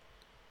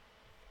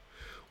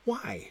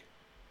 Why?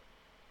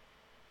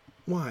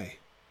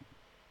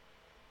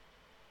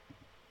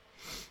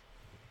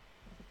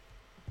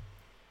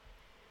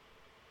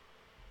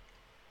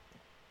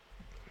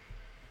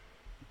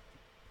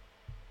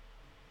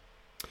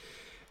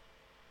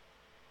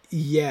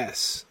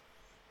 Yes,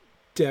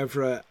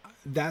 Devra,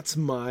 that's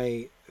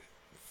my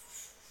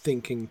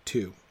thinking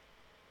too.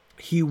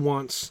 He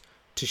wants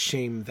to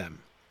shame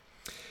them.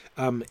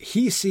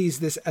 He sees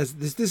this as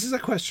this is a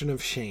question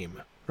of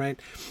shame, right?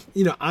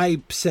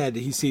 I said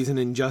he sees an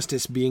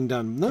injustice being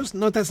done.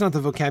 No, that's not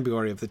the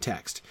vocabulary of the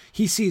text.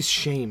 He sees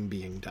shame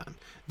being done.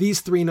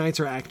 These 3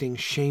 knights are acting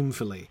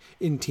shamefully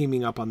in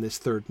teaming up on this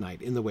third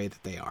knight in the way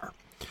that they are.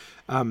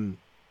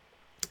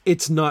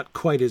 It's not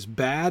quite as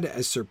bad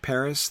as Sir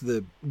Paris,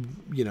 the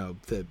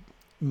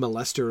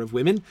molester of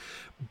women,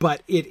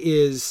 but it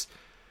is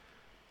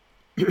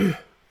in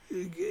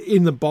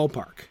the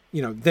ballpark.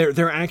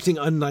 They're acting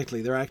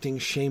unknightly. They're acting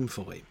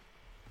shamefully.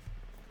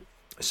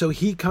 So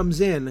he comes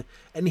in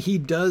and he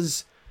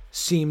does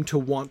seem to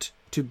want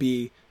to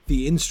be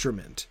the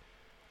instrument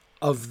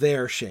of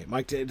their shame.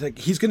 Like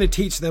he's going to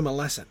teach them a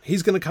lesson.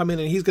 He's going to come in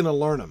and he's going to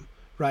learn them,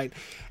 right?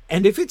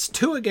 And if it's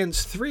 2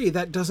 against 3,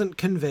 that doesn't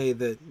convey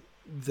the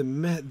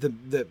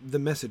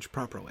message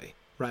properly,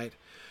 right?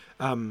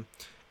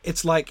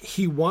 It's like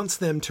he wants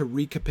them to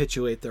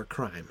recapitulate their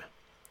crime.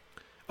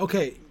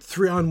 Okay,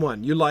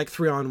 3-on-1. You like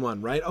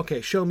 3-on-1, right?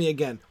 Okay, show me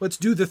again. Let's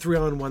do the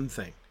 3-on-1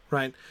 thing,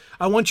 right?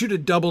 I want you to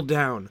double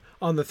down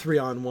on the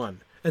 3-on-1,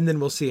 and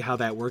then we'll see how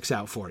that works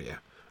out for you,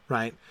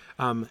 right?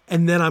 And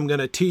then I'm going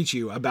to teach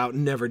you about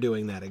never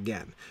doing that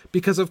again.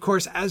 Because, of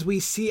course, as we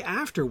see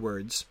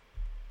afterwards,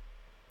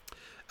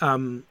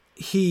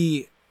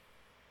 he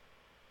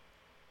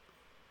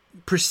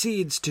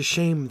proceeds to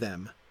shame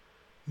them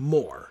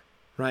more,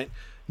 right?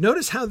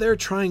 Notice how they're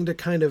trying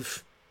to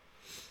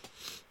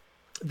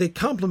they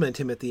compliment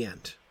him at the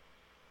end.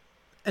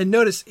 And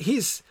notice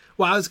this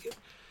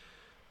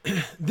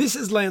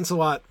is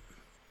Lancelot.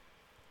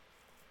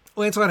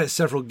 Lancelot has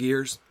several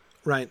gears,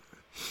 right?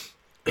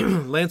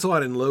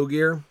 Lancelot in low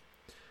gear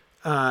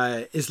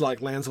is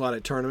like Lancelot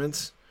at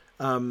tournaments.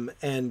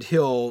 And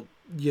he'll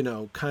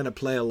kind of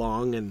play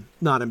along and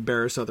not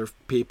embarrass other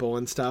people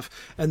and stuff.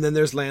 And then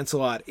there's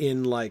Lancelot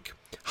in like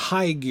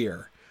high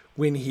gear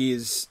when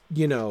he's,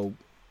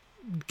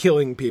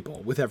 killing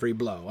people with every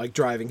blow, like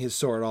driving his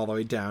sword all the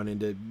way down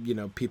into,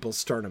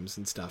 people's sternums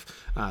and stuff,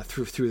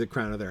 through the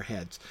crown of their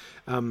heads.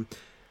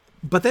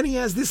 But then he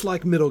has this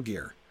like middle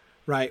gear,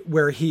 right?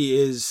 Where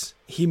he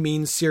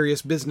means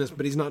serious business,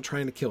 but he's not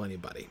trying to kill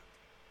anybody,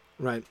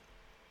 right?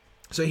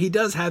 So he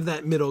does have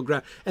that middle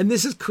ground. And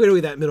this is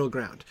clearly that middle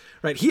ground,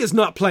 right? He is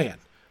not playing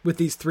with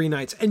these 3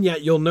 knights. And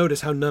yet you'll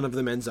notice how none of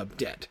them ends up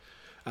dead,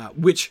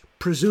 which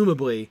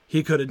presumably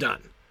he could have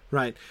done,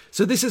 right?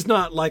 So this is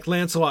not like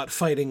Lancelot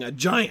fighting a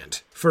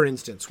giant, for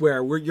instance,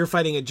 where you're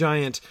fighting a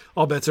giant,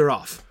 all bets are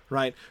off,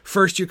 right?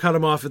 First you cut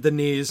him off at the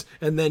knees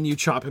and then you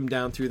chop him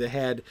down through the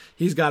head.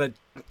 He's got a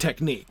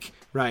technique,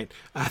 right?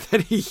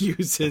 That he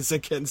uses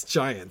against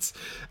giants.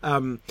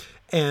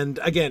 And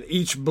again,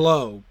 each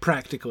blow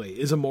practically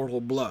is a mortal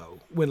blow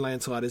when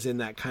Lancelot is in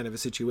that kind of a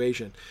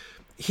situation.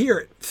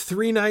 Here,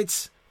 3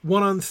 knights,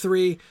 1 on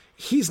 3.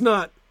 He's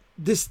not.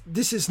 This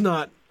is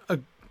not a.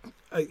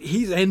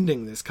 He's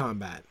ending this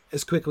combat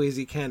as quickly as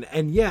he can,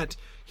 and yet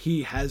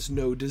he has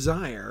no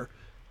desire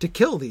to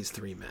kill these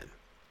 3 men.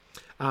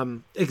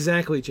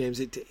 Exactly,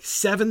 James.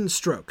 7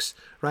 strokes,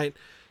 right?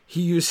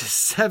 He uses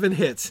 7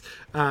 hits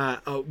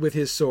with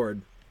his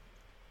sword.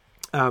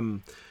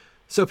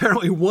 So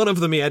apparently one of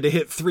them he had to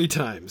hit 3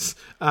 times,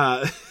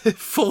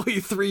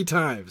 fully 3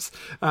 times,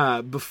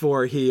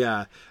 before he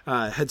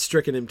had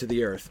stricken him to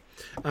the earth.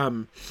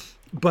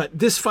 But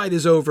this fight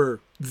is over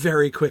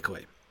very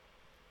quickly.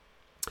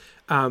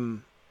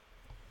 And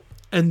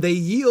they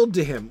yield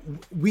to him.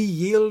 We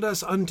yield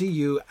us unto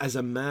you as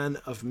a man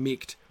of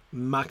meek,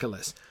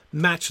 matchless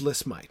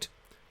might.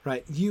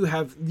 Right? You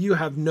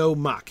have no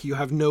mock. You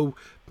have no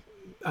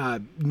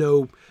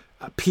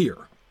peer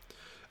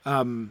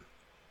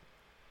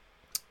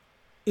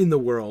in the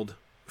world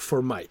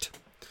for might.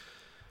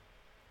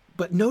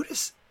 But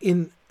notice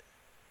in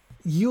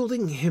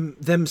yielding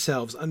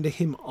themselves unto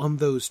him on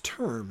those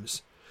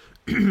terms,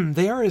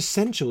 they are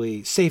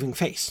essentially saving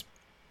face,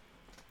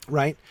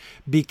 right?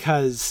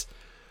 Because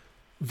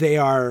they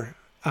are,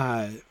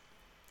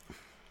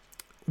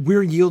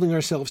 we're yielding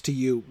ourselves to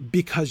you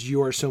because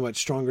you are so much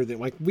stronger than,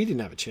 like, we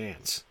didn't have a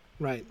chance,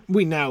 right?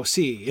 We now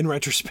see, in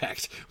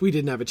retrospect, we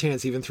didn't have a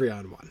chance even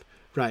 3-on-1,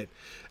 right?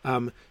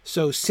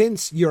 So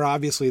since you're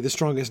obviously the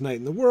strongest knight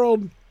in the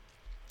world,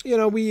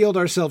 we yield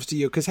ourselves to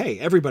you because, hey,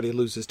 everybody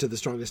loses to the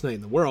strongest knight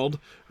in the world,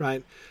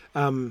 right?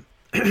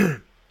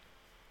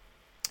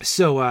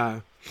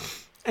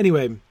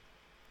 Anyway,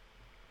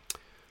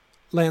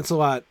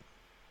 Lancelot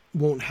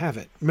won't have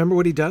it. Remember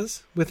what he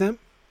does with them?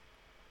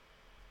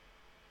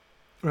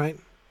 Right?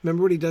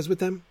 Remember what he does with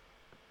them?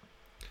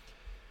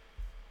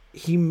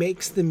 He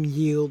makes them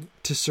yield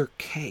to Sir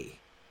Kay.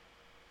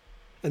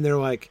 And they're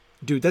like,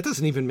 dude, that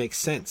doesn't even make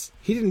sense.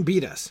 He didn't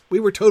beat us. We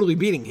were totally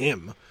beating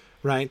him,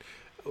 right?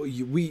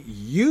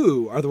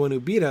 You are the one who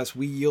beat us.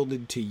 We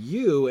yielded to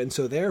you, and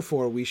so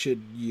therefore we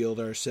should yield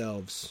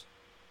ourselves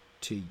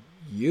to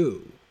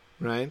you,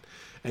 right?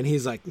 And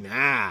he's like,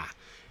 nah,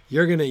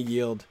 you're going to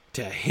yield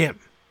to him.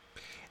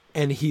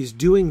 And he's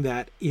doing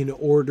that in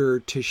order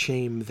to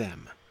shame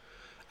them.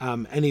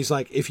 And he's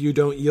like, if you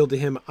don't yield to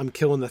him, I'm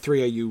killing the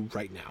 3 of you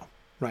right now,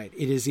 right?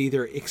 It is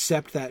either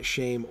accept that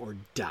shame or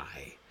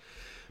die.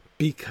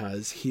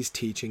 Because he's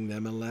teaching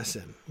them a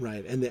lesson,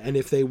 right? And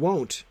if they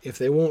won't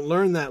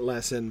learn that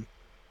lesson,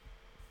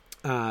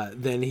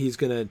 then he's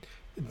gonna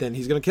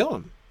kill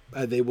them.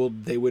 They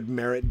would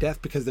merit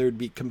death because they would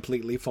be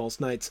completely false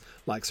knights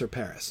like Sir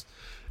Paris.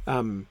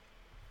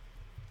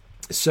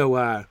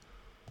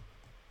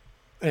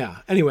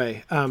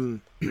 Anyway,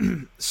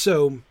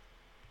 so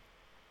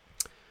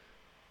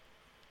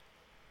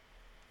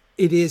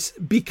it is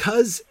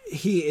because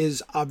he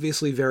is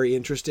obviously very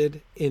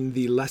interested in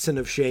the lesson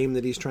of shame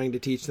that he's trying to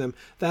teach them.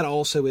 That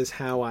also is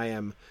how I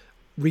am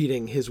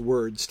reading his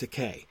words to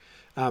Kay.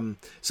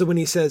 So when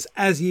he says,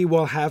 as ye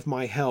will have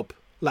my help,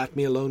 let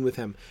me alone with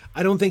him.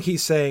 I don't think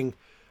he's saying,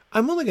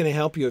 I'm only going to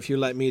help you if you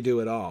let me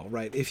do it all,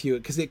 right?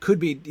 Because it could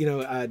be,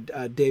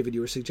 David, you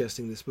were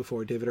suggesting this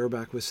before. David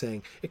Urbach was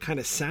saying, it kind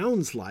of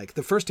sounds like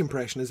the first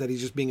impression is that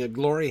he's just being a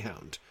glory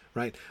hound,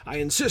 right? I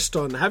insist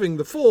on having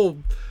the full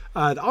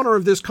honor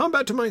of this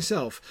combat to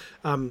myself.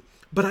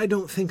 But I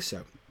don't think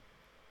so.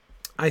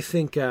 I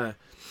think that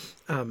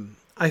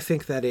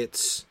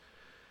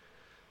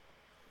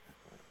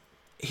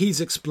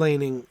he's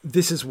explaining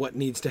this is what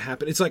needs to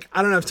happen. It's like,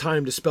 I don't have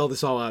time to spell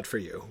this all out for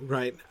you,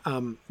 right?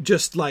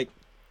 Just like,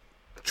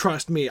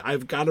 trust me,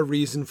 I've got a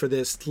reason for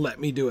this. Let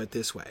me do it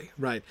this way,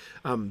 right?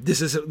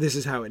 This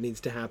is how it needs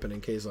to happen.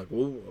 And Kay's like,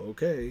 well,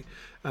 okay.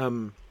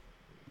 And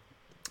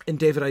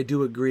David, I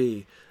do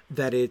agree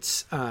that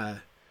it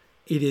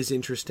is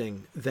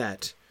interesting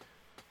that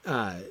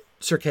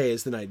Sir Kay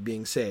is the knight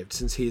being saved,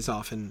 since he's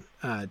often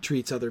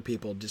treats other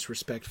people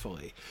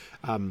disrespectfully.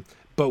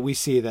 But we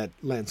see that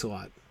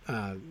Lancelot,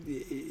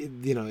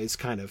 is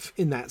kind of,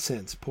 in that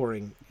sense,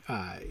 pouring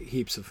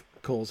heaps of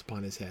coals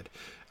upon his head.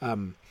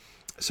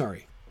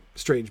 Sorry,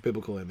 strange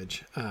biblical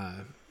image.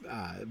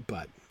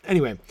 But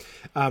anyway,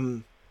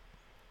 and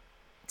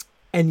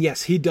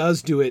yes, he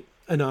does do it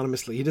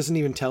anonymously. He doesn't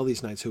even tell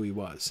these knights who he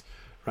was,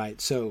 right?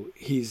 So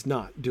he's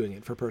not doing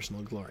it for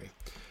personal glory.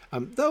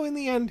 Though in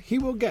the end, he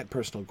will get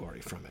personal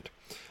glory from it.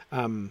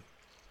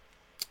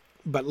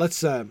 But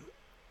let's,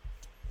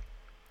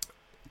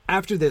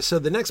 after this, so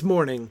the next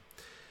morning,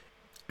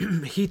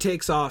 he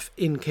takes off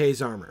in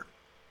Kay's armor,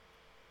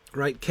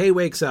 right? Kay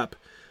wakes up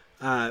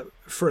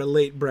for a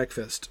late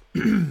breakfast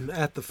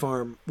at the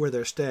farm where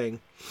they're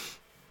staying.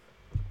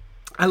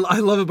 I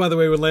love it, by the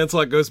way, when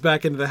Lancelot goes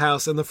back into the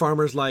house and the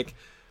farmer's like,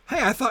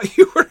 hey, I thought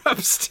you were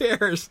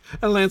upstairs.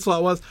 And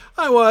Lancelot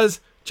I was,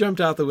 jumped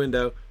out the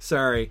window.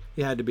 Sorry,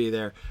 you had to be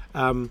there.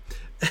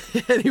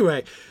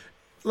 Anyway,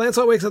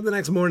 Lancelot wakes up the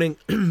next morning,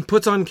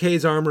 puts on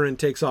Kay's armor and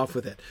takes off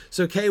with it.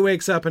 So Kay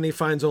wakes up and he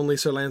finds only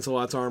Sir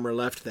Lancelot's armor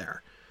left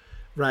there.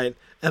 right?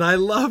 And I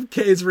love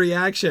Kay's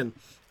reaction.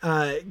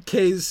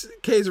 Kay's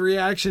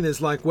reaction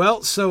is like,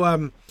 well, so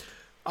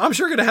I'm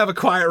sure gonna have a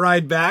quiet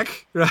ride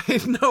back,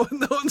 right? No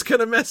one's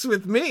gonna mess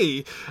with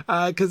me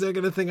because they're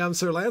gonna think I'm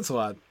Sir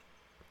Lancelot.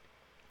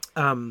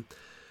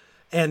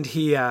 And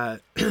he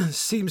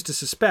seems to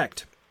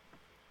suspect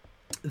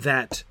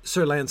that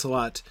Sir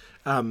Lancelot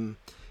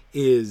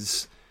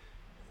is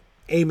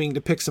aiming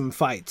to pick some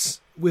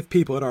fights with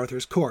people at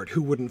Arthur's court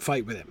who wouldn't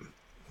fight with him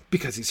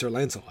because he's Sir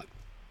Lancelot.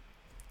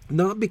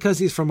 Not because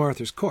he's from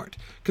Arthur's court,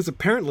 because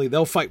apparently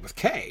they'll fight with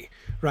Kay,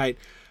 right?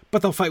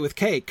 But they'll fight with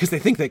Kay because they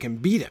think they can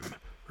beat him,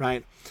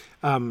 right?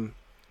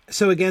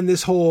 So again,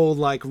 this whole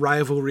like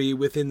rivalry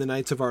within the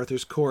Knights of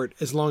Arthur's court,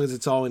 as long as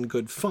it's all in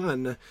good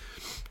fun,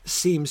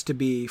 seems to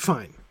be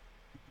fine.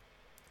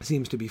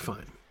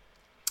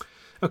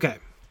 Okay.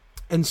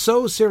 And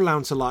so Sir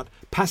Launcelot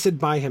passed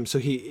by him. So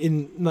he,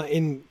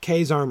 in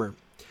Kay's armor,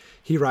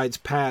 he rides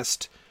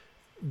past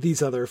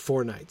these other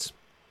 4 knights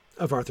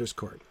of Arthur's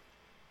court,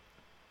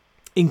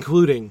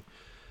 including,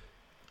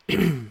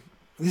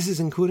 this is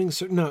including,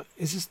 no,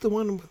 is this the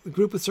one with the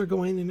group with Sir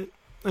Gawain in it?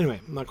 Anyway,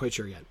 I'm not quite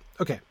sure yet.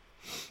 Okay.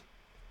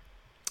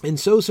 And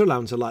so Sir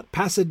Launcelot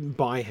passed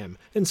by him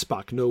and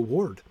spake no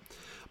word.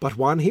 But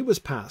when he was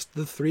past,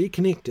 the 3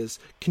 knightes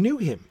knew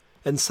him,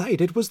 and said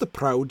it was the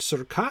proud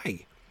Sir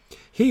Kay.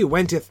 He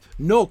wenteth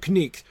no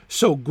knight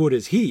so good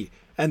as he,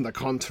 and the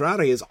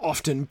contrary is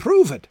often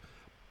proved.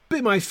 By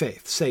my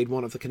faith, said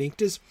one of the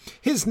knightes,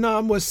 his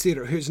name was Sir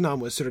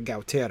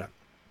Gautera.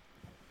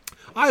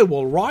 I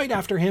will ride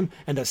after him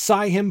and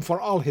assay him for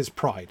all his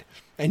pride,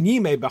 and ye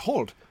may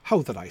behold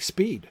how that I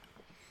speed.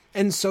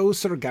 And so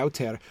Sir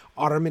Gauter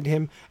armed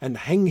him, and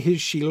hung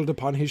his shield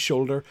upon his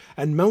shoulder,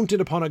 and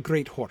mounted upon a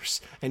great horse,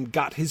 and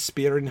got his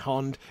spear in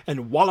hand,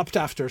 and walloped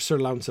after Sir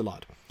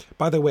Launcelot.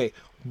 By the way,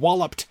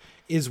 walloped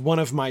is one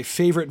of my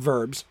favorite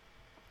verbs,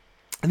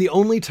 and the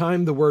only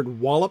time the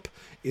word wallop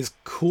is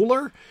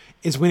cooler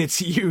is when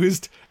it's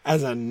used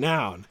as a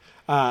noun.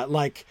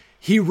 Like,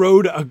 he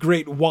rode a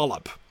great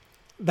wallop.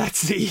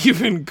 That's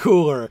even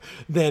cooler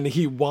than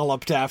he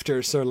walloped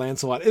after Sir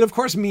Lancelot. It, of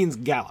course, means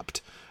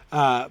galloped.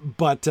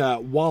 But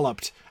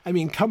walloped, I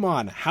mean, come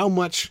on, how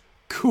much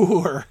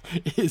cooler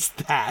is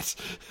that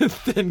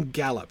than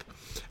gallop?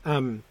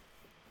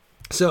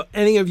 So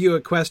any of you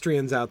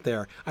equestrians out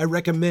there, I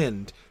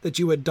recommend that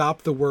you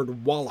adopt the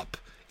word wallop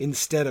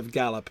instead of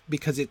gallop,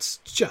 because it's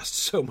just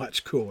so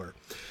much cooler.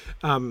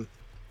 It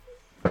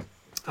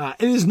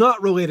is not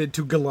related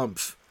to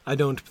galumph, I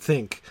don't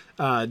think,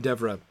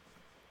 Deborah.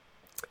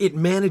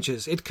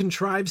 It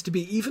contrives to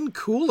be even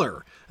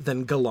cooler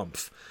than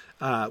galumph,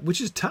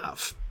 which is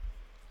tough.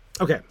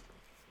 Okay.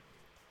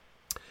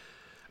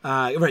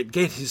 Right,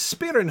 get his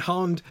spear in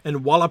hand,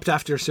 and walloped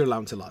after Sir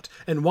Launcelot.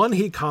 And when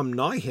he come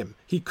nigh him,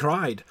 he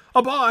cried,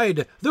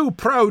 Abide, thou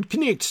proud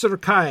knight Sir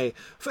Kay,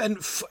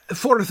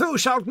 for thou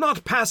shalt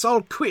not pass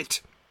all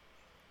quit.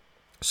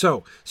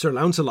 So Sir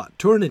Launcelot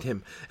turned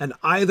him, and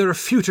either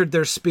feutered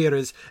their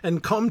spears,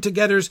 and come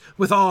together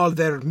with all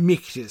their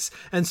michtes,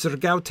 and Sir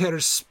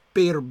Gauter's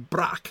spear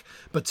brak,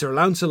 but Sir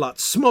Launcelot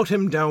smote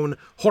him down,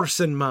 horse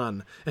and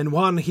man, and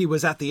when he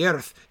was at the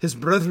earth, his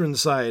brethren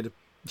sighed,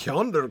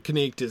 Yonder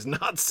knight is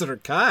not Sir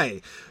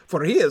Kay,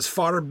 for he is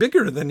far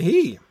bigger than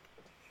he.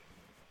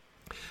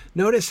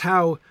 Notice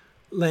how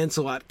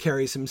Lancelot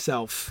carries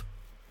himself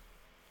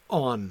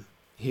on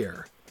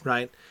here,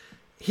 right?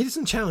 He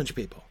doesn't challenge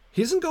people.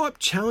 He doesn't go up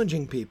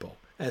challenging people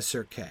as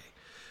Sir Kay.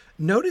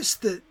 Notice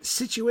the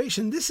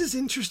situation. This is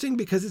interesting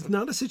because it's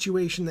not a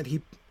situation that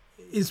he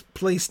is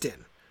placed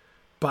in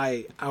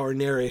by our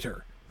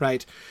narrator,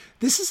 right?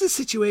 This is a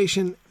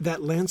situation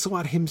that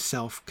Lancelot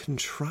himself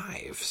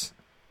contrives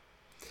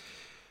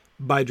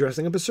by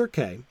dressing up as Sir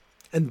Kay,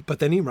 but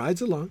then he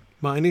rides along,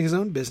 minding his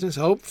own business.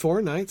 Oh,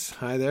 4 knights,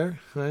 hi there,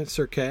 right,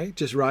 Sir Kay,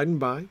 just riding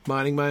by,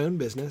 minding my own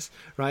business,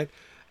 right?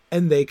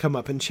 And they come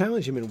up and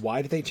challenge him. And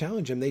why do they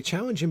challenge him? They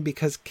challenge him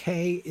because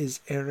Kay is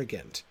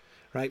arrogant,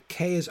 right?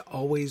 Kay is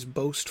always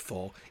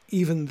boastful,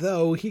 even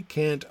though he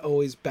can't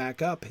always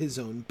back up his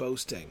own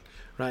boasting,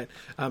 right?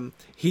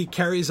 He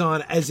carries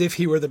on as if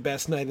he were the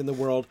best knight in the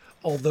world,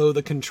 although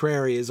the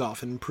contrary is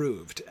often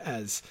proved,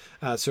 as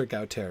Sir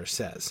Gauter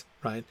says,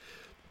 right?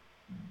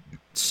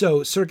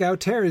 So Sir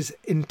Gauter is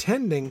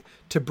intending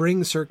to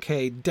bring Sir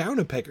Kay down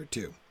a peg or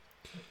two.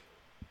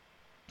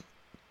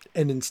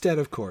 And instead,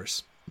 of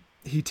course,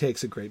 he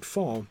takes a great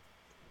fall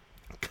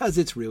because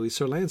it's really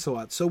Sir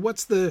Lancelot. So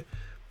what's the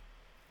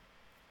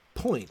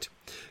point?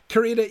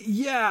 Carita,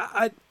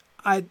 yeah,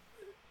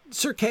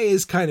 Sir Kay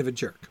is kind of a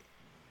jerk.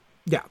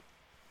 Yeah,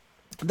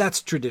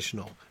 that's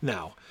traditional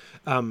now.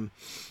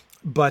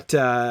 But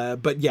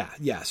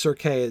yeah, Sir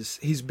Kay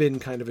he's been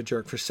kind of a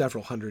jerk for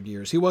several hundred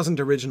years. He wasn't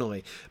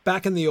originally.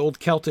 Back in the old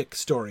Celtic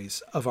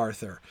stories of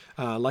Arthur,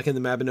 like in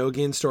the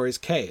Mabinogian stories,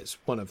 Kay is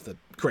one of the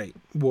great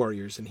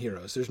warriors and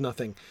heroes. There's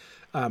nothing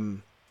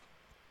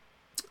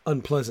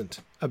unpleasant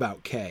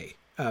about Kay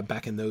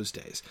back in those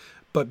days.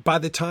 But by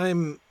the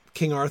time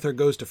King Arthur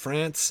goes to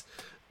France,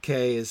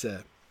 Kay is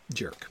a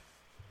jerk.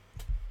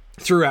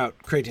 throughout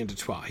Chrétien de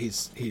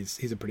Troyes,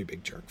 he's a pretty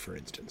big jerk, for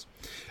instance.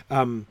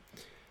 So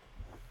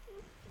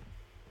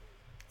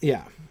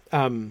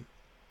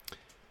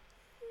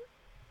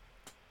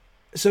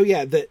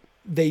that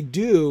they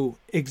do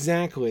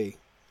exactly,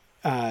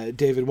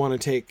 David, want to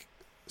take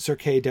Sir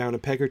Kay down a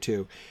peg or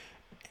two,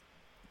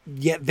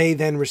 yet they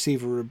then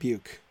receive a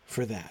rebuke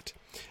for that.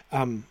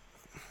 One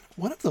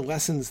of the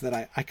lessons that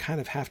I kind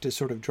of have to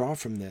sort of draw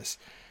from this,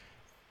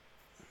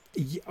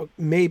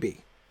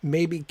 maybe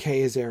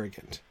Kay is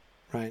arrogant,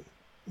 right?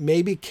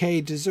 Maybe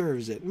Kay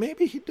deserves it.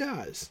 Maybe he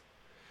does.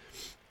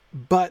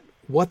 But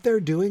what they're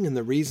doing and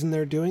the reason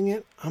they're doing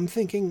it, I'm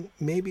thinking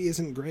maybe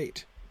isn't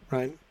great,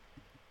 right?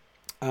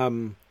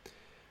 Being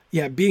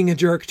a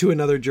jerk to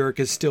another jerk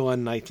is still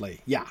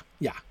unknightly. Yeah,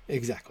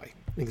 exactly.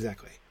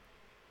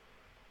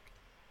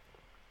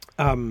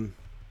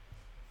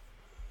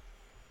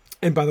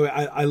 And by the way,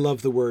 I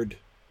love the word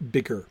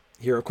bigger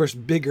here. Of course,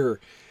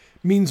 bigger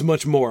means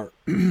much more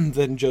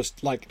than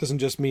just like, doesn't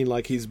just mean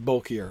like he's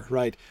bulkier,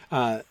 right?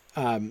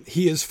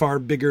 He is far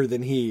bigger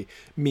than he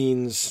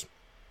means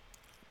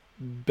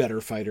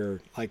better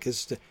fighter. Like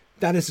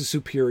that is a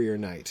superior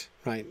knight,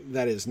 right?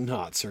 That is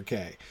not Sir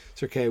Kay.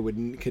 Sir Kay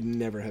could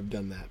never have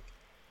done that.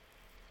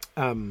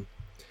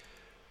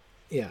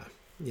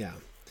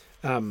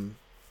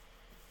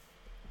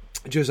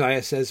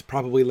 Josiah says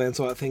probably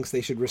Lancelot thinks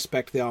they should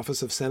respect the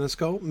office of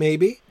Seneschal.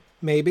 Maybe.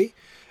 Maybe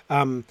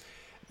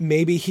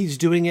he's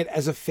doing it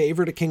as a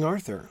favor to King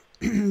Arthur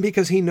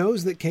because he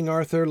knows that King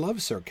Arthur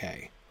loves Sir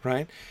Kay,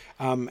 right?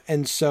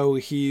 And so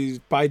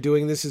he, by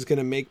doing this, is going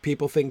to make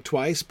people think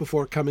twice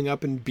before coming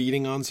up and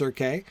beating on Sir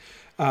Kay.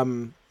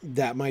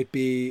 That might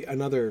be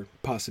another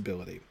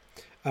possibility.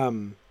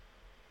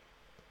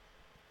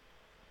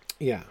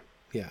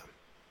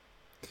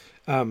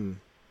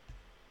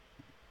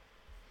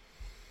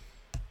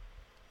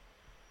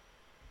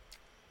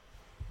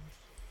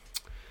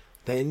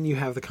 Then you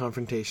have the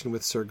confrontation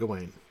with Sir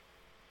Gawain.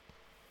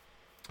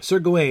 Sir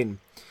Gawain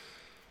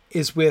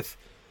is with,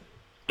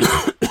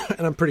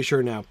 and I'm pretty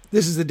sure now,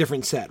 this is a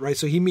different set, right?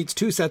 So he meets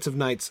two sets of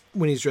knights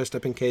when he's dressed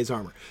up in Kay's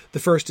armor. The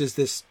first is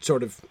this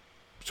sort of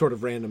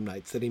random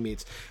knights that he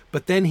meets.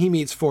 But then he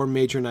meets four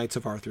major knights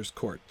of Arthur's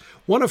court.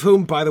 One of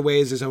whom, by the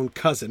way, is his own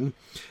cousin,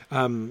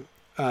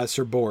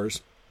 Sir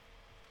Bors,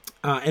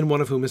 and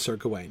one of whom is Sir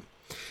Gawain.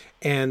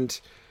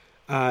 And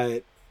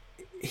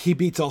he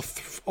beats all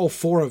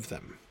four of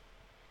them.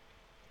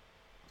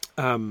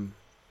 And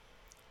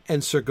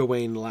Sir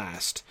Gawain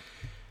last.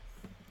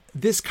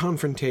 This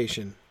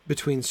confrontation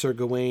between Sir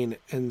Gawain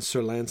and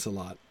Sir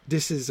Lancelot,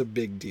 this is a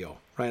big deal,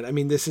 right? I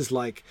mean, this is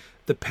like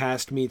the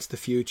past meets the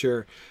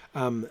future.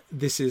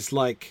 This is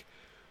like,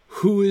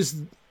 who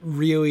is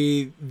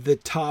really the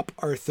top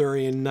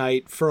Arthurian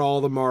knight for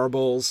all the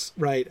marbles,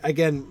 right?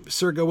 Again,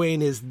 Sir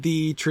Gawain is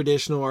the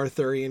traditional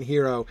Arthurian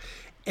hero.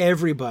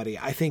 Everybody,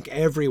 I think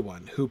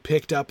everyone who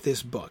picked up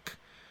this book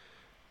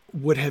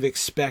would have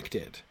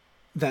expected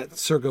that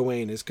Sir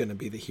Gawain is going to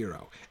be the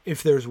hero.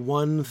 If there's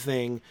one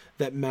thing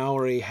that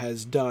Malory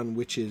has done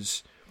which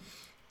is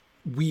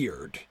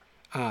weird,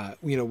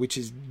 which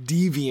is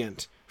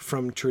deviant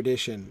from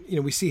tradition,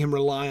 we see him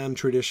rely on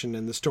tradition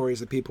and the stories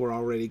that people are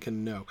already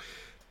going to know.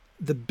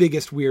 The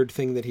biggest weird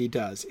thing that he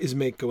does is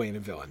make Gawain a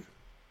villain.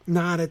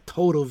 Not a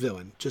total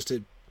villain, just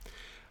a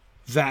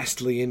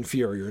vastly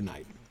inferior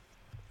knight.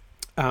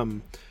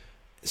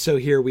 So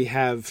here we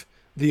have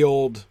the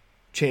old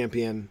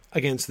champion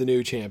against the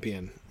new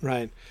champion,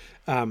 right?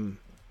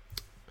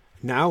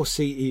 Now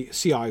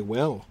see I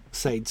will,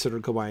 said Sir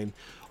Gawain.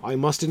 I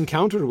must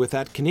encounter with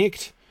that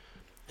knight.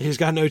 He's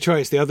got no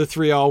choice. The other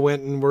three all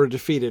went and were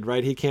defeated,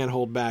 right? He can't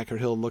hold back or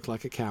he'll look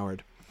like a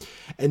coward.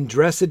 And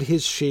dressed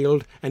his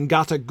shield, and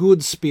got a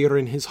good spear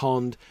in his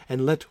hand,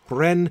 and let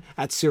ren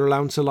at Sir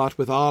Launcelot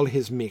with all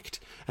his might,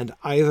 and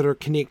either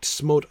knight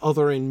smote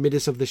other in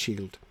midst of the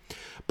shield.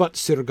 But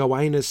Sir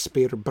Gawaine's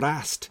spear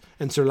brast,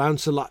 and Sir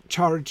Launcelot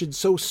charged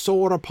so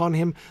sore upon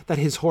him that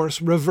his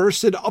horse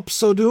reversed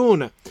upso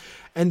down.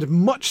 And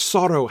much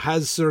sorrow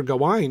has Sir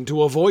Gawain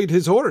to avoid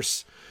his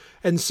horse.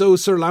 And so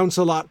Sir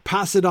Launcelot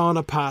passed on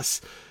a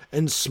pass,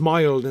 and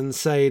smiled and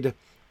said,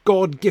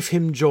 God give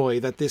him joy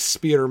that this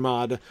spear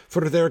mad,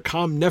 for there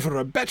come never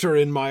a better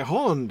in my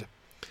hand.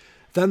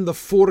 Then the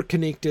four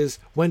knights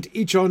went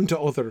each unto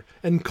other,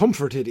 and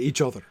comforted each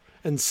other,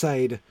 and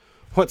said,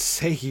 What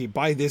say ye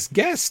by this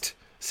guest?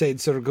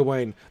 Said Sir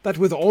Gawain, that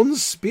with one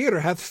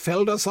spear hath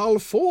felled us all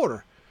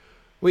four.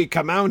 We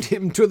command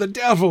him to the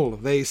devil,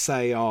 they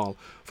say all,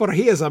 for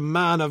he is a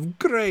man of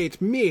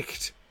great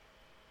might.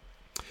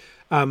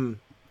 Now,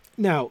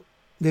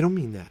 they don't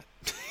mean that,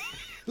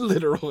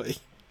 literally,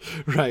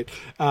 right?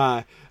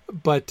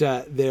 But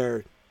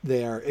they're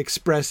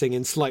expressing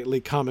in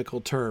slightly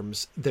comical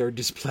terms their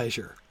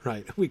displeasure,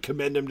 right? We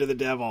commend him to the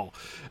devil.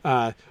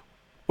 What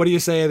do you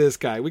say of this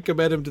guy? We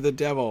commend him to the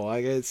devil.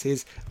 I guess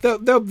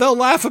they'll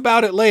laugh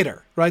about it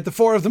later, right? The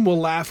four of them will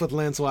laugh with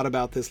Lancelot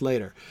about this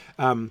later.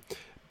 He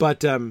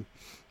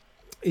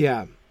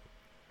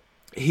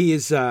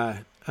is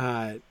a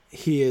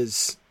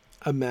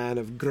man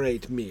of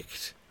great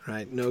might,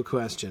 right? No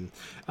question.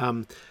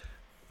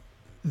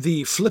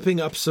 The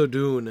flipping up so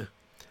doon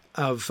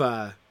of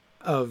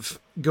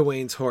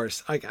Gawain's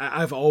horse,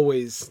 I've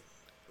always,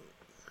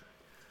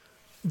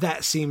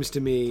 that seems to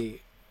me,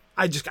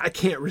 I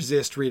can't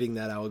resist reading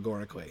that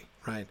allegorically,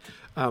 right?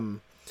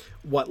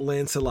 What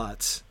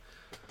Lancelot's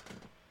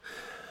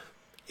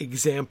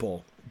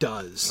example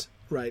does,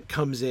 right,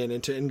 comes in,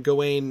 and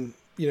Gawain,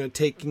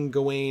 taking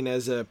Gawain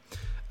as a,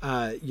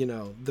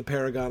 the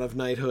paragon of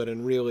knighthood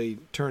and really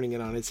turning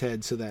it on its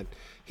head so that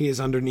he is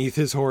underneath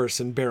his horse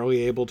and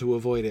barely able to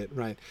avoid it,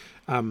 right?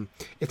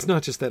 It's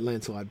not just that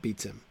Lancelot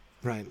beats him,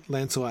 right?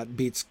 Lancelot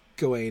beats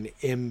Gawain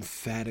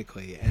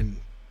emphatically, and,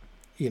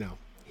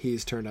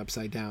 he's turned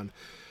upside down.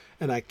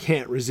 And I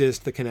can't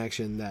resist the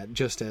connection that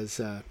just as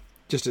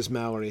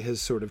Mallory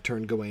has sort of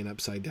turned Gawain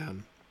upside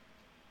down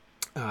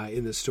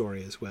in the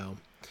story as well.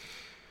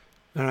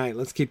 All right,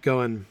 let's keep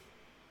going.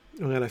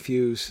 We've got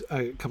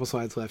a couple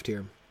slides left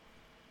here.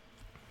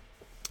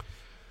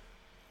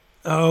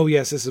 Oh,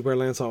 yes, this is where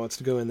Lancelot wants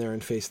to go in there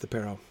and face the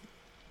peril.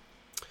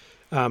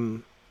 This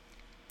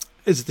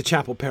is the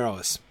Chapel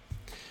Perilous.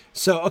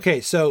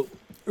 So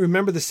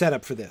remember the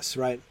setup for this,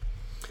 right?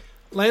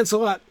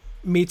 Lancelot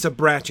meets a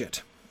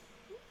brachet,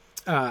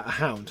 a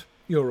hound,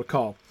 you'll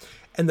recall.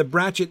 And the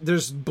brachet,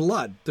 there's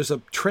blood. There's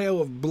a trail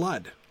of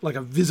blood, like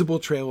a visible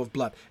trail of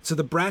blood. So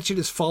the brachet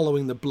is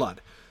following the blood.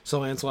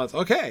 So Lancelot's,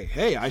 okay,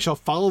 hey, I shall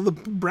follow the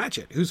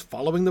brachet, who's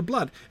following the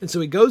blood. And so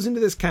he goes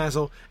into this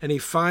castle, and he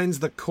finds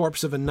the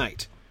corpse of a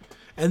knight.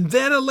 And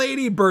then a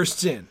lady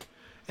bursts in,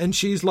 and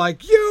she's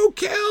like, you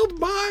killed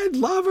my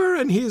lover.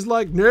 And he's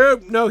like,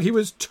 no, he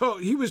was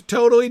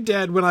totally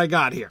dead when I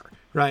got here,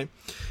 right?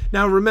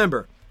 Now,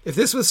 remember, if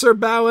this was Sir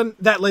Balin,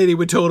 that lady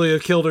would totally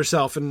have killed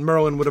herself, and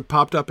Merlin would have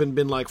popped up and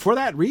been like, for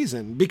that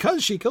reason,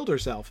 because she killed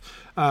herself,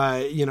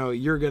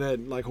 you're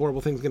going to,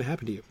 horrible things going to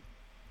happen to you.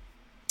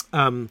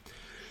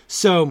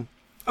 So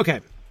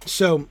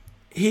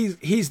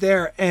he's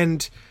there,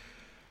 and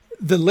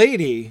the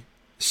lady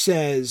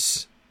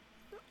says,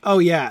 oh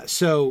yeah,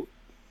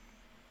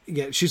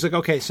 she's like,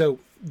 okay, so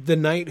the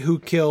knight who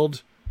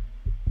killed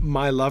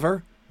my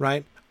lover,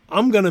 right?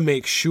 I'm going to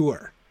make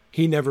sure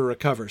he never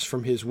recovers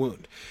from his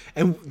wound.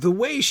 And the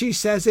way she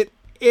says it,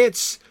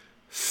 it's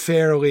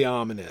fairly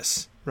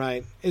ominous,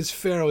 right? It's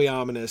fairly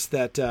ominous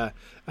that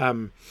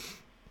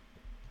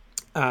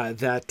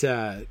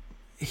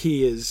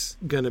he is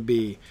going to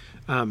be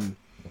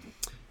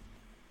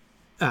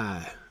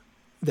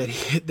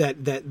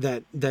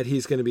that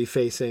he's going to be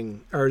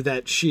facing, or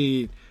that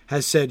she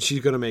has said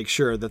she's going to make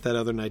sure that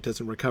other knight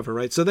doesn't recover,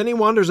 right? So then he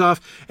wanders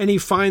off and he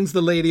finds the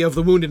lady of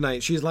the wounded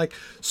knight. She's like,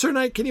 Sir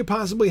Knight, can you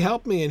possibly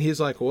help me? And he's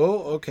like,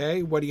 well,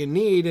 okay, what do you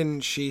need?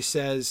 And she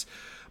says,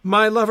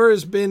 my lover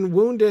has been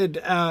wounded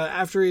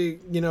after he,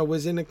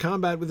 was in a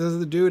combat with this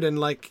other dude,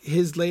 and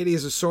his lady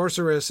is a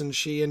sorceress and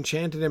she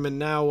enchanted him, and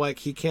now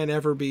he can't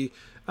ever be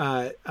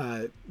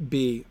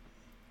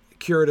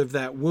cured of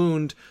that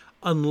wound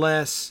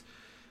unless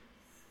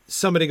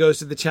somebody goes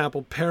to the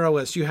Chapel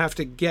Perilous. You have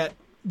to get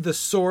the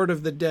sword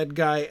of the dead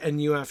guy, and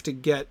you have to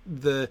get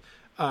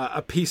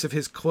a piece of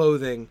his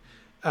clothing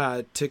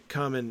to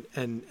come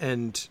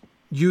and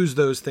use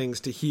those things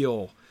to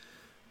heal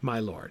my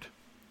lord.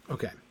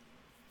 Okay.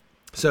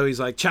 So he's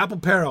like, Chapel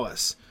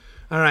Perilous.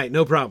 All right,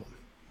 no problem.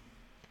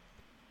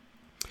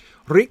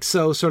 Right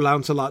so Sir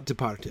Launcelot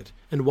departed,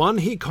 and when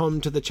he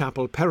come to the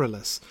Chapel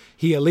Perilous,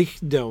 he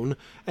alight down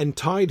and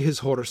tied his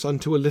horse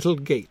unto a little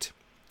gate,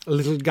 a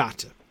little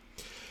gate.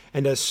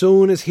 And as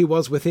soon as he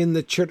was within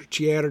the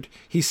churchyard,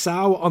 he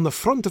saw on the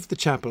front of the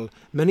chapel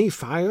many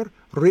fire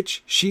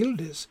rich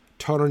shields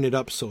turning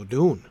up so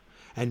doon,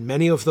 and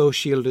many of those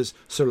shields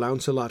Sir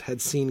Launcelot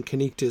had seen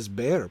Canictes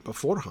bear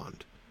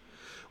beforehand.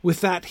 With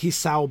that he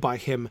saw by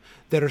him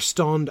there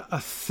stond a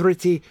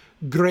 30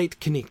 great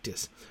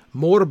Canictes,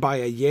 more by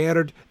a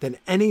yard than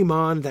any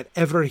man that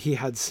ever he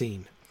had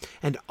seen,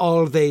 and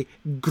all they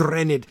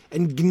grened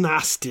and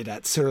gnasted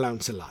at Sir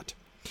Launcelot.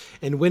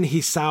 And when he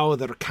saw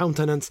their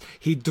countenance,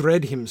 he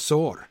dread him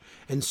sore,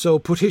 and so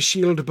put his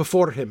shield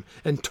before him,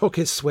 and took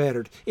his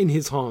sword in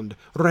his hand,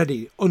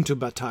 ready unto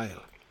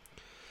battle.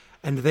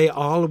 And they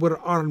all were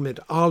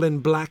armed, all in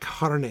black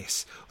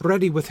harness,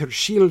 ready with her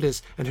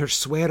shields and her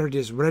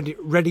swords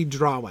ready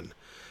drawn.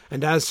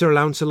 And as Sir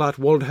Launcelot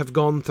would have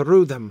gone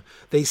through them,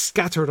 they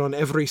scattered on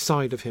every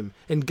side of him,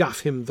 and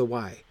gaf him the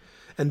way.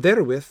 And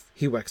therewith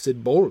he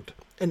waxed bold,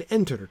 and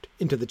entered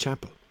into the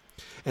chapel.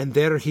 And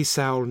there he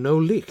saw no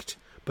licht,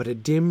 but a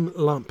dim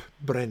lamp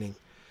brenning,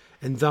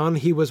 and then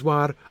he was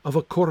ware of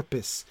a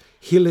corpus,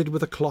 hilled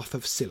with a cloth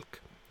of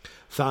silk.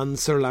 Then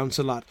Sir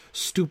Launcelot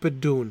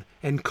stooped down,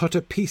 and cut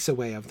a piece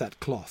away of that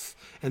cloth,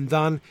 and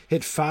then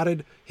it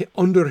fared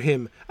under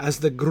him as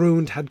the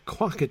ground had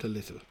quacked a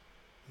little.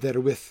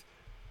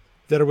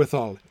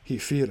 Therewithal he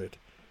feared.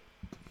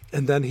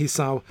 And then he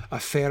saw a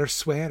fair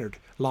sword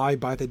lie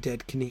by the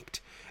dead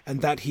Canict,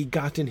 and that he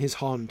gat in his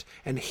hand,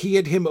 and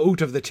hid him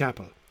out of the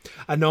chapel.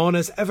 Anon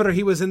as ever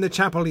he was in the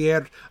chapel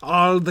yard,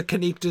 all the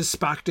Canictes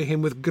spake to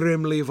him with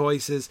grimly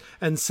voices,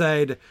 and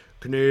said,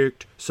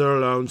 Knicht, Sir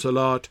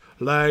Launcelot,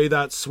 lay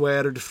that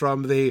sword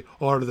from thee,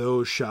 or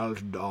thou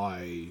shalt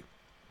die.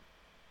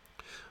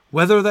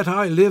 Whether that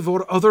I live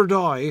or other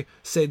die,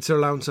 said Sir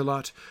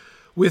Launcelot,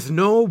 with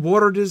no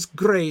word is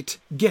great,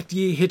 get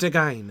ye hit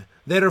again.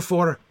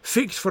 Therefore,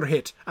 fight for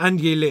hit,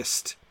 and ye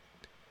list.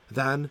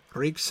 Then,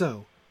 reek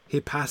so, he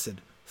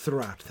passed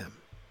throughout them.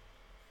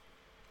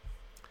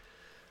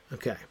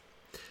 Okay.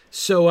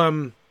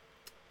 So,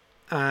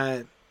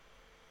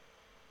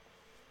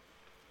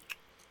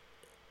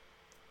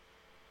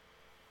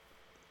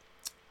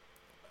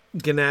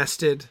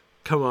 gnasted,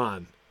 come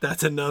on.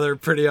 That's another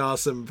pretty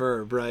awesome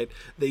verb, right?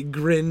 They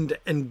grinned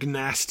and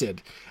gnasted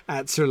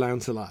at Sir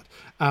Launcelot.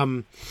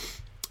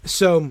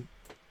 So,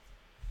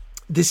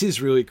 this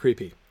is really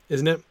creepy,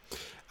 isn't it?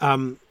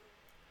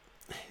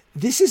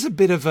 This is a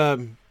bit of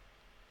a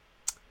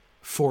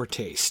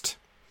foretaste.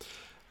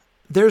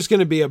 There's going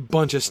to be a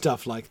bunch of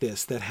stuff like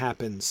this that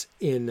happens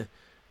in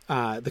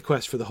the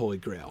quest for the Holy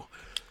Grail.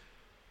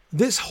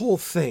 This whole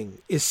thing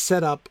is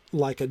set up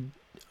like a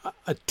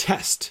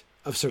test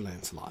of Sir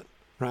Lancelot,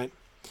 right?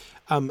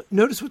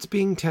 Notice what's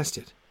being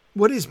tested.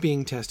 What is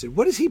being tested?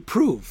 What does he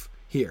prove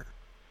here?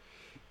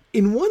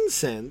 In one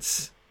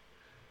sense,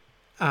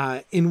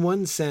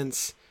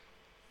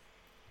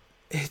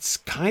 it's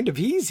kind of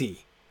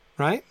easy,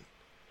 right?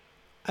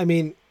 I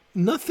mean,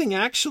 nothing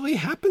actually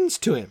happens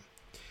to him.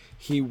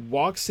 He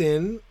walks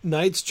in,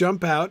 knights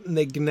jump out, and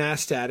they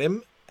gnast at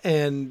him,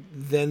 and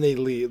then they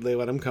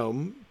let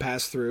him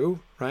pass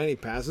through, right? He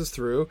passes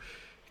through,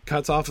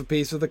 cuts off a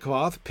piece of the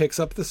cloth, picks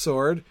up the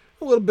sword,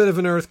 a little bit of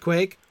an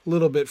earthquake, a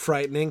little bit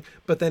frightening,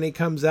 but then he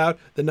comes out,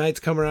 the knights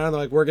come around,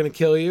 they're like, we're going to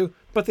kill you,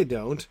 but they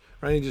don't,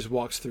 right? He just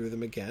walks through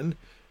them again.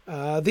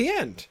 The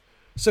end.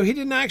 So he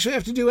didn't actually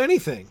have to do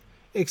anything,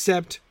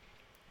 except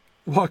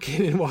walk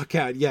in and walk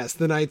out. Yes,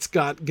 the knights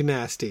got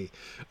gnasty,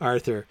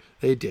 Arthur.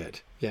 They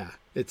did. Yeah,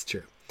 it's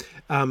true.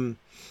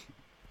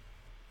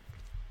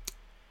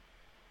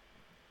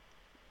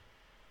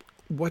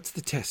 What's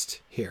the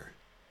test here?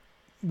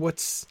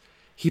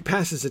 He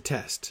passes a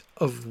test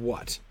of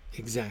what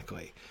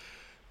exactly?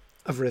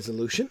 Of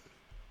resolution?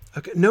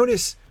 Okay,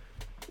 notice,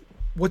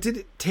 what did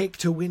it take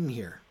to win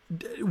here?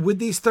 Would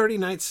these 30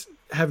 knights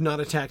have not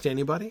attacked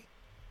anybody?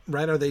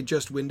 Right? Are they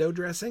just window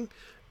dressing?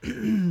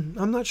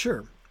 I'm not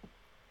sure.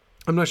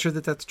 I'm not sure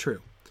that that's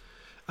true.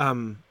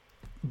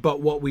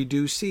 But what we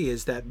do see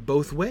is that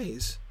both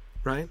ways,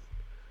 right?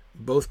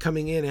 Both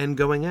coming in and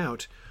going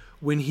out,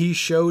 when he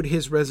showed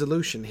his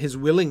resolution, his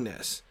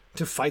willingness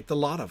to fight the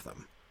lot of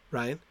them,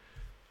 right?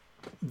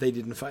 They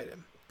didn't fight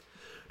him.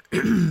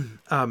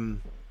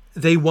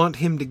 They want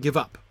him to give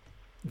up.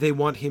 They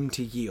want him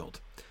to yield.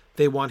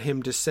 They want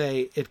him to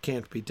say, it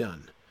can't be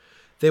done.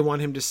 They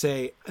want him to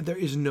say, there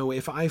is no way.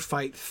 If I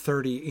fight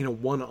 30,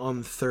 1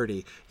 on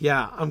 30,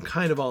 yeah, I'm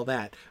kind of all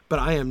that, but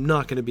I am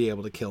not going to be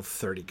able to kill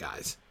 30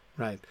 guys,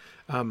 right?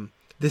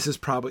 This is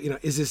probably,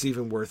 is this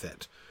even worth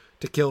it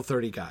to kill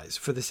 30 guys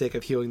for the sake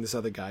of healing this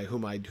other guy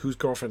whose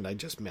girlfriend I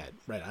just met,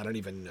 right? I don't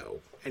even know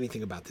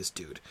anything about this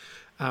dude.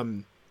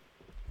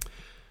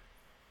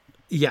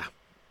 Yeah,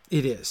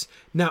 it is.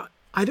 Now,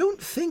 I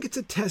don't think it's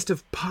a test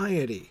of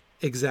piety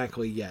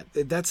exactly yet.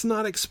 That's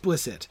not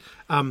explicit.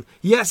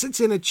 Yes,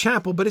 it's in a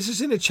chapel, but it's just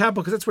in a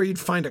chapel because that's where you'd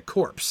find a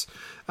corpse.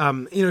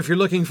 If you're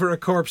looking for a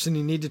corpse and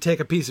you need to take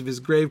a piece of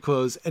his grave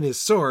clothes and his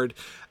sword,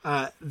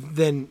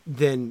 then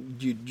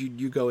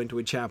you go into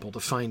a chapel to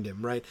find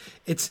him, right?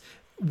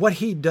 What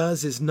he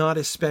does is not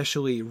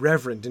especially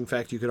reverent. In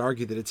fact, you could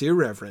argue that it's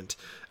irreverent.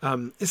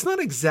 It's not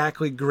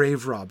exactly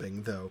grave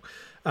robbing, though.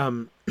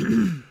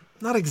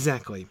 Not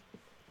exactly.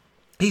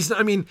 He's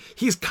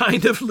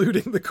kind of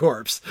looting the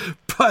corpse,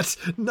 but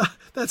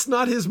that's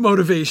not his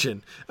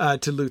motivation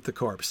to loot the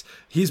corpse.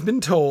 He's been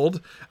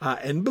told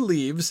and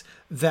believes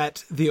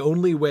that the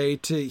only way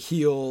to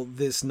heal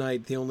this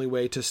knight, the only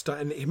way to stop...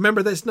 And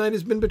remember, this knight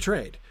has been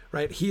betrayed,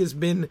 right? He has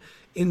been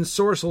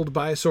ensorcelled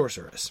by a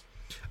sorceress.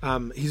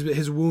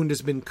 His wound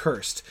has been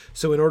cursed.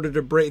 So in order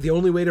to the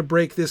only way to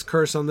break this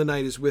curse on the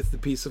knight is with the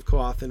piece of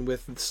cloth and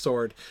with the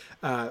sword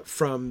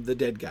from the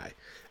dead guy.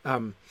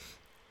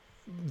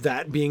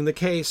 That being the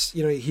case,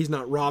 he's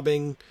not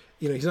robbing,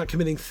 he's not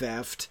committing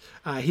theft,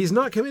 he's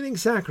not committing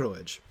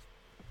sacrilege,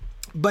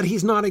 but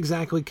he's not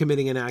exactly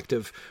committing an act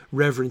of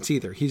reverence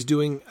either. He's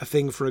doing a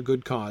thing for a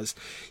good cause.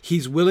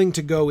 He's willing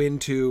to go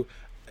into,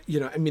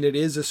 it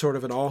is a sort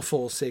of an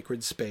awful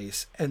sacred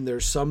space, and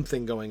there's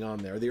something going on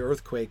there. The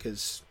earthquake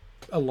is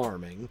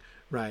alarming,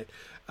 right?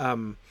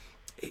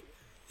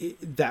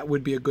 That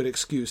would be a good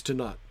excuse to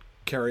not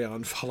carry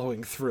on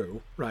following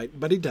through, right?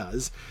 But he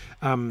does.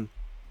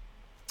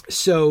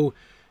 So,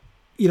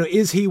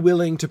 is he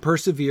willing to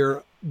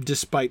persevere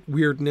despite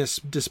weirdness,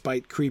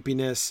 despite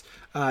creepiness,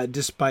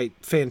 despite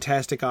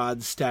fantastic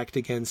odds stacked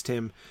against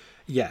him?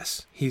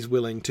 Yes, he's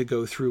willing to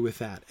go through with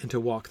that and to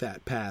walk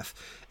that path.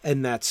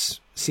 And that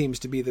seems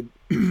to be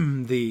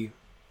the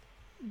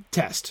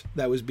test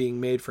that was being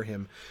made for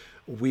him.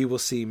 We will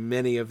see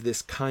many of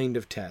this kind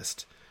of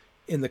test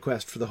in the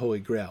quest for the Holy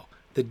Grail.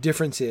 The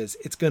difference is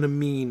it's going to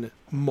mean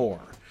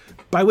more,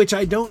 by which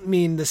I don't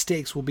mean the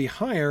stakes will be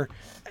higher.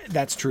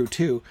 That's true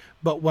too.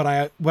 But what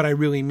I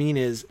really mean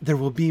is there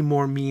will be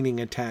more meaning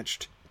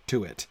attached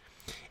to it.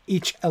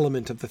 Each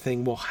element of the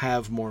thing will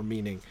have more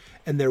meaning,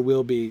 and there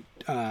will be,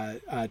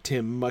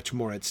 Tim, much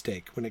more at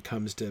stake when it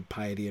comes to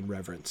piety and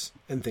reverence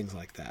and things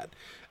like that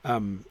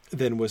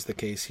than was the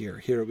case here.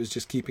 Here it was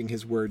just keeping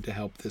his word to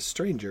help this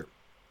stranger.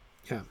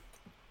 Yeah.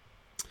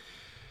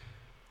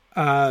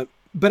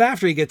 But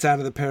after he gets out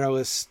of the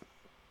perilous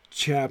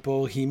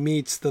chapel, he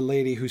meets the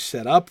lady who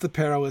set up the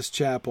perilous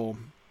chapel.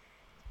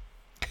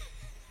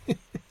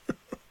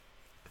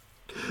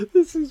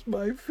 This is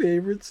my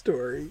favorite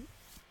story.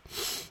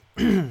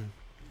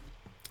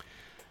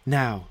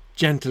 Now,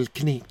 gentle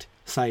Knecht,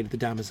 sighed the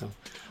damosel,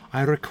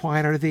 I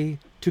require thee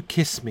to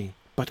kiss me,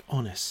 but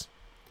honest.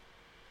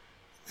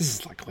 This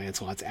is like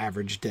Lancelot's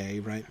average day,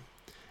 right?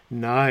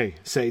 Nay,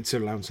 said Sir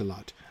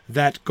Launcelot,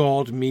 that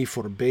God me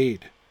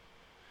forbade.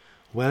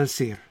 Well,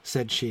 sir,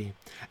 said she,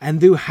 an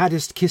thou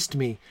hadst kissed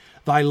me,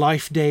 thy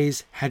life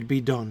days had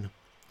be done.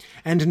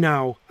 And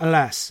now,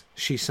 alas,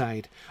 she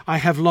sighed, I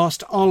have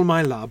lost all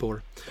my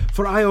labour,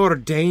 for I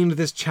ordained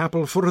this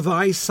chapel for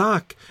thy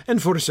sake,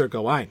 and for Sir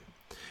Gawain.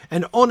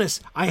 And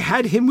honest I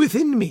had him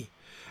within me,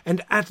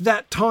 and at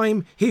that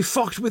time he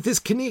fought with this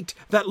Knecht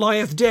that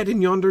lieth dead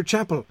in yonder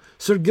chapel,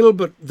 Sir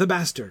Gilbert the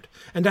bastard,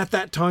 and at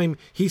that time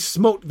he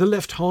smote the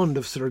left hand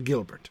of Sir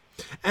Gilbert.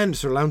 And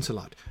Sir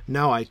Launcelot,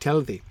 now I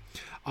tell thee,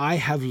 I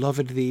have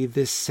loved thee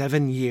this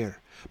 7 year,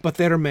 but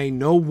there may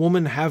no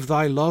woman have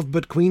thy love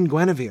but Queen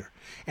Guinevere,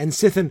 and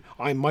sithen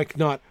I might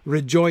not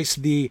rejoice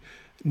thee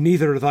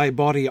neither thy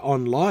body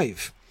on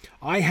live,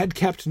 I had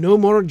kept no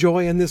more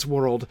joy in this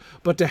world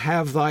but to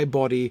have thy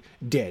body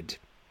dead.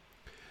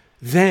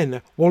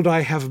 Then would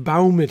I have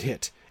baumed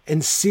it,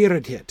 and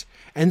seared it,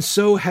 and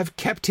so have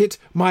kept it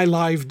my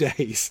live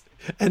days,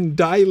 and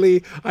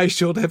daily I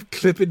should have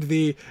clipped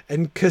thee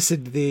and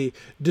kissed thee,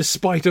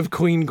 despite of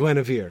Queen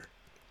Guinevere.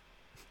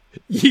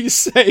 Ye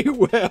say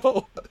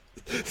well,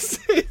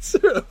 say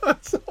Sir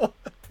Launcelot.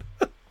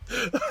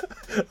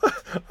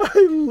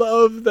 I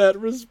love that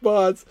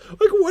response.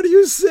 Like, what do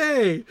you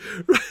say?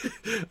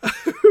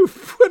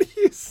 What do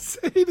you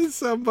say to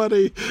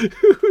somebody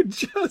who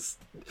just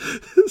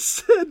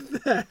said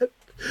that?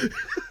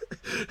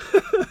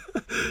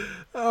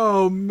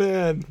 Oh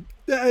man,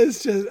 that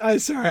is just.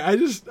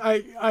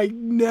 I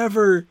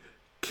never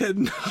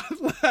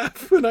cannot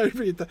laugh when I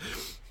read that.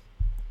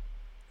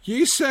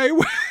 Ye say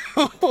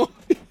well.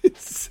 It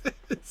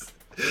says.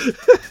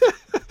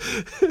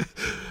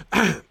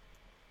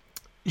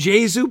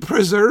 Jesu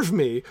preserve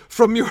me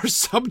from your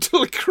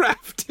subtle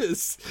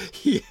craftiness,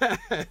 he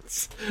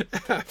adds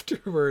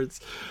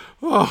afterwards.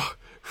 Oh,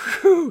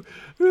 whew,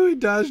 really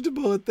dodged a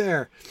bullet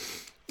there.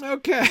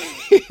 Okay,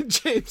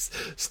 James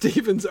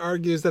Stevens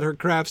argues that her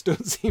crafts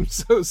don't seem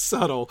so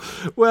subtle.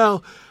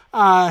 Well,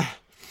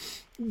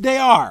 they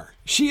are.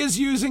 She is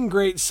using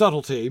great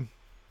subtlety.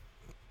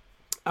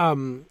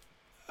 Oh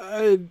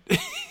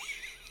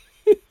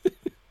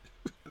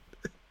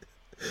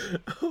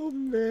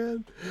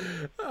man.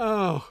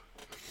 Oh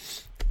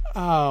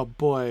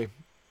boy.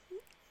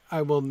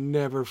 I will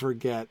never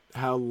forget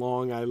how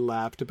long I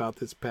laughed about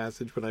this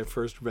passage when I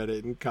first read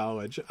it in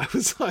college. I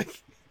was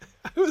like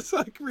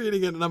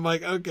reading it and I'm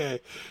like,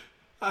 okay,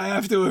 I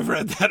have to have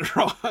read that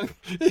wrong.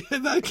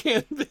 I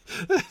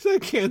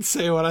can't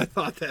say what I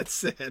thought that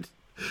said.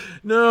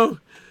 No,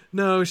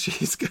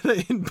 she's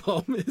gonna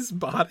embalm his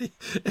body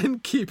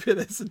and keep it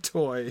as a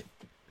toy.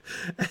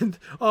 And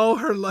all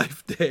her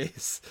life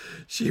days,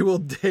 she will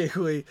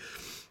daily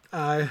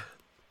have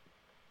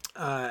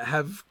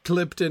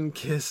clipped and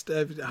kissed,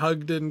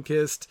 hugged and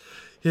kissed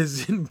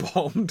his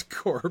embalmed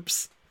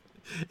corpse,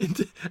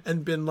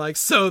 and been like,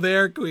 "So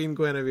there, Queen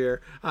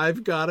Guinevere,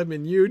 I've got him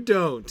and you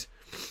don't."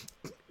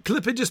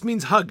 Clipped just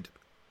means hugged.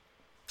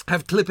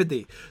 Have clipped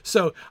thee.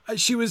 So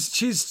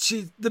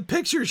the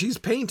picture she's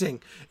painting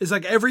is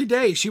like every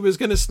day she was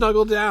going to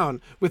snuggle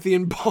down with the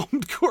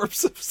embalmed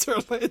corpse of Sir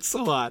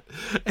Lancelot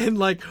and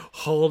like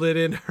hold it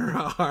in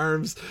her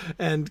arms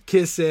and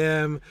kiss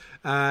him.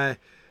 Yeah,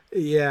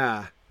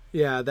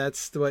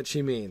 that's what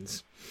she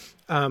means.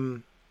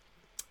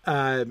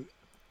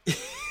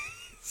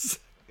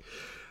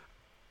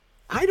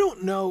 I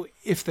don't know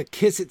if the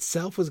kiss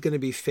itself was going to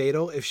be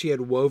fatal, if she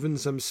had woven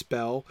some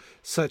spell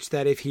such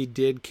that if he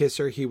did kiss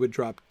her, he would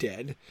drop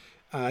dead.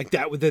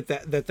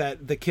 That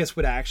the kiss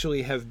would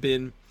actually have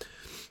been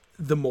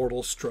the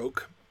mortal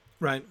stroke,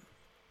 right?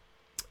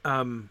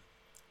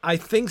 I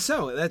think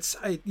so.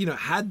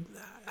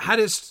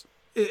 Hadst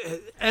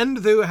and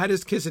thou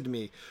hadst kissed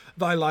me,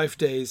 thy life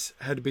days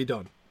had be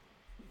done.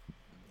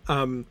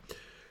 Oh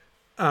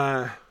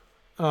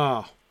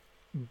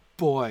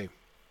boy.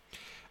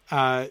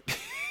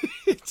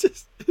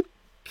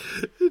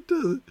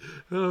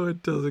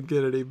 It doesn't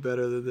get any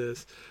better than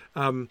this.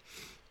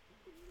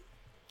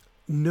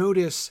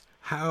 Notice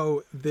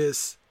how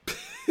this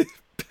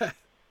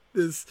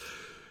this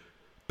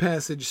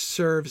passage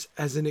serves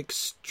as an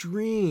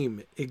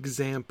extreme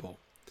example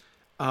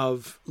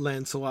of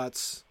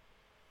Lancelot's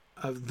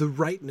the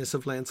rightness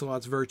of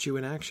Lancelot's virtue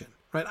in action,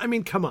 right? I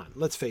mean, come on,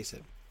 let's face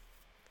it.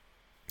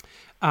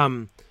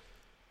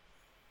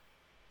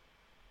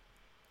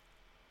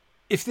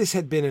 If this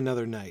had been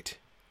another night,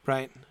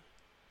 right,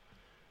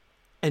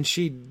 and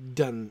she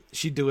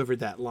delivered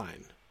that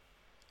line,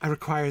 I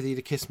require thee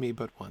to kiss me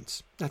but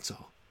once. That's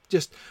all.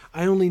 Just,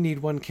 I only need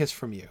one kiss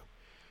from you.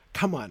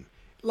 Come on.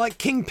 Like,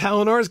 King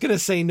Pellinor is going to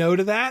say no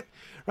to that,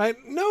 right?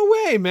 No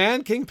way,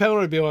 man. King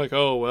Pellinor would be like,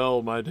 oh,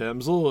 well, my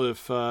damsel,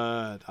 if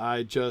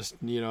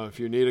if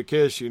you need a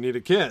kiss, you need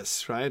a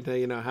kiss, right?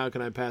 How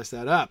can I pass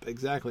that up?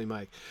 Exactly,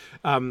 Mike.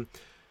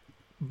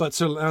 But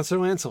Sir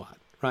Lancelot,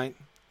 right?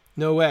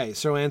 No way.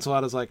 Sir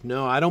Lancelot is like,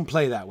 no, I don't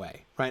play that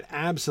way, right?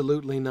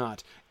 Absolutely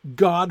not.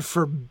 God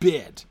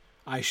forbid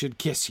I should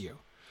kiss you.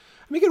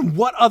 I mean, again,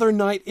 what other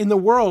knight in the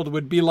world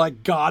would be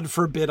like, God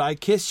forbid I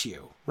kiss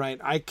you, right?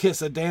 I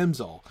kiss a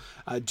damsel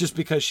just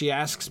because she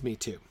asks me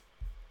to.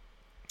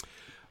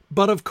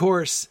 But of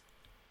course,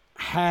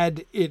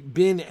 had it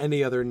been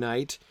any other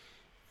knight,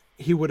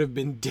 he would have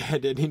been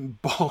dead and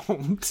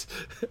embalmed.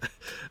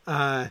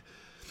 And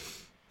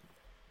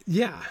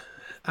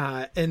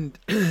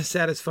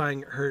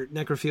satisfying her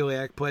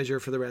necrophiliac pleasure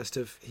for the rest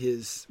of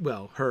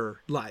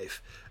her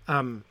life.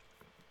 No,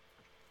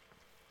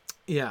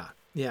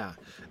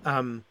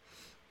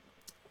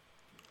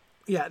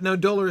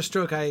 dolorous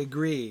stroke, I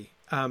agree.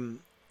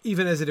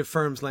 Even as it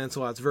affirms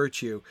Lancelot's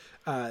virtue,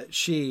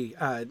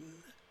 Haluis,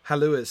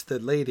 the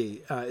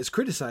lady, is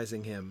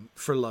criticizing him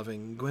for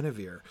loving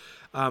Guinevere.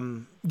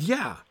 Again,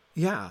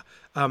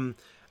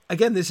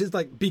 this is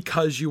like,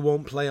 because you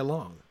won't play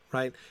along,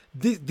 right?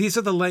 These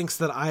are the lengths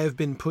that I have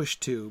been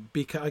pushed to,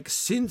 because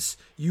since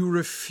you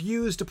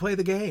refuse to play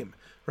the game,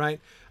 right?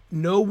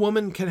 No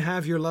woman can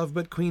have your love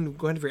but Queen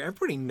Guinevere.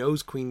 Everybody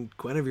knows Queen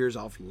Guinevere's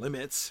off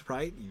limits,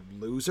 right? You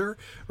loser,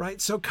 right?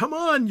 So come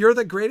on, you're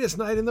the greatest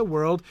knight in the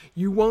world.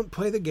 You won't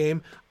play the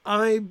game.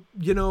 I,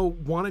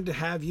 wanted to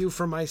have you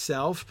for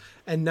myself,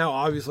 and now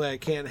obviously I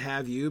can't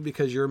have you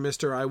because you're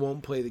Mr. I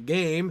won't play the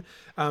game,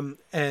 and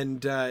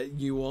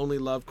you only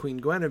love Queen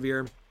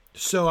Guinevere.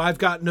 So I've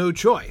got no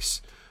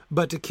choice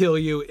but to kill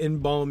you,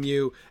 embalm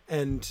you,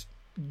 and,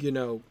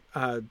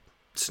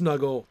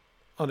 snuggle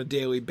on a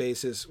daily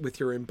basis with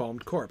your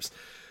embalmed corpse.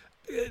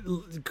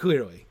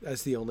 Clearly,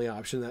 that's the only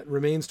option that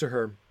remains to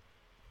her.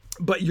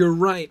 But you're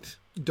right,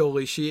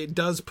 Dolly. She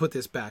does put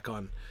this back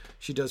on.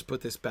 She does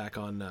put this back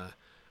on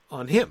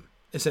him,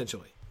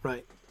 essentially,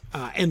 right?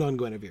 And on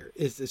Guinevere,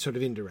 is sort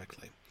of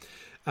indirectly.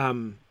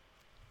 Mike,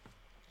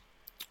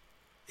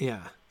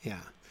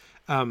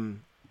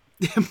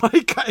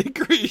 I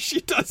agree. She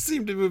does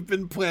seem to have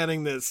been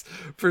planning this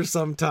for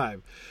some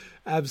time.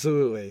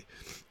 Absolutely.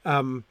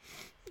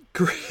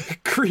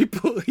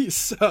 Creepily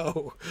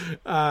so.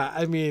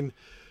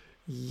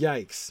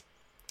 Yikes.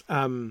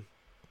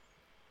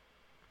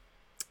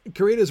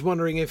 Karita's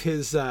wondering if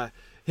his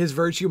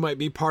virtue might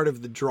be part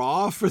of the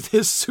draw for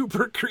this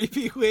super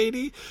creepy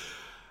lady.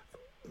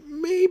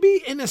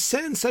 Maybe, in a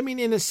sense. I mean,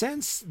 in a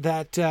sense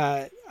that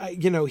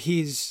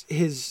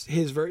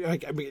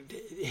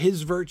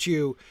his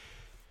virtue,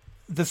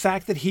 the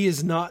fact that he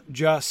is not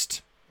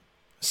just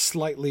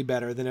slightly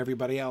better than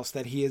everybody else,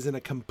 that he is in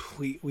a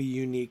completely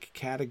unique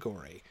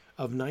category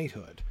of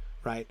knighthood,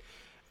 right,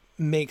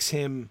 makes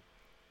him,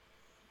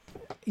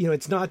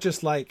 it's not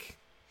just like,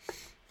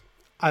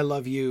 I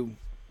love you,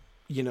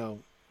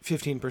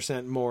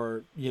 15%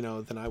 more,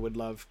 than I would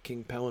love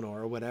King Pellinor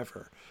or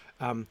whatever.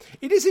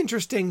 It is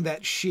interesting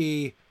that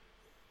she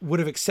would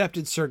have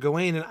accepted Sir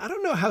Gawain, and I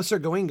don't know how Sir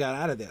Gawain got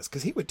out of this,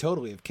 because he would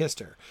totally have kissed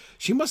her.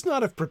 She must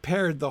not have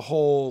prepared the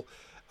whole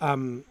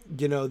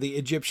the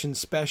Egyptian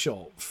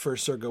special for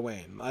Sir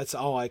Gawain. That's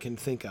all I can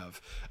think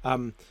of.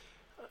 And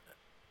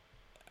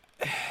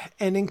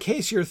in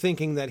case you're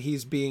thinking that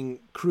he's being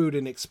crude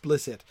and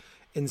explicit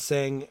in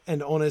saying,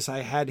 and honest,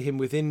 I had him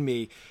within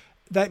me,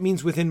 that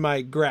means within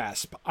my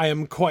grasp. I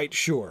am quite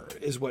sure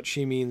is what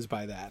she means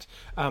by that.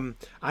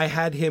 I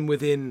had him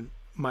within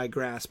my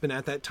grasp, and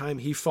at that time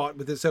he fought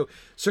with it. So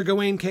Sir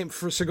Gawain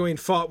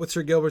fought with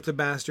Sir Gilbert the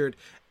Bastard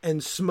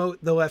and smote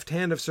the left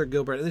hand of Sir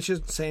Gilbert, and then she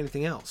doesn't say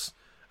anything else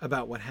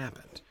about what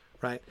happened,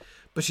 right?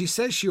 But she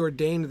says she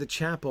ordained the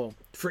chapel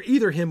for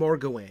either him or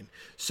Gawain.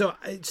 So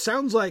it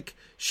sounds like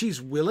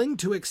she's willing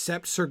to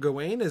accept Sir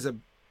Gawain as a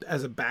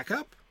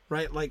backup,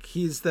 right? Like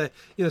he's the,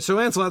 Sir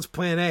Lancelot's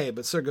plan A,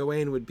 but Sir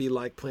Gawain would be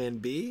like plan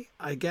B,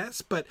 I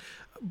guess. But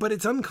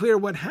it's unclear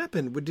what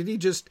happened. Did he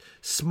just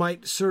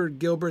smite Sir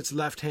Gilbert's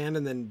left hand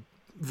and then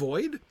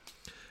void?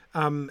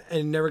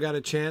 And never got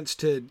a chance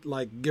to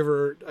give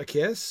her a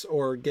kiss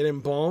or get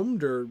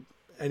embalmed or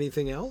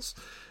anything else?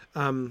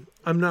 I'm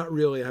not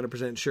really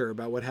 100% sure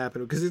about what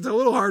happened, because it's a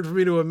little hard for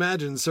me to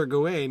imagine Sir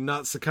Gawain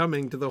not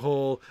succumbing to the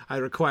whole "I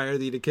require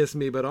thee to kiss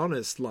me, but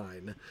honest"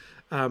 line.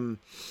 It's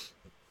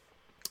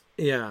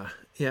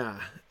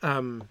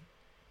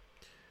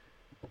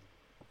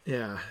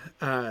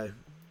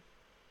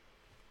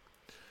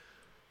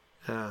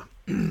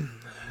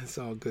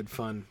all good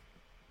fun.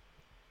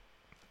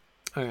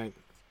 All right,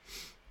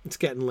 it's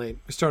getting late.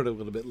 We started a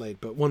little bit late,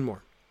 but one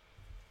more.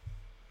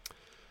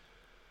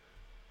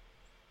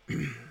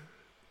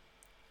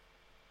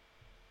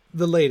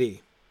 the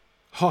lady,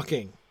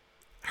 hawking,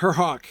 her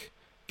hawk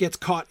gets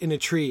caught in a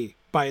tree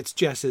by its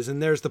jesses,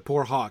 and there's the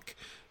poor hawk,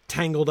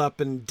 tangled up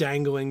and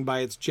dangling by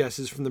its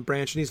jesses from the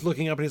branch, and he's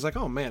looking up and he's like,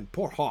 oh man,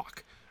 poor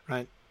hawk,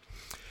 right?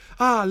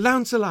 Ah,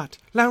 Launcelot,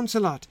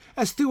 Launcelot,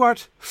 as thou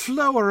art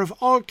flower of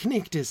all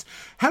knightes,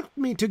 help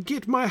me to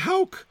get my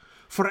hawk.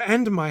 For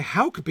and my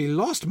hawk be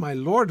lost, my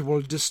lord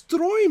will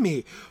destroy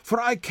me.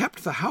 For I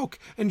kept the hawk,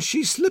 and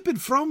she slipped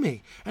from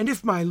me. And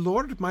if my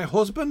lord, my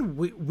husband,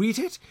 weet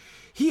it,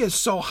 he is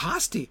so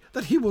hasty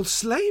that he will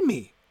slay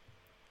me.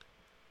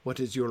 What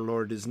is your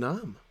lord's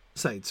name?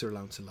 Said Sir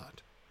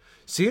Launcelot.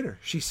 Sir,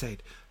 she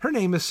said, her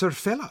name is Sir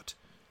Phelot.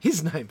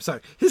 His name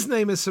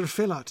is Sir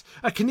Phelot,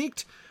 a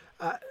knight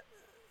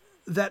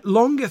that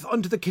longeth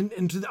unto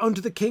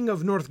the king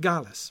of North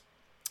Galles.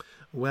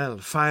 Well,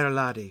 fair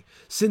laddie,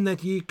 sin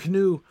that ye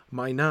knew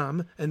my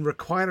name, and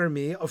require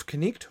me of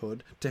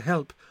knighthood to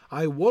help,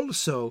 I will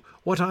so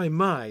what I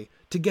may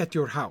to get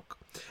your hawk.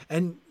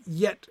 And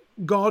yet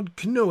God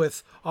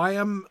knoweth I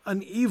am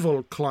an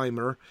evil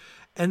climber,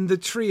 and the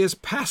tree is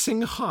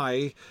passing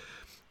high,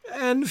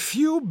 and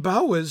few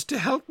boughs to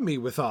help me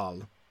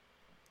withal.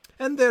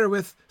 And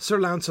therewith Sir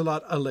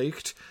Launcelot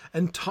alaked,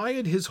 and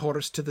tied his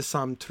horse to the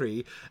same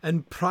tree,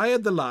 and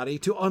prayed the laddie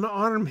to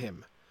unarm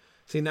him.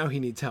 See, now he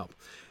needs help.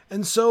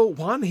 And so,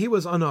 when he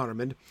was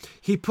unarmed,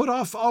 he put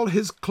off all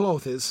his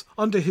clothes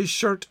unto his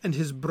shirt and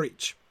his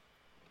breech.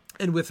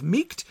 And with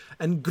meek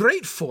and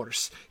great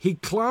force he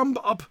clamb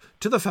up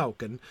to the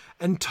falcon,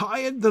 and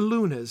tied the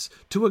lunas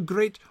to a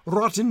great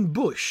rotten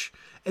bush,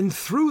 and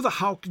threw the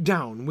hawk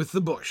down with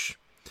the bush.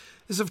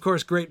 This is, of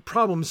course, great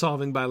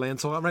problem-solving by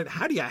Lancelot, right?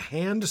 How do you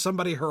hand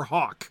somebody her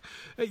hawk?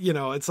 You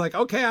know, it's like,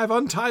 okay, I've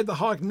untied the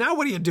hawk. Now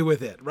what do you do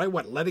with it, right?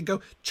 What, let it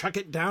go? Chuck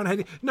it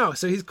down? No,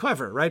 so he's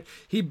clever, right?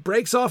 He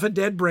breaks off a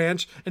dead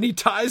branch, and he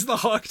ties the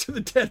hawk to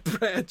the dead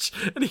branch,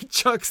 and he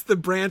chucks the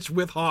branch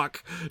with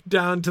hawk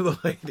down to the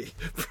lady.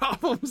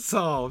 Problem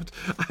solved.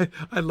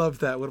 I love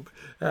that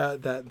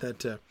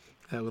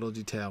little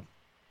detail.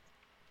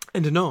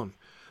 And anon,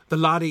 the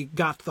laddie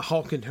got the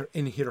hawk in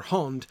her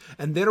hand,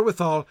 and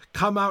therewithal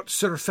come out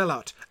Sir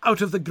Phelot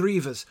out of the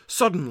grievous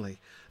suddenly,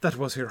 that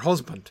was her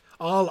husband,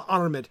 all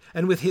armed,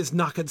 and with his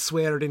naked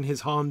sword in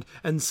his hand,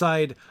 and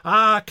sighed,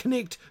 Ah,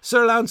 knight,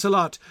 Sir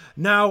Launcelot,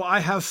 now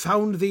I have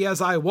found thee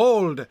as I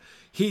wold,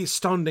 he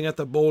standing at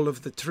the bole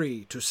of the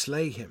tree to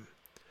slay him.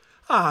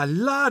 Ah,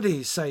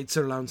 laddie, sighed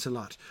Sir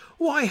Launcelot,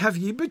 why have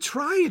ye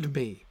betrayed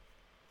me?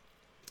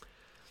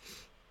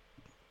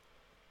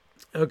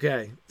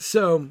 Okay,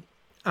 so,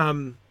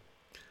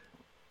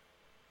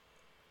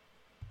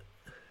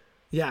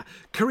 yeah,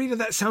 Karina,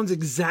 that sounds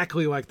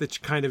exactly like the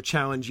kind of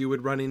challenge you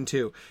would run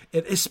into,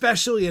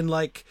 especially in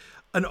like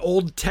an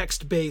old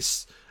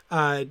text-based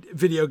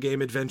video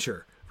game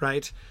adventure,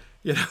 right?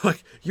 You know,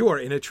 like you are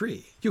in a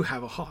tree, you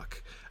have a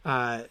hawk.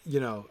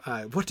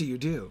 What do you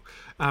do?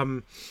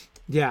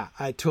 Yeah,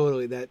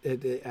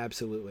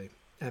 absolutely.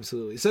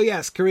 So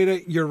yes, Karina,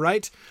 you're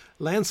right.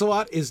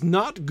 Lancelot is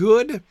not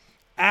good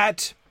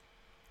at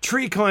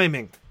tree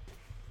climbing.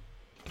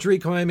 Tree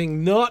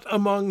climbing, not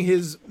among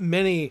his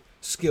many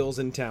skills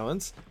and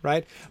talents,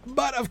 right?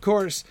 But of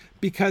course,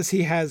 because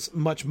he has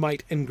much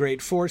might and great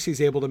force,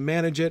 he's able to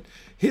manage it.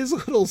 His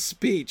little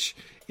speech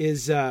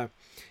is oh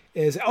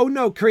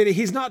no, Karina,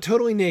 he's not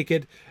totally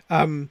naked.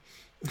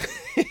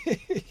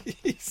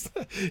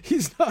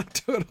 He's not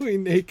totally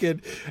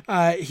naked.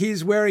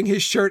 He's wearing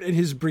his shirt and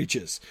his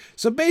breeches.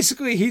 So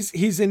basically,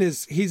 he's in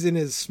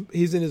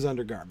his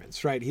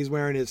undergarments, right? He's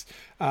wearing his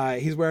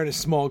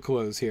small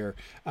clothes here.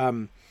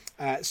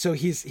 So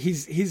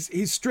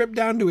he's stripped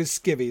down to his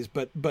skivvies,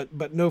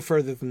 but no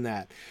further than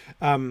that.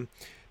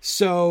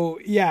 So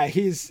yeah,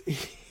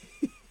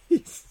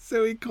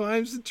 so he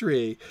climbs the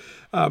tree.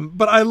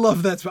 But I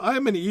love that.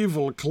 I'm an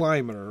evil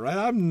climber, right?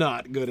 I'm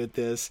not good at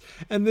this.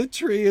 And the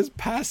tree is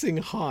passing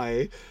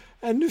high,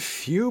 and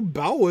few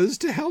boughs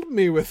to help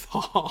me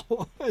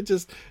withal.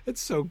 It's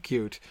so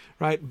cute,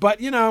 right?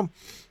 But,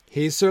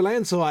 he's Sir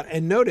Launcelot.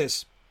 And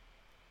notice,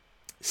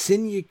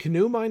 sin ye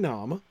canoe my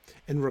name,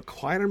 and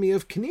require me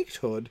of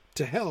knighthood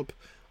to help,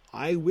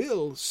 I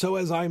will so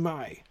as I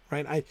may,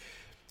 right?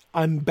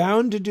 I'm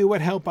bound to do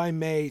what help I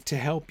may to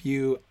help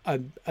you,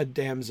 a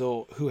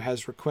damsel who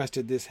has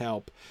requested this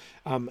help,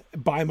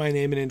 by my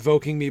name and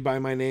invoking me by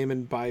my name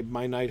and by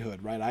my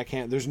knighthood, right?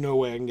 There's no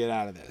way I can get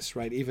out of this,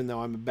 right? Even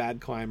though I'm a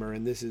bad climber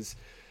and this is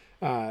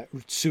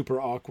super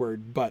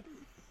awkward, but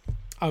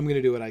I'm going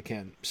to do what I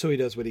can. So he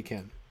does what he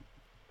can.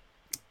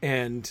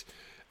 And,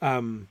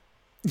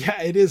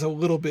 yeah, it is a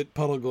little bit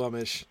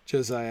Puddleglumish,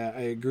 Josiah,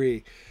 I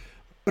agree.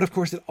 But of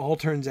course it all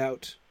turns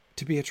out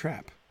to be a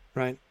trap,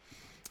 right?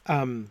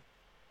 This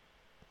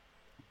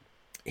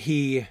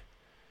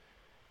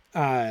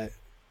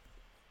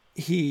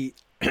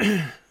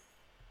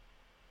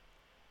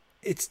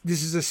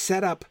is a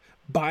setup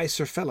by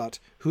Sir Phelot,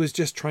 who is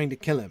just trying to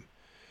kill him,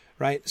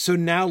 right? So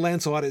now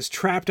Lancelot is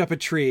trapped up a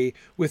tree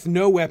with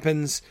no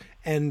weapons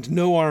and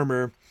no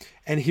armor,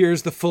 and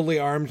here's the fully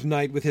armed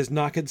knight with his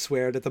naked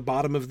sword at the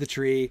bottom of the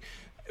tree,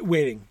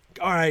 waiting.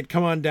 All right,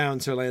 come on down,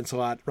 Sir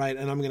Lancelot, right?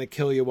 And I'm going to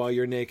kill you while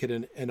you're naked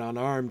and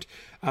unarmed.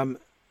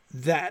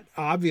 That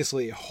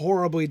obviously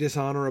horribly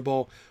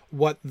dishonorable.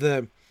 What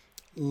the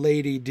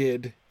lady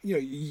did,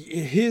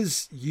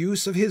 his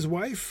use of his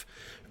wife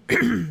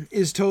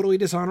is totally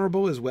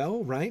dishonorable as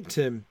well, right?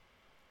 To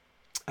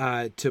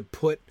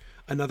put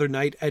another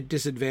knight at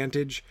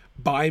disadvantage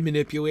by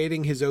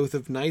manipulating his oath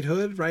of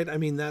knighthood, right? I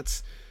mean,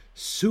 that's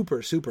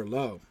super, super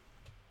low.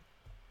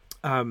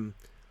 You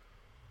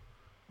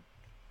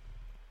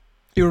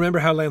remember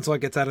how Lancelot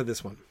gets out of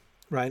this one,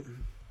 right?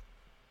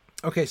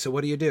 Okay, so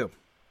what do you do?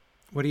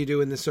 What do you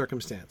do in this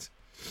circumstance?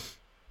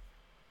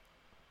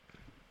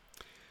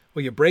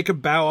 Well, you break a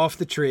bough off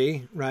the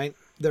tree, right?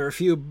 There are a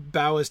few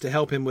boughs to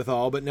help him with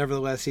all, but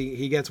nevertheless,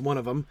 he gets one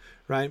of them,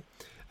 right?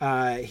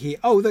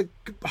 The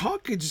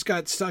hawk just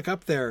got stuck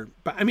up there.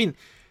 But I mean,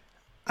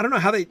 I don't know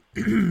how they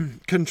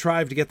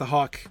contrived to get the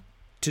hawk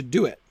to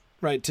do it,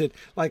 right?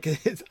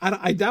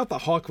 I doubt the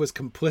hawk was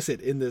complicit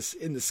in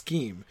the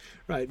scheme,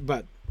 right?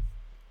 But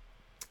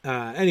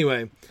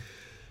anyway,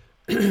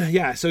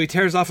 yeah. So he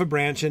tears off a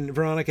branch, and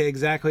Veronica,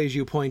 exactly as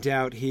you point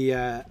out, he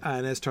and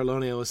as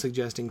Tarlonio was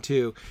suggesting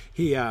too,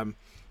 he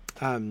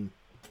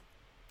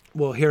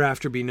will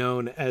hereafter be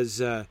known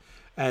as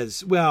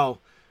well.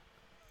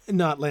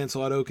 Not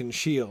Lancelot Oaken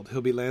Shield.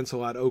 He'll be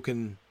Lancelot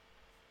Oaken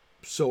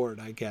Sword,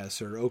 I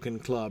guess, or Oaken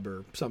Club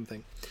or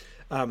something.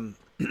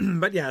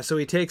 But yeah, so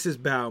he takes his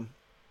bow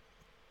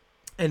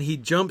and he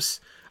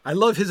jumps. I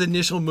love his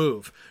initial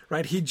move,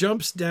 right? He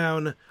jumps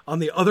down on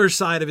the other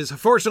side of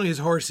fortunately his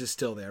horse is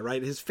still there,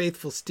 right? His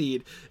faithful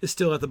steed is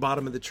still at the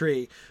bottom of the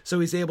tree. So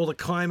he's able to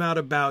climb out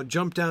a bough,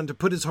 jump down to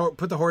put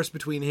the horse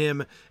between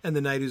him and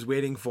the knight who's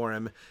waiting for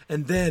him,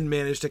 and then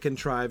manage to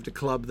contrive to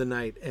club the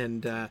knight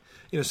and,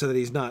 so that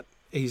he's not,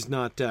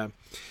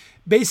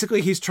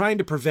 basically he's trying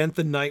to prevent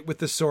the knight with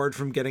the sword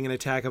from getting an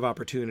attack of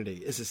opportunity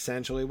is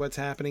essentially what's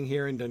happening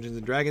here in Dungeons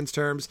and Dragons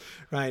terms,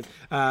 right?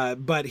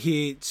 But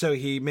he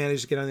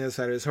managed to get on the other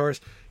side of his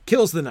horse,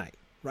 kills the knight,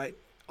 right?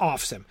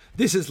 Offs him.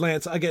 This is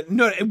Lancelot again,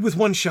 no, with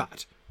one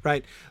shot,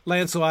 right?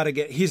 Lancelot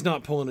again, he's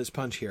not pulling his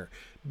punch here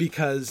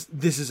because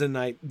this is a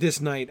knight.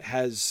 This knight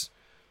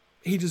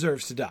he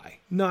deserves to die,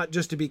 not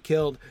just to be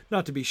killed,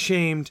 not to be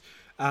shamed.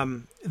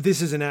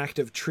 This is an act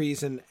of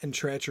treason and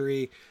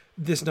treachery.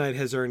 This knight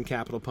has earned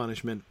capital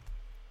punishment,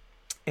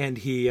 and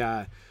he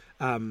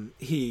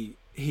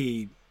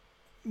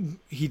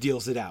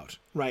deals it out,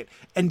 right,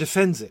 and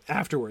defends it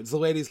afterwards. The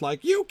lady's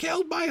like, "You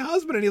killed my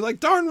husband," and he's like,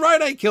 "Darn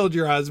right, I killed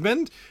your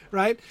husband,"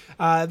 right?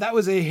 That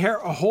was a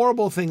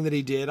horrible thing that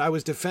he did. I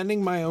was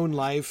defending my own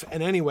life,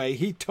 and anyway,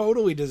 he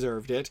totally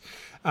deserved it.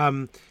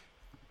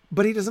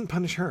 But he doesn't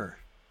punish her,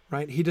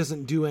 right? He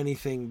doesn't do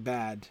anything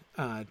bad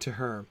to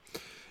her.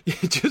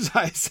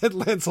 Josiah said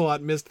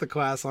Lancelot missed the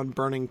class on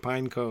burning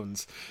pine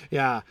cones.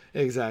 Yeah,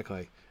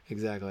 exactly.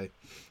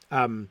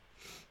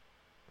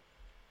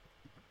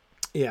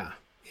 Yeah.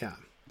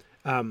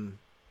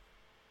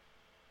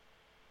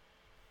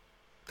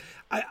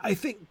 I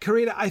think,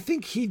 Karita, I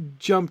think he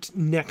jumped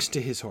next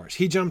to his horse.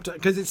 He jumped,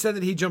 because it said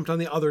that he jumped on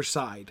the other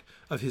side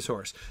of his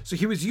horse. So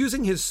he was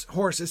using his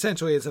horse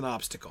essentially as an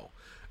obstacle,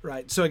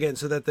 right? So again,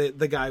 so that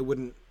the guy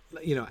wouldn't,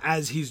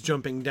 as he's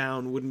jumping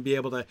down, wouldn't be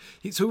able to,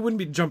 so he wouldn't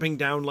be jumping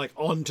down like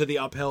onto the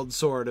upheld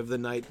sword of the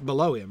knight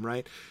below him,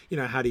 right?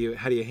 How do you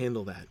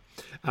handle that?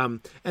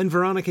 And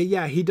Veronica,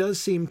 yeah, he does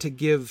seem to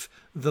give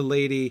the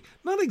lady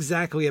not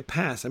exactly a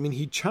pass. I mean,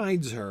 he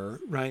chides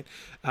her, right,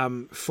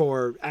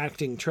 for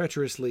acting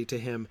treacherously to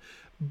him,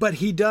 but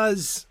he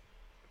does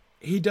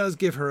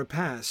give her a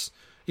pass.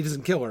 He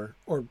doesn't kill her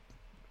or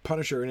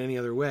punish her in any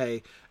other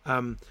way,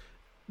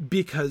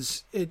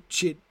 because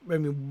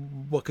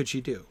what could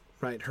she do?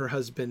 Right, her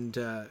husband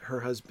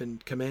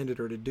commanded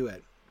her to do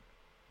it.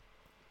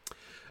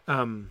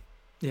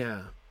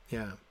 Yeah.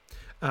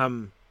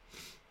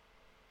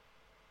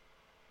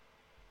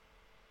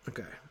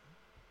 Okay.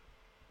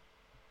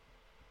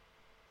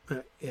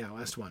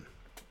 Last one.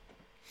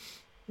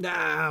 We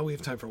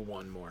have time for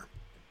one more.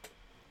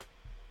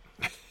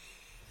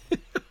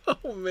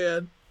 Oh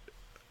man,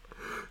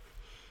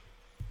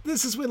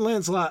 this is when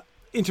Lancelot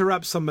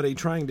interrupts somebody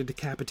trying to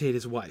decapitate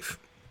his wife.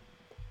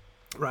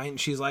 Right? And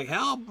she's like,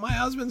 "Help, my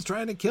husband's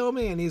trying to kill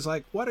me." And he's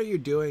like, "What are you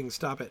doing?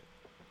 Stop it."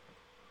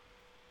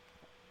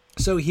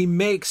 So he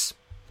makes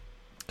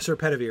Sir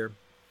Pedivere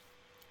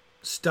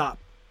stop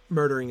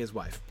murdering his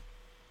wife.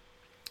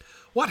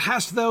 "What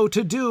hast thou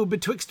to do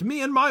betwixt me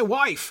and my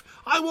wife?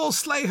 I will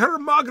slay her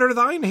maugre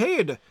thine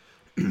head."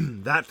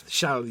 "That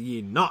shall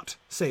ye not,"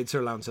 said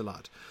Sir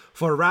Launcelot,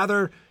 for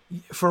rather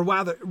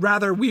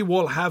we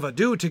will have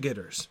ado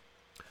togedders."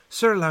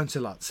 "Sir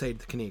Launcelot," said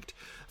the Knight,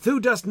 "thou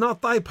dost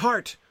not thy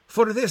part,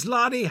 for this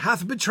laddie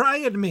hath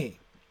betrayed me."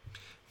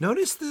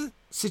 Notice the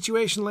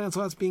situation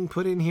Lancelot's being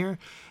put in here.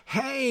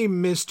 Hey,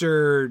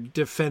 Mr.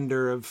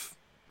 Defender of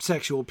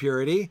sexual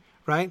purity,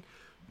 right?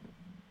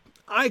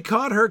 I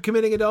caught her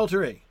committing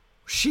adultery.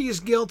 She's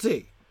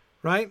guilty,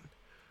 right?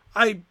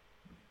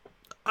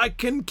 I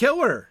can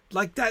kill her.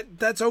 Like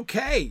that's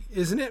okay,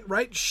 isn't it?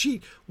 Right?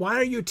 Why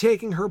are you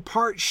taking her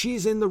part?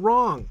 She's in the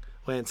wrong,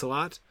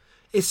 Lancelot.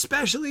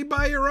 Especially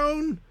by your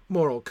own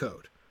moral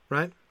code,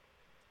 right?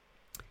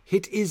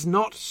 It is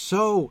not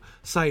so,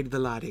 sighed the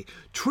laddie.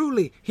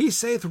 Truly, he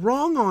saith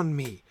wrong on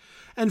me.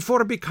 And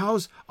for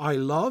because I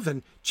love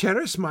and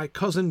cherish my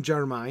cousin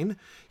Germain,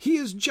 he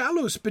is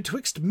jealous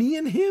betwixt me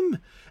and him.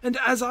 And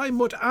as I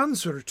mut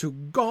answer to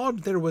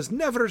God, there was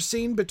never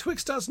seen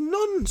betwixt us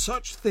none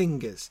such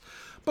thing is.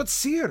 But,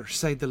 sir,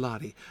 said the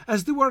laddie,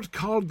 as thou art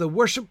called the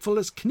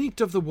worshipfullest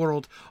knecht of the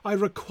world, I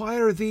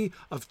require thee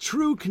of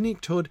true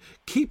knechthood,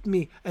 keep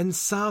me and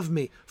salve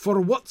me, for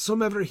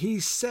whatsoever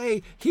he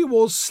say, he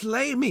will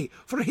slay me,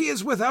 for he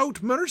is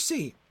without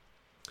mercy.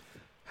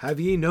 Have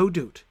ye no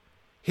doubt,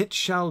 it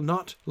shall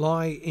not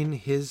lie in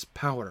his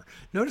power.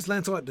 Notice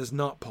Lancelot does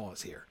not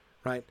pause here,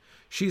 right?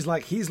 She's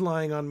like, he's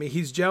lying on me.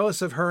 He's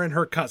jealous of her and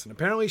her cousin.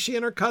 Apparently she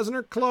and her cousin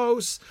are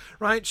close,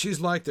 right? She's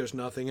like, there's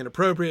nothing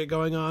inappropriate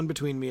going on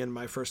between me and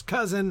my first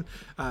cousin,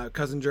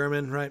 cousin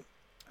German, right?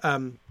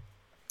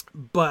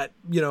 But,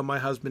 my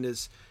husband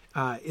is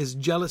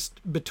jealous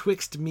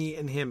betwixt me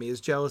and him. He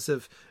is jealous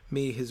of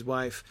me, his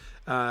wife.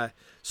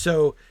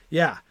 So,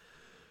 yeah.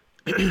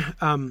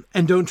 And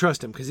don't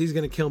trust him because he's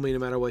going to kill me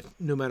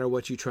no matter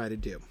what you try to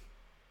do.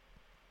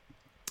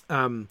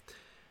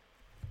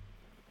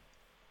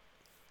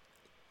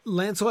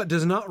 Lancelot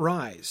does not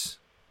rise.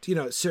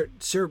 Sir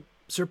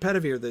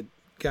Pedivere, the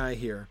guy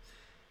here,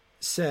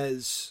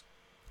 says,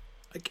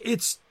 like,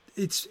 it's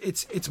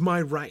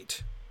my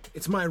right.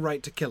 It's my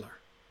right to kill her.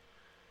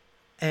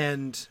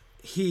 And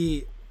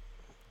he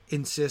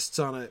insists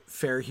on a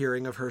fair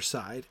hearing of her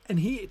side, and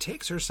he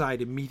takes her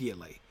side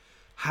immediately.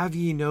 Have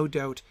ye no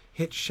doubt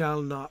it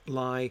shall not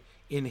lie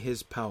in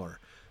his power.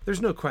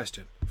 There's no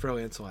question for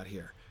Lancelot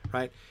here,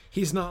 right?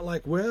 He's not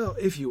like, well,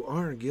 if you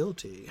are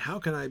guilty, how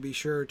can I be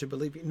sure to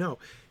believe you? No,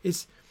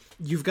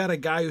 you've got a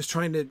guy who's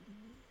trying to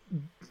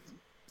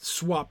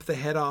swap the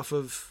head off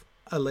of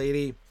a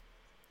lady.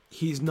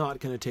 He's not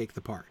going to take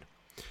the part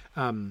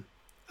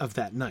of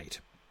that knight.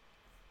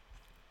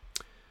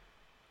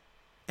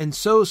 And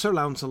so Sir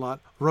Launcelot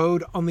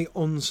rode on the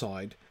one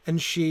side, and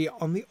she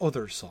on the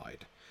other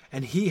side.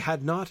 And he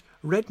had not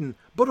ridden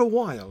but a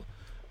while.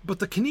 But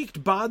the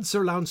knecht bade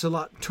Sir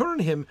Launcelot turn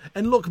him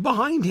and look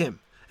behind him,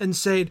 and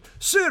said,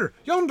 Sir,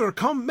 yonder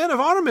come men of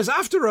arms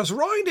after us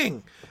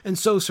riding. And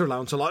so Sir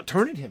Launcelot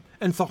turned him,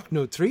 and thought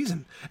no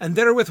treason. And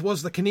therewith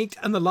was the knecht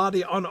and the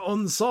laddie on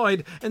one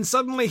side, and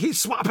suddenly he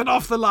swapped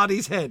off the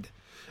laddie's head.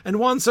 And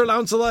once Sir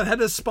Launcelot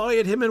had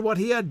espied him and what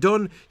he had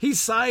done, he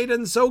sighed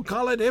and so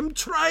called him,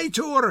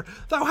 Traitor,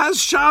 thou hast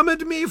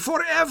shamed me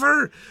for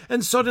ever.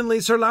 And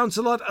suddenly Sir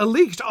Launcelot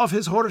leaped off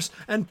his horse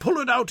and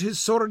pulled out his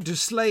sword to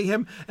slay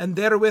him, and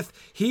therewith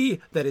he,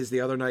 that is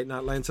the other knight,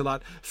 not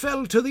Launcelot,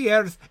 fell to the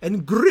earth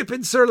and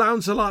gripped Sir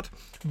Launcelot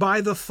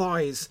by the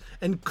thighs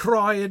and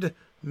cried,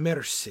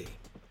 Mercy.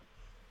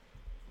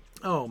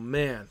 Oh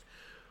man,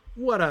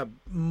 what a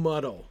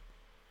muddle.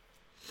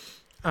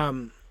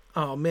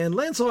 Oh man,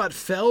 Lancelot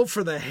fell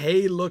for the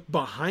hey, look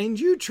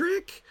behind you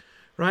trick,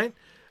 right?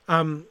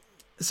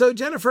 So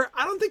Jennifer,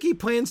 I don't think he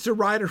plans to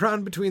ride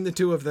around between the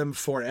two of them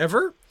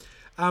forever.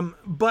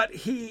 But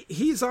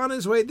he's on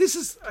his way.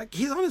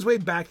 He's on his way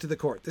back to the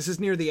court. This is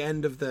near the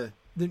end of the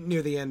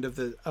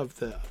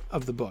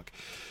book.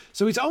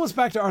 So he's almost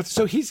back to Arthur.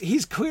 So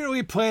he's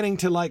clearly planning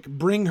to like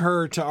bring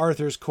her to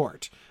Arthur's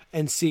court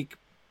and seek,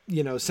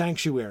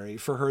 sanctuary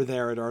for her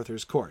there at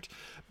Arthur's court.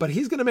 But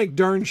he's going to make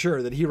darn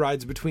sure that he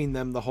rides between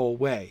them the whole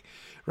way,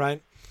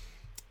 right?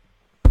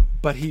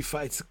 But he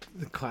fights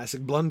the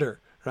classic blunder,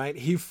 right?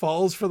 He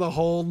falls for the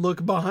whole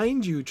look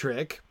behind you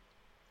trick.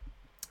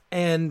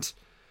 And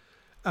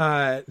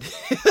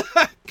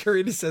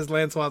Carita says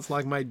Lancelot's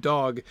like my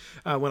dog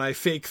when I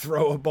fake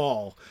throw a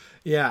ball.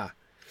 Yeah,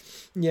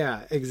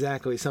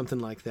 exactly. Something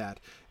like that.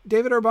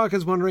 David Orbach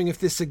is wondering if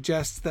this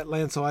suggests that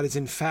Lancelot is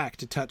in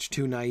fact a touch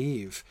too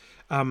naive.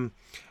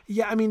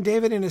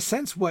 David, in a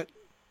sense, what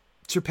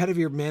Sir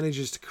Pedivere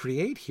manages to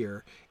create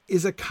here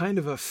is a kind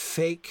of a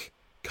fake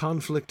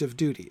conflict of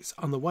duties.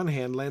 On the one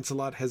hand,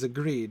 Lancelot has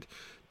agreed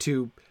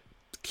to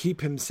keep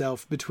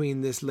himself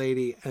between this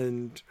lady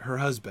and her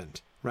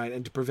husband, right,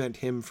 and to prevent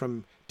him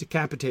from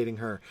decapitating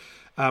her.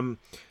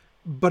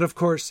 But of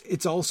course,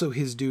 it's also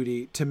his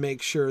duty to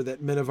make sure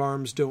that men of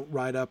arms don't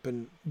ride up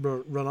and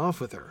run off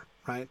with her,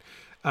 right?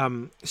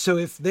 So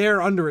if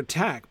they're under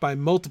attack by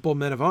multiple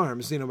men of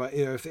arms,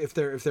 if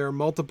there are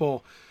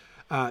multiple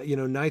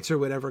knights or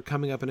whatever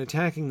coming up and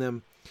attacking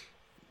them,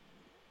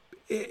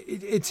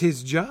 it's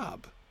his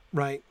job,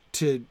 right,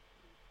 to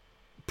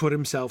put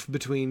himself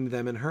between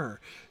them and her.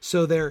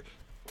 So there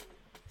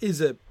is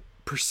a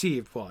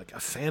perceived, like a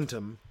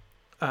phantom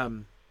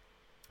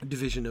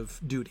division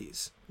of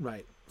duties,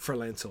 right, for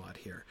Lancelot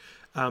here.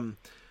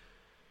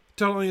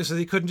 Ptolemy says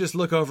he couldn't just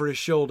look over his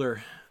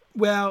shoulder.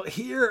 Well,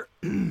 here,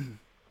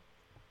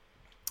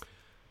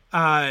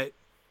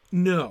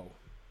 no,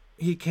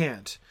 he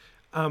can't.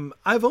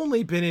 I've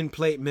only been in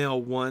plate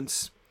mail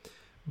once,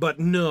 But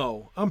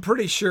no, I'm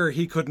pretty sure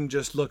he couldn't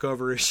just look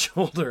over his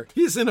shoulder.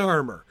 He's in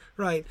armor,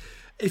 right?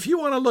 If you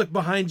want to look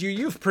behind you,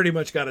 you've pretty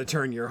much got to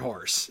turn your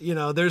horse.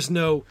 There's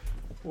no,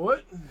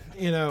 what?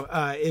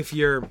 If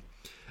you're,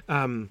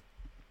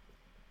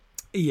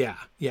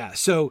 yeah.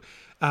 So,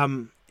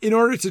 in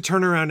order to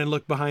turn around and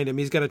look behind him,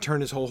 he's got to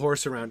turn his whole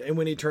horse around. And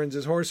when he turns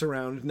his horse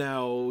around,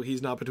 now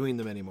he's not between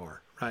them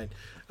anymore, right?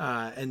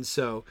 And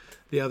so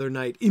the other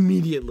knight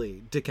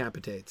immediately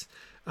decapitates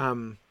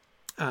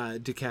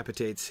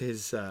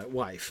his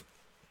wife,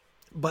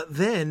 but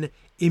then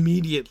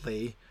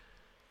immediately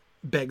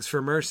begs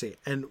for mercy,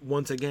 and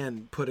once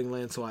again putting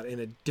Lancelot in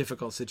a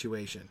difficult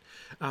situation.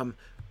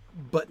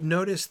 But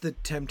notice the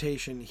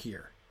temptation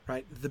here,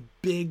 right? The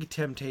big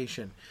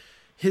temptation.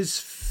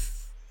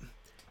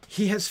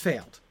 He has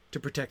failed to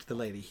protect the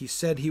lady. He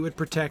said he would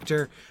protect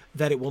her,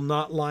 that it will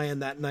not lie in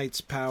that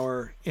knight's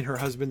power, in her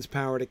husband's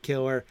power to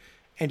kill her,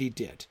 and he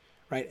did,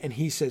 right? And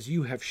he says,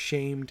 you have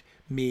shamed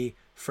me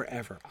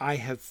forever. I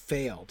have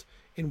failed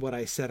in what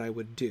I said I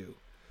would do.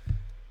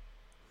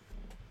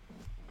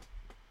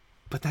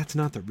 But that's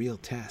not the real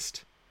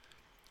test,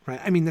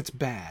 right? I mean, that's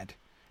bad,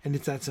 and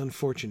that's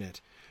unfortunate.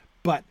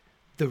 But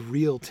the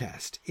real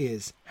test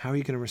is, how are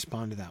you going to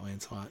respond to that,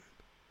 Lancelot?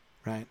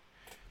 Right?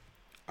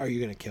 Are you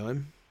going to kill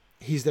him?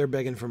 He's there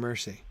begging for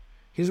mercy.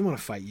 He doesn't want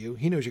to fight you.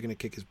 He knows you're going to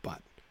kick his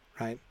butt,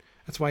 right?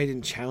 That's why he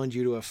didn't challenge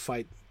you to a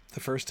fight the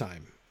first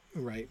time,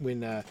 right?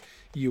 When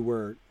you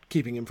were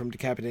keeping him from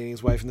decapitating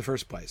his wife in the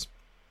first place.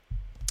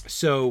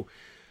 So,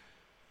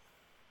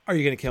 are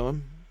you going to kill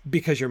him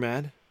because you're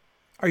mad?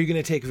 Are you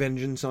going to take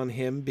vengeance on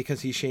him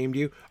because he shamed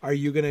you? Are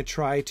you going to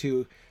try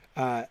to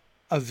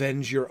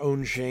avenge your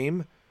own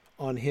shame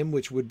on him,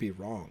 which would be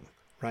wrong,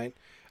 right?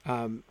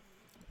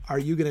 Are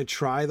you going to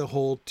try the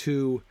whole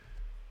two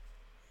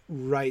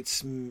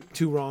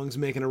wrongs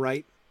making a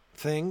right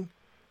thing,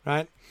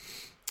 right?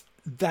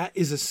 That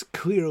is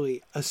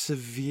clearly a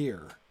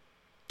severe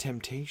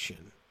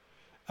temptation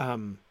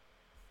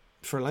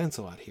for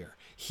Lancelot here.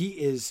 He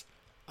is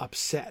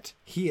upset.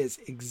 He is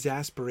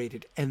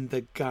exasperated, and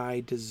the guy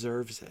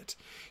deserves it.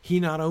 He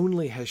not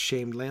only has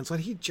shamed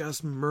Lancelot, he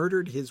just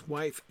murdered his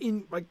wife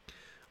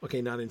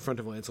not in front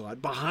of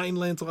Lancelot, behind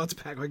Lancelot's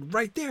back,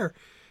 right there.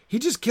 He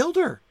just killed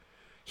her.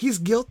 He's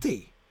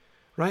guilty,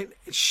 right?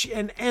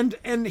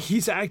 And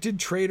he's acted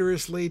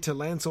traitorously to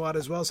Lancelot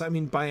as well. So I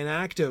mean, by an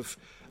act of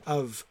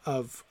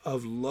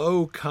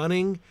low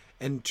cunning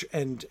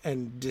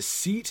and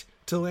deceit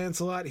to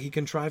Lancelot, he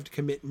contrived to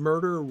commit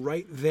murder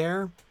right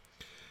there.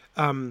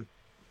 And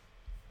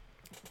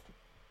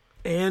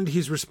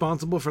he's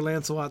responsible for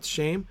Lancelot's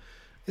shame.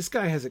 This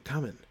guy has it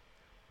coming,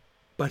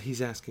 but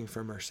he's asking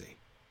for mercy.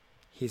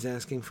 He's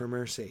asking for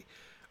mercy.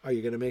 Are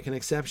you going to make an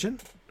exception?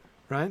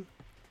 Right?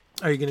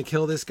 Are you going to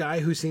kill this guy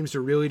who seems to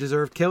really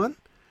deserve killing?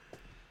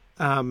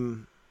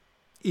 Even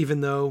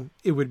though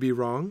it would be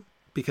wrong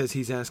because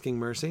he's asking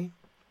mercy.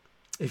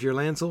 If you're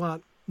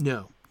Lancelot,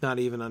 no, not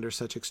even under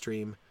such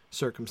extreme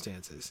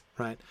circumstances,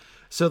 right?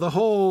 So the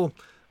whole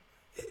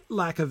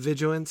lack of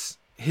vigilance,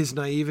 his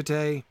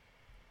naivete,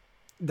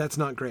 that's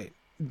not great.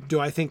 Do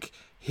I think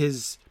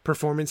his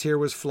performance here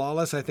was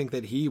flawless? I think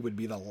that he would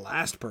be the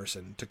last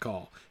person to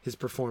call his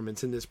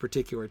performance in this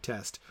particular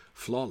test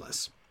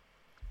flawless.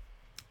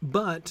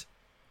 But,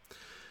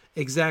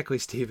 exactly,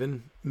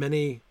 Stephen,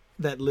 many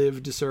that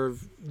live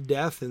deserve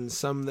death, and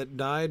some that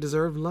die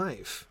deserve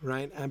life,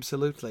 right?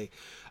 Absolutely.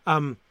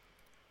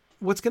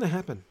 What's going to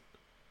happen?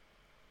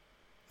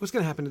 What's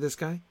going to happen to this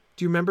guy?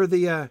 Do you remember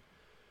the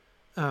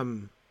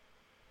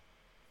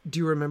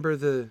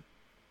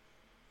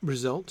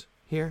result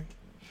here?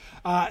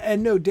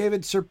 And no,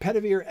 David, Sir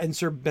Pedivere and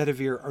Sir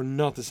Bedivere are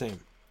not the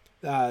same.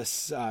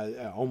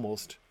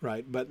 Almost,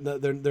 right? But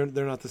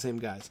they're not the same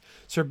guys.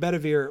 Sir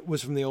Bedivere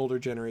was from the older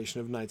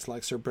generation of knights,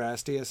 like Sir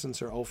Brastias and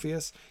Sir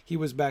Ulfius. He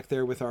was back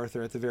there with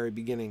Arthur at the very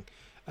beginning,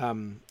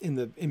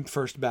 in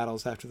first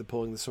battles after the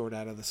pulling the sword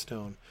out of the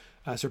stone.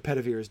 Sir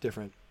Pedivere is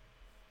different.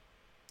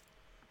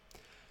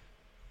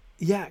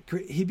 Yeah,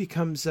 he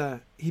becomes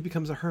a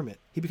hermit.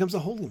 He becomes a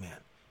holy man.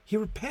 He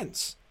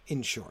repents,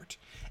 in short,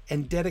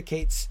 and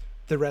dedicates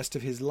the rest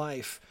of his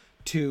life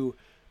to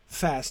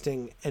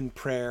fasting and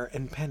prayer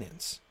and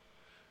penance,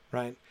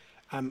 right?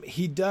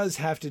 He does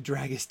have to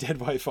drag his dead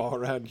wife all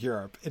around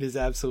Europe. It is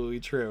absolutely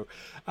true.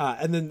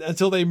 And then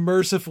until they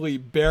mercifully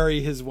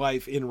bury his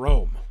wife in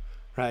Rome,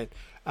 right?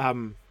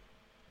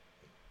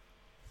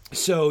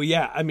 So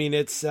yeah, I mean,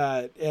 it's,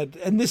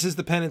 and this is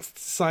the penance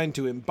signed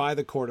to him by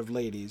the court of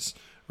ladies,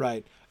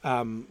 right?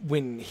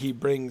 When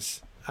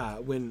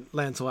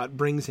Lancelot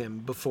brings him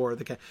before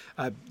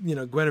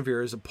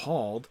Guinevere is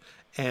appalled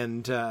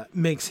and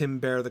makes him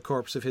bear the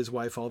corpse of his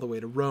wife all the way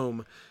to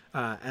Rome,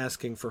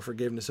 asking for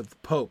forgiveness of the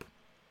Pope,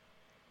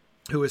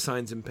 who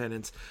assigns him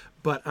penance.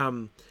 But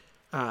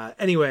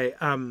anyway,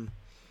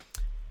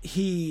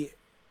 he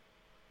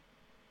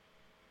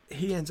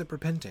ends up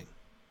repenting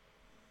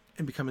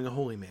and becoming a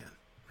holy man,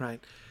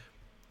 right?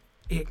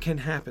 It can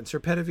happen. Sir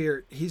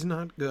Pedivere, he's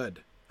not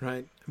good,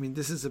 right? I mean,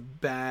 this is a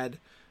bad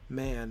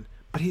man,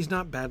 but he's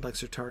not bad like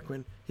Sir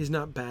Tarquin. He's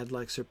not bad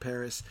like Sir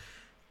Paris.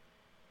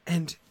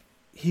 and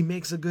he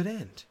makes a good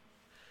end.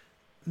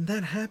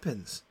 That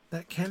happens.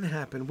 That can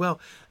happen. Well,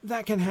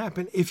 that can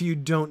happen if you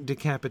don't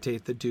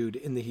decapitate the dude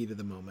in the heat of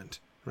the moment,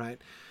 right?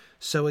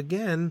 So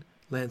again,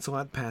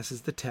 Lancelot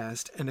passes the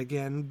test, and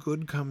again,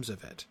 good comes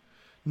of it.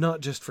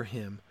 Not just for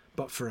him,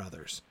 but for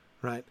others,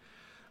 right?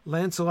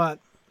 Lancelot,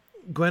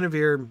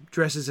 Guinevere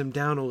dresses him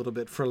down a little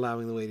bit for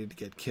allowing the lady to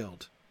get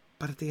killed.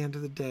 But at the end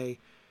of the day,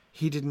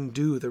 he didn't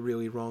do the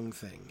really wrong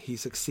thing. He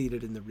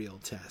succeeded in the real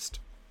test.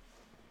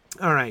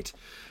 All right.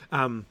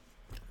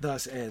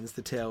 Thus ends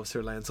the tale of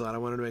Sir Lancelot. I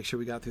wanted to make sure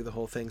we got through the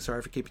whole thing.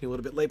 Sorry for keeping you a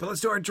little bit late, but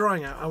let's do our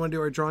drawing. I want to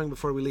do our drawing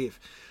before we leave.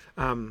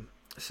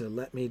 So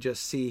let me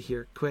just see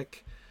here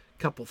quick.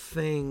 Couple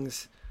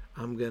things.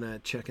 I'm going to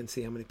check and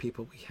see how many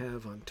people we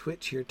have on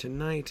Twitch here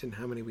tonight and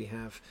how many we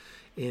have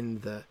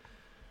in the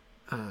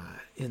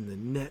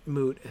net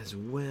moot as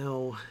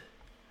well.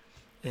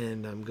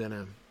 And I'm going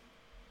to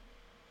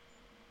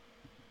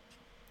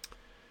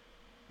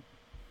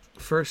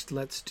first,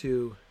 let's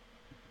do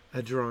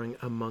a drawing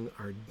among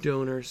our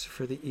donors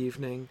for the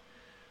evening.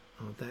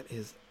 Oh, that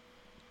is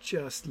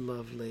just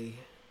lovely.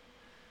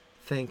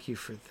 Thank you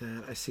for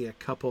that. I see a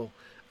couple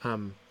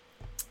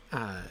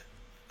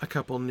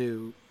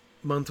new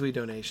monthly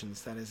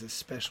donations. That is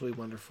especially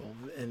wonderful.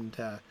 And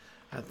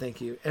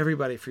thank you,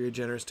 everybody, for your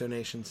generous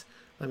donations.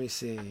 Let me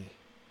see.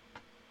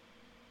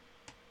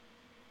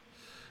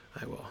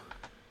 I will.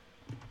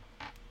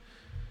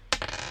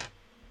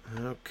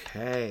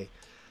 Okay.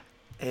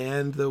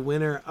 And the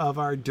winner of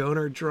our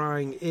donor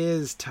drawing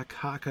is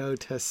Takako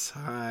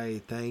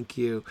Tasai. Thank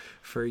you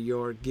for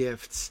your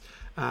gifts.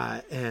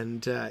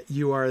 And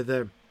you are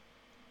the...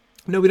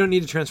 No, we don't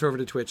need to transfer over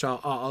to Twitch.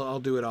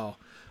 I'll do it all.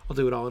 I'll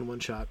do it all in one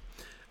shot.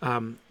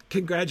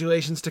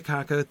 Congratulations,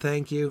 Takako.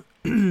 Thank you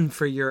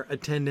for your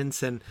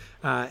attendance and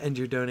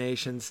your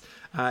donations.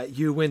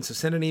 You win. So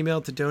send an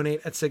email to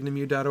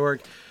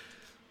donate@signumu.org.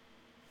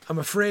 I'm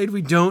afraid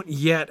we don't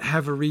yet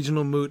have a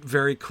regional moot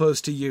very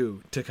close to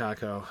you,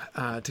 Takako.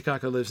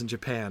 Takako lives in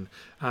Japan.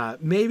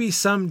 Maybe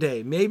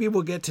someday. Maybe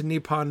we'll get to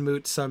Nippon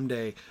moot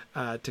someday,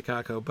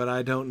 Takako. But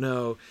I don't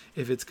know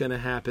if it's going to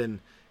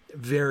happen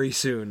very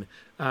soon.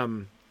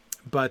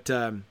 But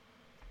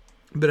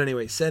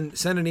anyway,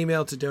 send an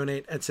email to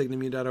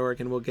donate@signumu.org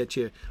and we'll get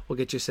you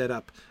set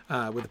up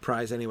with a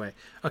prize anyway.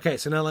 Okay,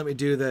 so now let me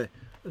do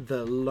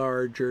the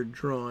larger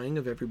drawing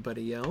of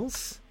everybody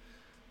else.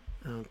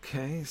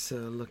 Okay, so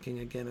looking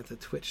again at the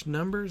Twitch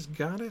numbers,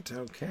 got it.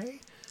 Okay,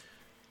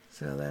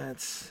 so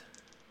that's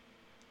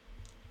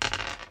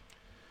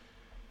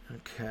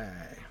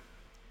okay.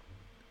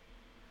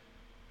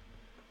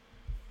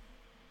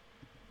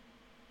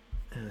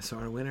 So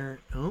our winner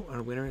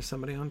is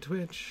somebody on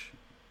Twitch.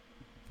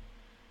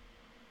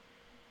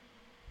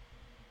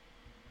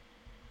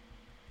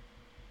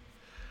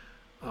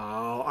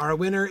 Oh, our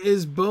winner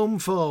is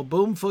Boomful.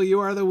 Boomful, you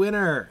are the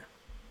winner.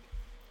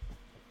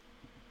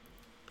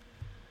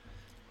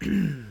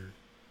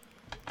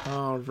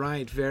 All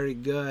right, very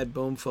good,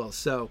 Boomful.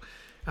 So,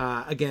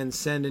 again,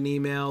 send an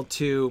email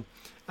to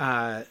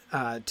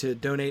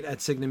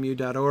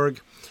donate@signumu.org,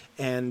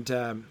 and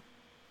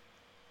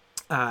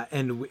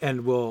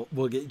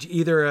we'll get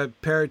either a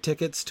pair of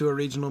tickets to a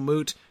regional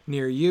moot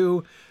near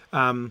you.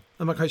 I'm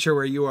not quite sure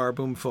where you are,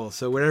 Boomful.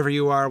 So wherever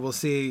you are, we'll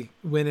see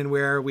when and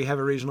where we have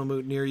a regional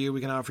moot near you.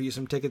 We can offer you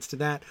some tickets to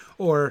that,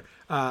 or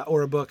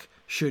a book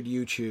should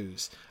you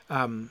choose.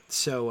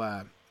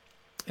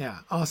 Yeah,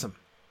 awesome.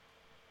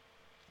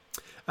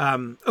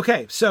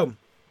 Okay, so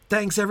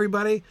thanks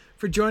everybody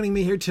for joining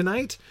me here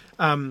tonight.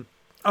 Thanks,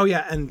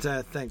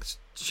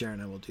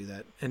 Sharon. I will do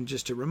that. And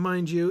just to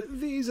remind you,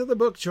 these are the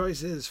book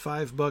choices.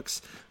 5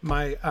 books.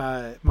 My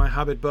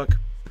Hobbit book,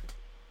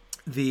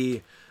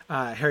 the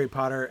Harry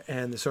Potter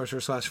and the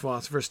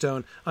Sorcerer/Philosopher's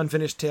Stone,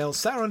 Unfinished Tales,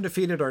 Sauron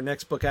Defeated, our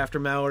next book after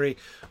Mallory,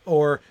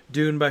 or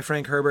Dune by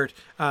Frank Herbert.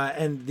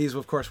 And these,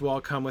 of course, will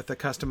all come with a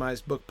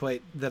customized book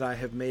plate that I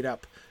have made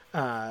up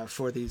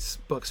for these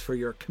books for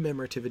your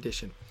commemorative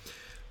edition.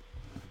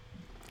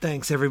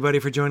 Thanks, everybody,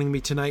 for joining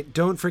me tonight.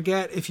 Don't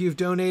forget, if you've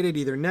donated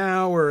either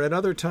now or at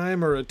other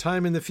time or a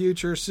time in the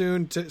future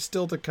soon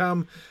still to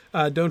come,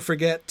 don't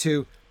forget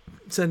to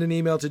send an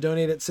email to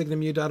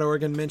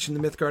donate@signumu.org and mention the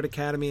Mythgard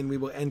Academy, and we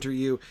will enter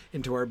you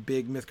into our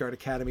big Mythgard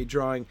Academy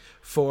drawing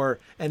for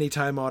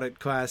anytime audit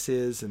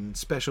classes and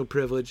special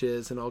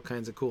privileges and all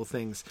kinds of cool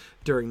things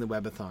during the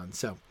webathon.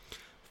 So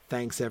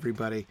thanks,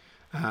 everybody.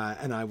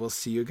 And I will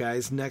see you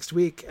guys next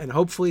week, and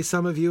hopefully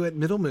some of you at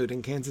Middlemoot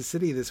in Kansas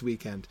City this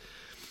weekend.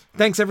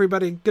 Thanks,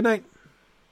 everybody. Good night.